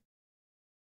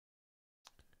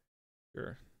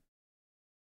 Sure.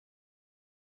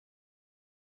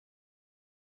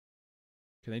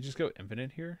 Can they just go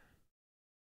infinite here?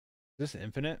 Is this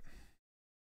infinite?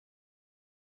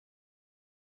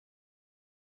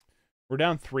 We're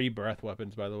down 3 breath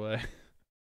weapons, by the way.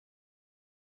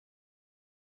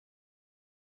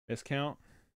 Miscount?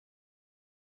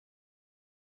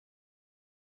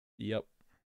 Yep.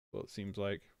 Well, it seems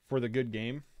like. For the good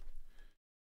game.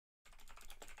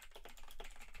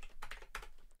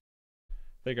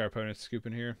 think our opponent's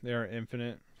scooping here. They are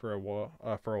infinite for a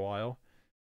while.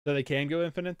 So they can go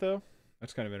infinite though.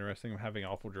 That's kind of interesting. I'm having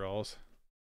awful draws.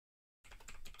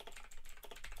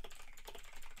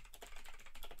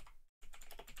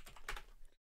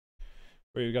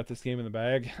 We got this game in the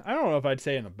bag. I don't know if I'd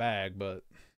say in the bag, but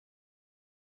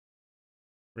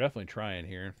we're definitely trying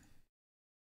here.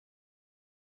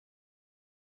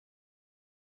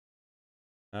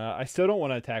 I still don't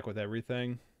want to attack with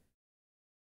everything.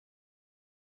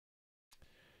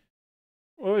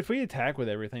 Well, if we attack with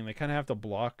everything, they kind of have to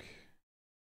block.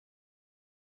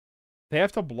 They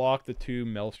have to block the 2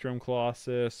 Maelstrom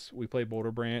Colossus. We play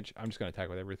Boulder Branch. I'm just going to attack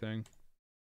with everything.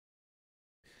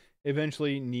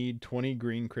 Eventually need 20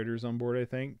 green critters on board, I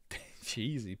think.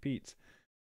 Jeezy Pete's.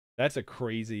 That's a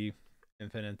crazy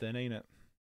infinite then, ain't it?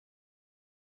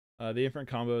 The infinite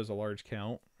combo is a large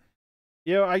count.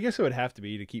 Yeah, I guess it would have to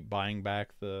be to keep buying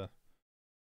back the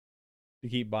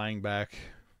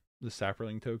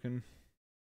Sapperling token.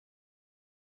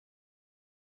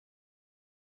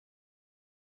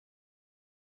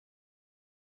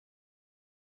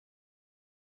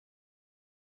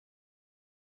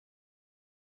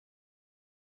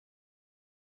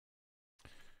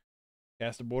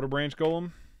 Cast a Boulder Branch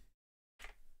Golem.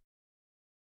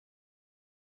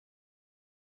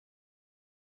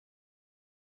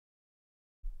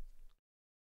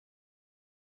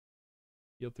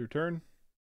 Heal through turn.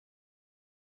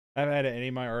 I haven't had any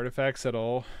of my artifacts at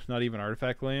all. Not even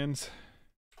artifact lands.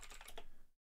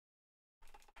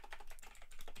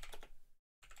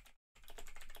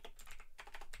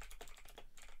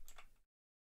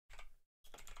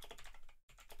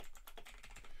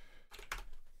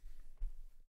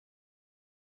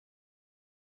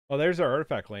 Oh, there's our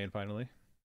artifact land finally.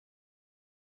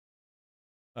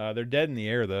 They're dead in the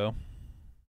air though.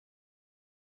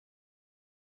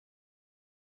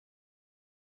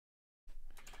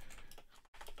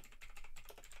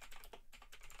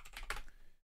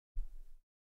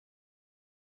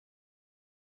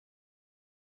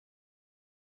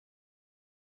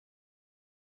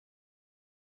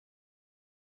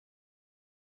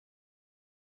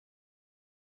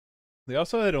 They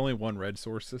also had only 1 red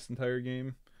source this entire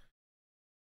game,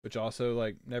 which also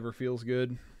like never feels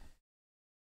good.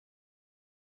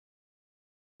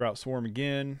 Sprout Swarm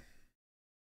again.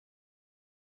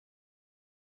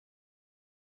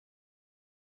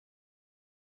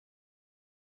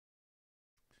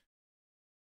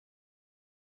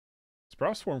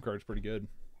 Sprout Swarm card's pretty good.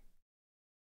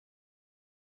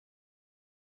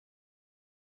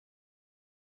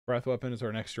 Breath Weapon is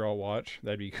our next draw watch.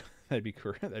 That'd be that'd be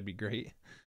great.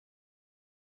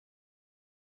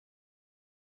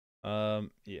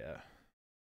 Yeah.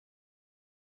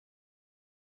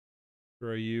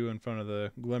 Throw you in front of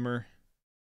the Glimmer.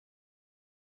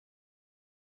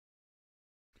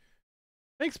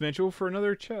 Thanks, Mitchell, for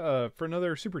another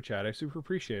super chat. I super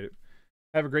appreciate it.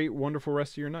 Have a great, wonderful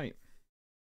rest of your night.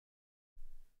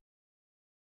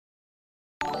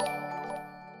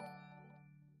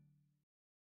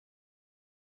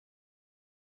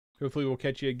 Hopefully we'll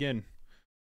catch you again.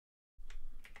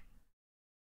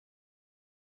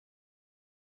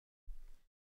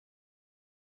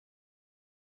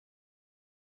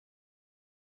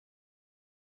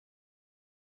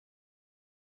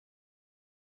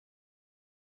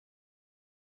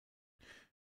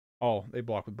 Oh, they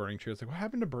block with Burning Tree. I was like, what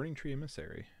happened to Burning Tree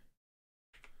Emissary?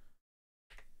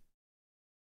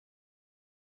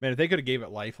 Man, if they could have gave it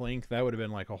lifelink, that would have been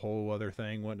like a whole other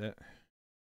thing, wouldn't it?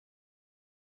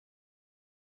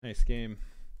 Nice game.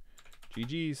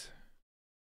 GG's.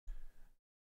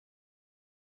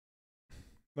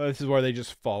 Well, this is where they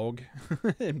just fog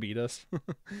and beat us.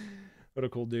 What a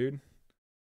cool dude.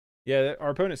 Yeah, our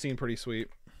opponent seemed pretty sweet.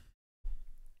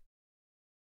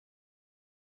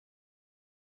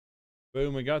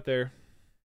 Boom, we got there.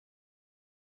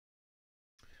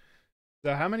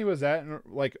 So how many was that?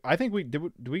 Like, I think we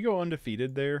did we go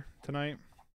undefeated there tonight?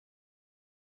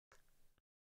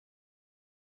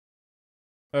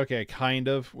 Okay, kind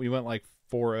of. We went like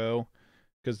 4-0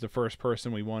 because the first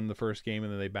person we won the first game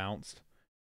and then they bounced.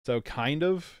 So kind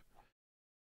of.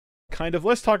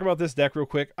 Let's talk about this deck real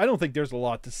quick. I don't think there's a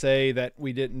lot to say that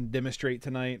we didn't demonstrate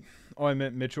tonight. Oh, I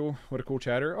meant Mitchell. What a cool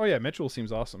chatter. Oh yeah, Mitchell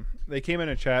seems awesome. They came in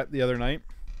a chat the other night.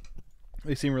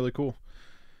 They seem really cool.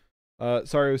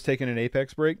 Sorry I was taking an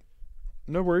Apex break.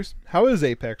 No worries. How is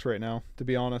Apex right now, to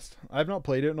be honest? I've not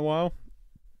played it in a while.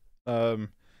 But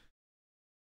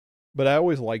I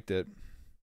always liked it.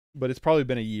 But it's probably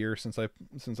been a year since I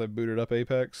booted up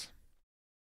Apex.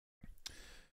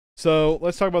 So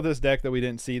let's talk about this deck that we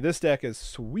didn't see. This deck is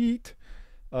sweet.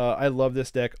 I love this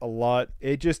deck a lot.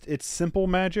 It's simple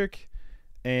Magic,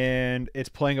 and it's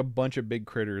playing a bunch of big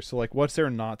critters. So like, what's there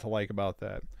not to like about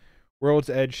that? World's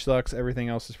Edge sucks. Everything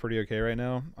else is pretty okay right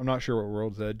now. I'm not sure what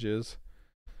World's Edge is.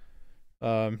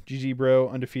 GG bro,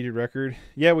 undefeated record.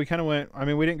 Yeah, we kind of went, I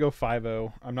mean, we didn't go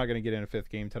 5-0. I'm not going to get in a 5th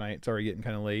game tonight. It's already getting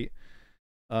kind of late.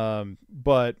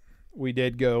 But we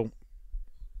did go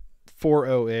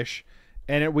 4-0-ish.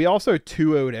 And we also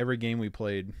 2-0'd every game we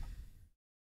played,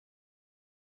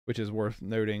 which is worth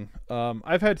noting.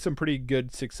 I've had some pretty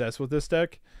good success with this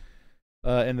deck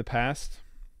in the past.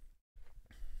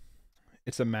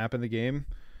 It's a map in the game.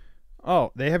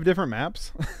 Oh, they have different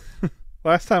maps?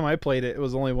 Last time I played it, it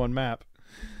was only one map.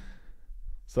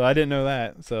 So I didn't know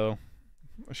that. So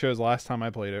it shows last time I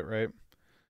played it, right?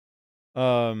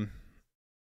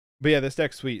 But yeah, this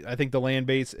deck's sweet. I think the land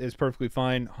base is perfectly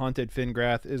fine. Haunted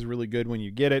Fingrath is really good when you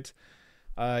get it.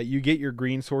 You get your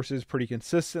green sources pretty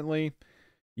consistently.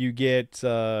 You get,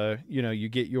 you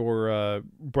get your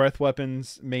breath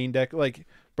weapons main deck. Like,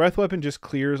 breath weapon just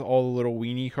clears all the little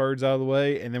weenie cards out of the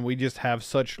way, and then we just have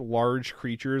such large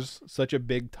creatures, such a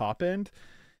big top end,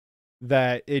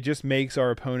 that it just makes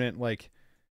our opponent, like,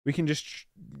 we can just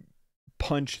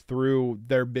punch through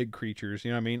their big creatures.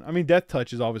 You know what I mean? I mean, Death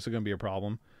Touch is obviously going to be a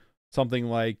problem. Something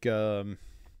like,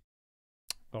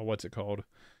 what's it called?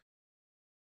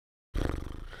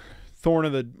 Thorn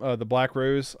of the Black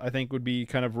Rose, I think, would be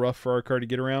kind of rough for our card to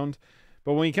get around.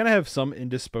 But when you kind of have some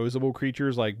indisposable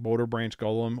creatures like Boulder Branch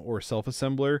Golem or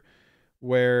Self-Assembler,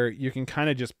 where you can kind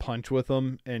of just punch with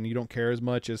them and you don't care as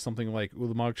much as something like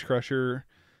Ulamog's Crusher,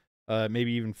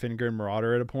 maybe even Fingern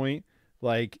Marauder at a point,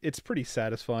 like, it's pretty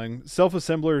satisfying.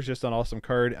 Self-Assembler is just an awesome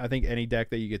card. I think any deck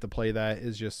that you get to play that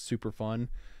is just super fun.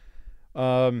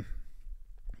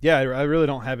 Yeah, I really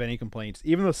don't have any complaints.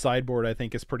 Even the sideboard, I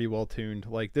think, is pretty well tuned.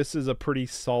 Like, this is a pretty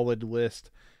solid list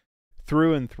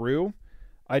through and through.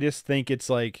 I just think it's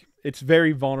like, it's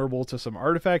very vulnerable to some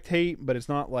artifact hate, but it's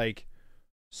not like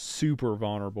super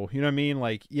vulnerable. You know what I mean?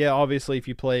 Like, yeah, obviously if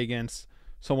you play against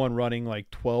someone running like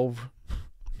 12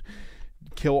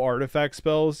 kill artifact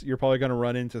spells, you're probably going to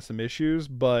run into some issues,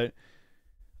 but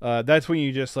that's when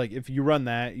you just, like, if you run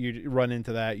that, you run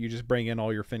into that, you just bring in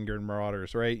all your Finger and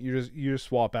Marauders, right? You just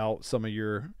swap out some of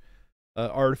your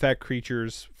artifact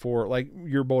creatures for, like,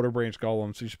 your Boulder Branch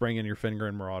Golems. So you just bring in your Finger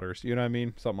and Marauders. You know what I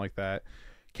mean? Something like that.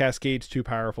 Cascade's too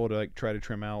powerful to, like, try to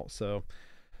trim out. So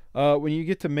when you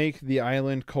get to make the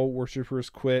island cult worshippers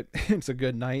quit, it's a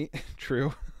good night.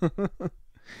 True.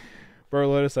 Bro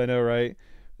Lotus, I know, right?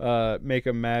 Make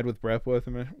them mad with breath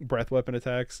weapon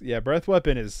attacks. Yeah, breath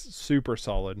weapon is super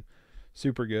solid,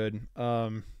 super good.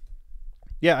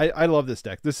 Yeah, I love this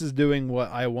deck. This is doing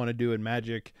what I want to do in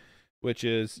Magic, which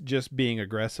is just being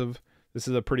aggressive. This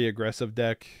is a pretty aggressive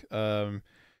deck.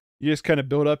 You just kind of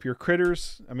build up your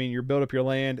critters. I mean, you build up your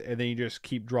land, and then you just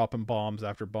keep dropping bombs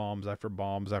after bombs after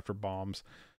bombs after bombs,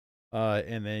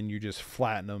 and then you just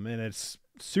flatten them, and it's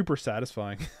super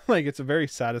satisfying. Like, it's a very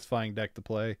satisfying deck to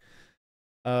play.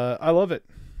 I love it.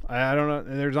 I don't know.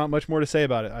 There's not much more to say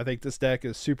about it. I think this deck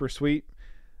is super sweet.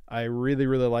 I really,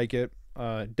 really like it.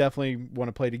 Definitely want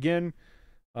to play it again.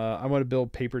 I want to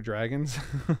build paper dragons.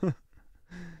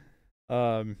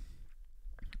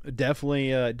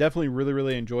 Definitely really,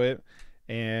 really enjoy it,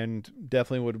 and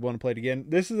definitely would want to play it again.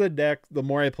 This is a deck, the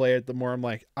more I play it, the more I'm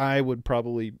like, I would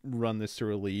probably run this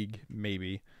through a league,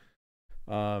 maybe.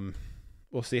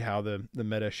 We'll see how the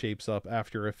meta shapes up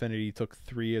after Affinity took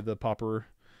 3 of the Pauper.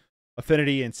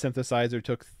 Affinity and Synthesizer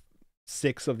took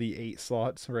 6 of the 8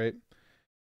 slots, right?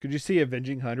 Could you see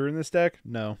Avenging Hunter in this deck?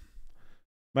 No.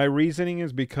 My reasoning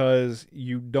is because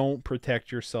you don't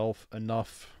protect yourself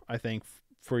enough, I think,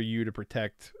 for you to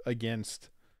protect against...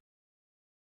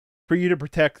 For you to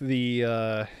protect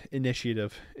the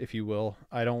initiative, if you will.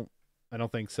 I don't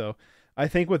think so. I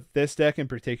think with this deck in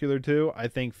particular, too, I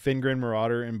think Fingrin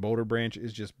Marauder and Boulder Branch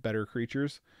is just better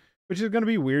creatures, which is going to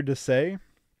be weird to say.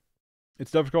 It's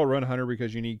difficult to run Hunter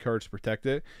because you need cards to protect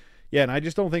it. Yeah, and I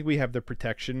just don't think we have the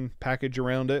protection package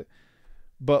around it.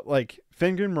 But, like,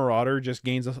 Fingrin Marauder just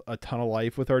gains a ton of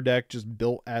life with our deck, just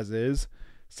built as is.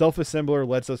 Self-Assembler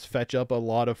lets us fetch up a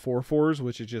lot of 4/4s,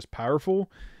 which is just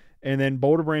powerful. And then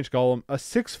Boulder Branch Golem, a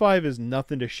 6/5 is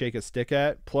nothing to shake a stick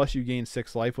at, plus you gain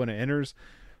 6 life when it enters.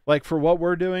 Like, for what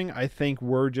we're doing, I think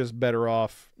we're just better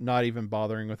off not even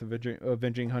bothering with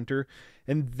Avenging Hunter.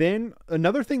 And then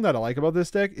another thing that I like about this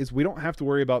deck is we don't have to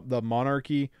worry about the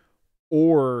Monarchy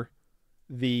or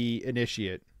the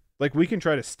Initiate. Like, we can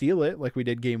try to steal it like we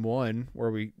did game 1, where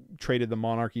we traded the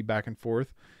Monarchy back and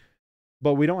forth.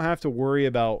 But we don't have to worry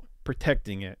about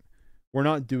protecting it. We're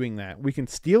not doing that. We can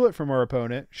steal it from our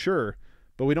opponent, sure,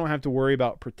 but we don't have to worry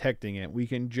about protecting it. We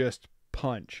can just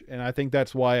punch, and I think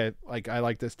that's why I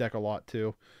like this deck a lot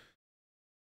too.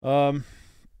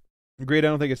 Great, I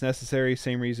don't think it's necessary.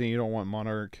 Same reason you don't want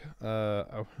Monarch.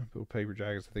 Paper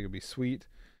Dragons, I think it'd be sweet.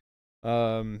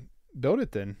 Build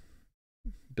it then.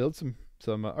 Build some.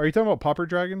 Are you talking about Pauper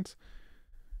Dragons?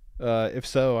 If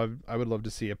so, I would love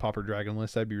to see a Pauper Dragon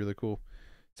list. That'd be really cool.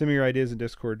 Send me your ideas in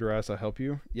Discord, Duras. I'll help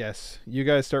you. Yes, you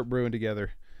guys start brewing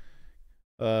together.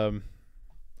 I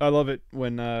love it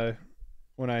when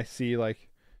I see like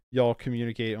y'all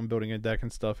communicate on building a deck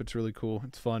and stuff. It's really cool.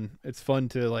 It's fun. It's fun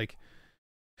to like.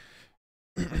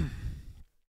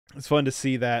 It's fun to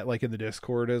see that like in the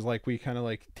Discord as like we kind of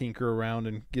like tinker around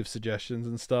and give suggestions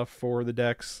and stuff for the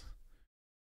decks.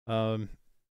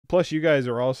 Plus you guys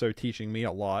are also teaching me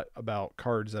a lot about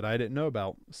cards that I didn't know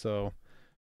about, so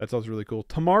that sounds really cool.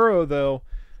 Tomorrow though,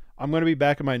 I'm going to be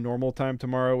back at my normal time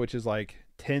tomorrow, which is like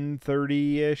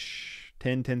 10:30ish,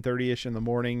 10:30ish in the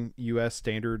morning, US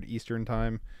Standard Eastern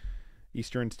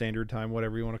Standard Time,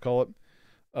 whatever you want to call it.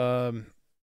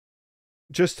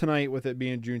 Just tonight, with it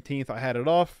being Juneteenth, I had it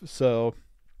off, so,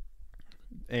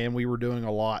 and we were doing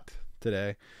a lot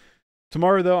today.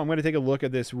 Tomorrow, though, I'm going to take a look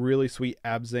at this really sweet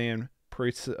Abzan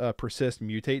Persist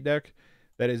Mutate deck.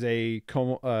 That is a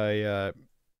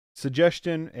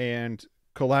suggestion and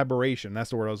collaboration,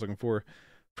 that's the word I was looking for,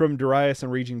 from Darius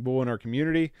and Raging Bull in our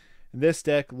community. This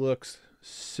deck looks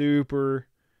super,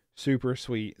 super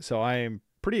sweet, so I am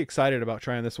pretty excited about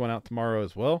trying this one out tomorrow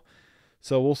as well.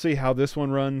 So we'll see how this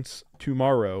one runs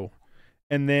tomorrow.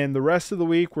 And then the rest of the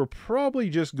week, we're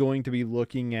probably just going to be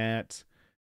looking at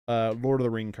Lord of the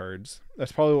Ring cards.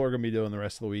 That's probably what we're going to be doing the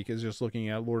rest of the week, is just looking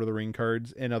at Lord of the Ring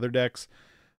cards in other decks.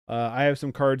 I have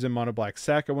some cards in Mono Black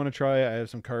Sack I want to try. I have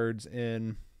some cards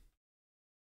in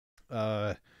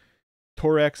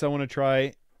Torex I want to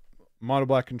try. Mono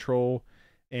Black Control.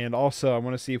 And also I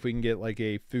want to see if we can get like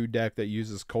a food deck that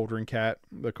uses Cauldron Cat,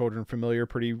 the Cauldron Familiar,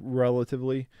 pretty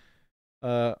relatively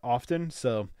often.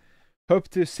 So hope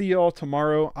to see you all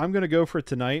tomorrow. I'm going to go for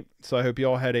tonight. So I hope you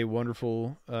all had a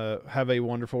wonderful, have a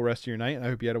wonderful rest of your night. And I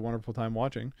hope you had a wonderful time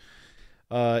watching.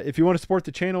 If you want to support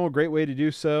the channel, a great way to do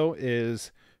so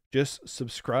is just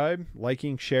subscribe.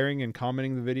 Liking, sharing, and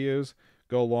commenting the videos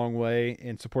go a long way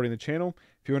in supporting the channel.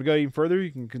 If you want to go even further,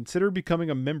 you can consider becoming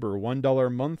a member. $1 a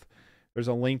month. There's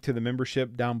a link to the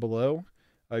membership down below.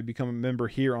 Become a member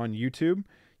here on YouTube.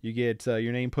 You get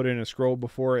your name put in a scroll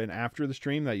before and after the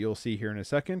stream that you'll see here in a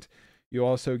second. You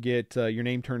also get your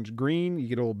name turns green. You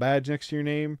get a little badge next to your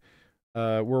name.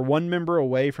 We're one member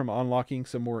away from unlocking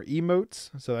some more emotes,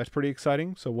 so that's pretty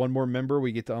exciting. So one more member,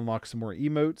 we get to unlock some more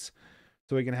emotes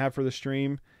so we can have for the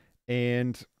stream.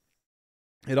 And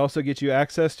it also gets you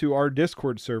access to our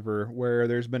Discord server, where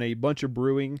there's been a bunch of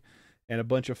brewing and a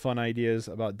bunch of fun ideas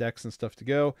about decks and stuff to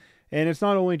go. And it's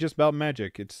not only just about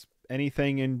Magic. It's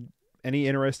anything in any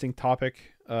interesting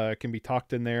topic can be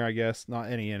talked in there, I guess. Not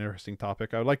any interesting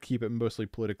topic. I would like to keep it mostly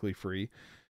politically free.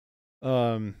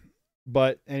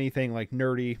 But anything like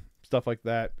nerdy, stuff like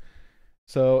that.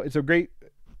 So it's a great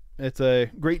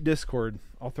Discord.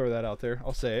 I'll throw that out there.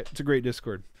 I'll say it. It's a great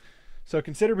Discord. So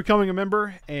consider becoming a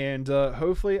member, and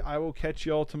hopefully I will catch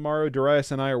y'all tomorrow.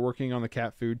 Darius and I are working on the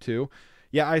cat food too.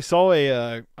 Yeah, I saw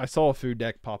a food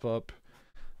deck pop up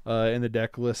in the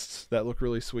deck lists that look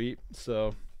really sweet.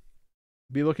 So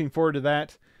be looking forward to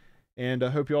that, and I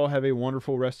hope you all have a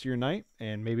wonderful rest of your night,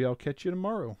 and maybe I'll catch you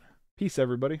tomorrow. Peace,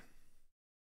 everybody.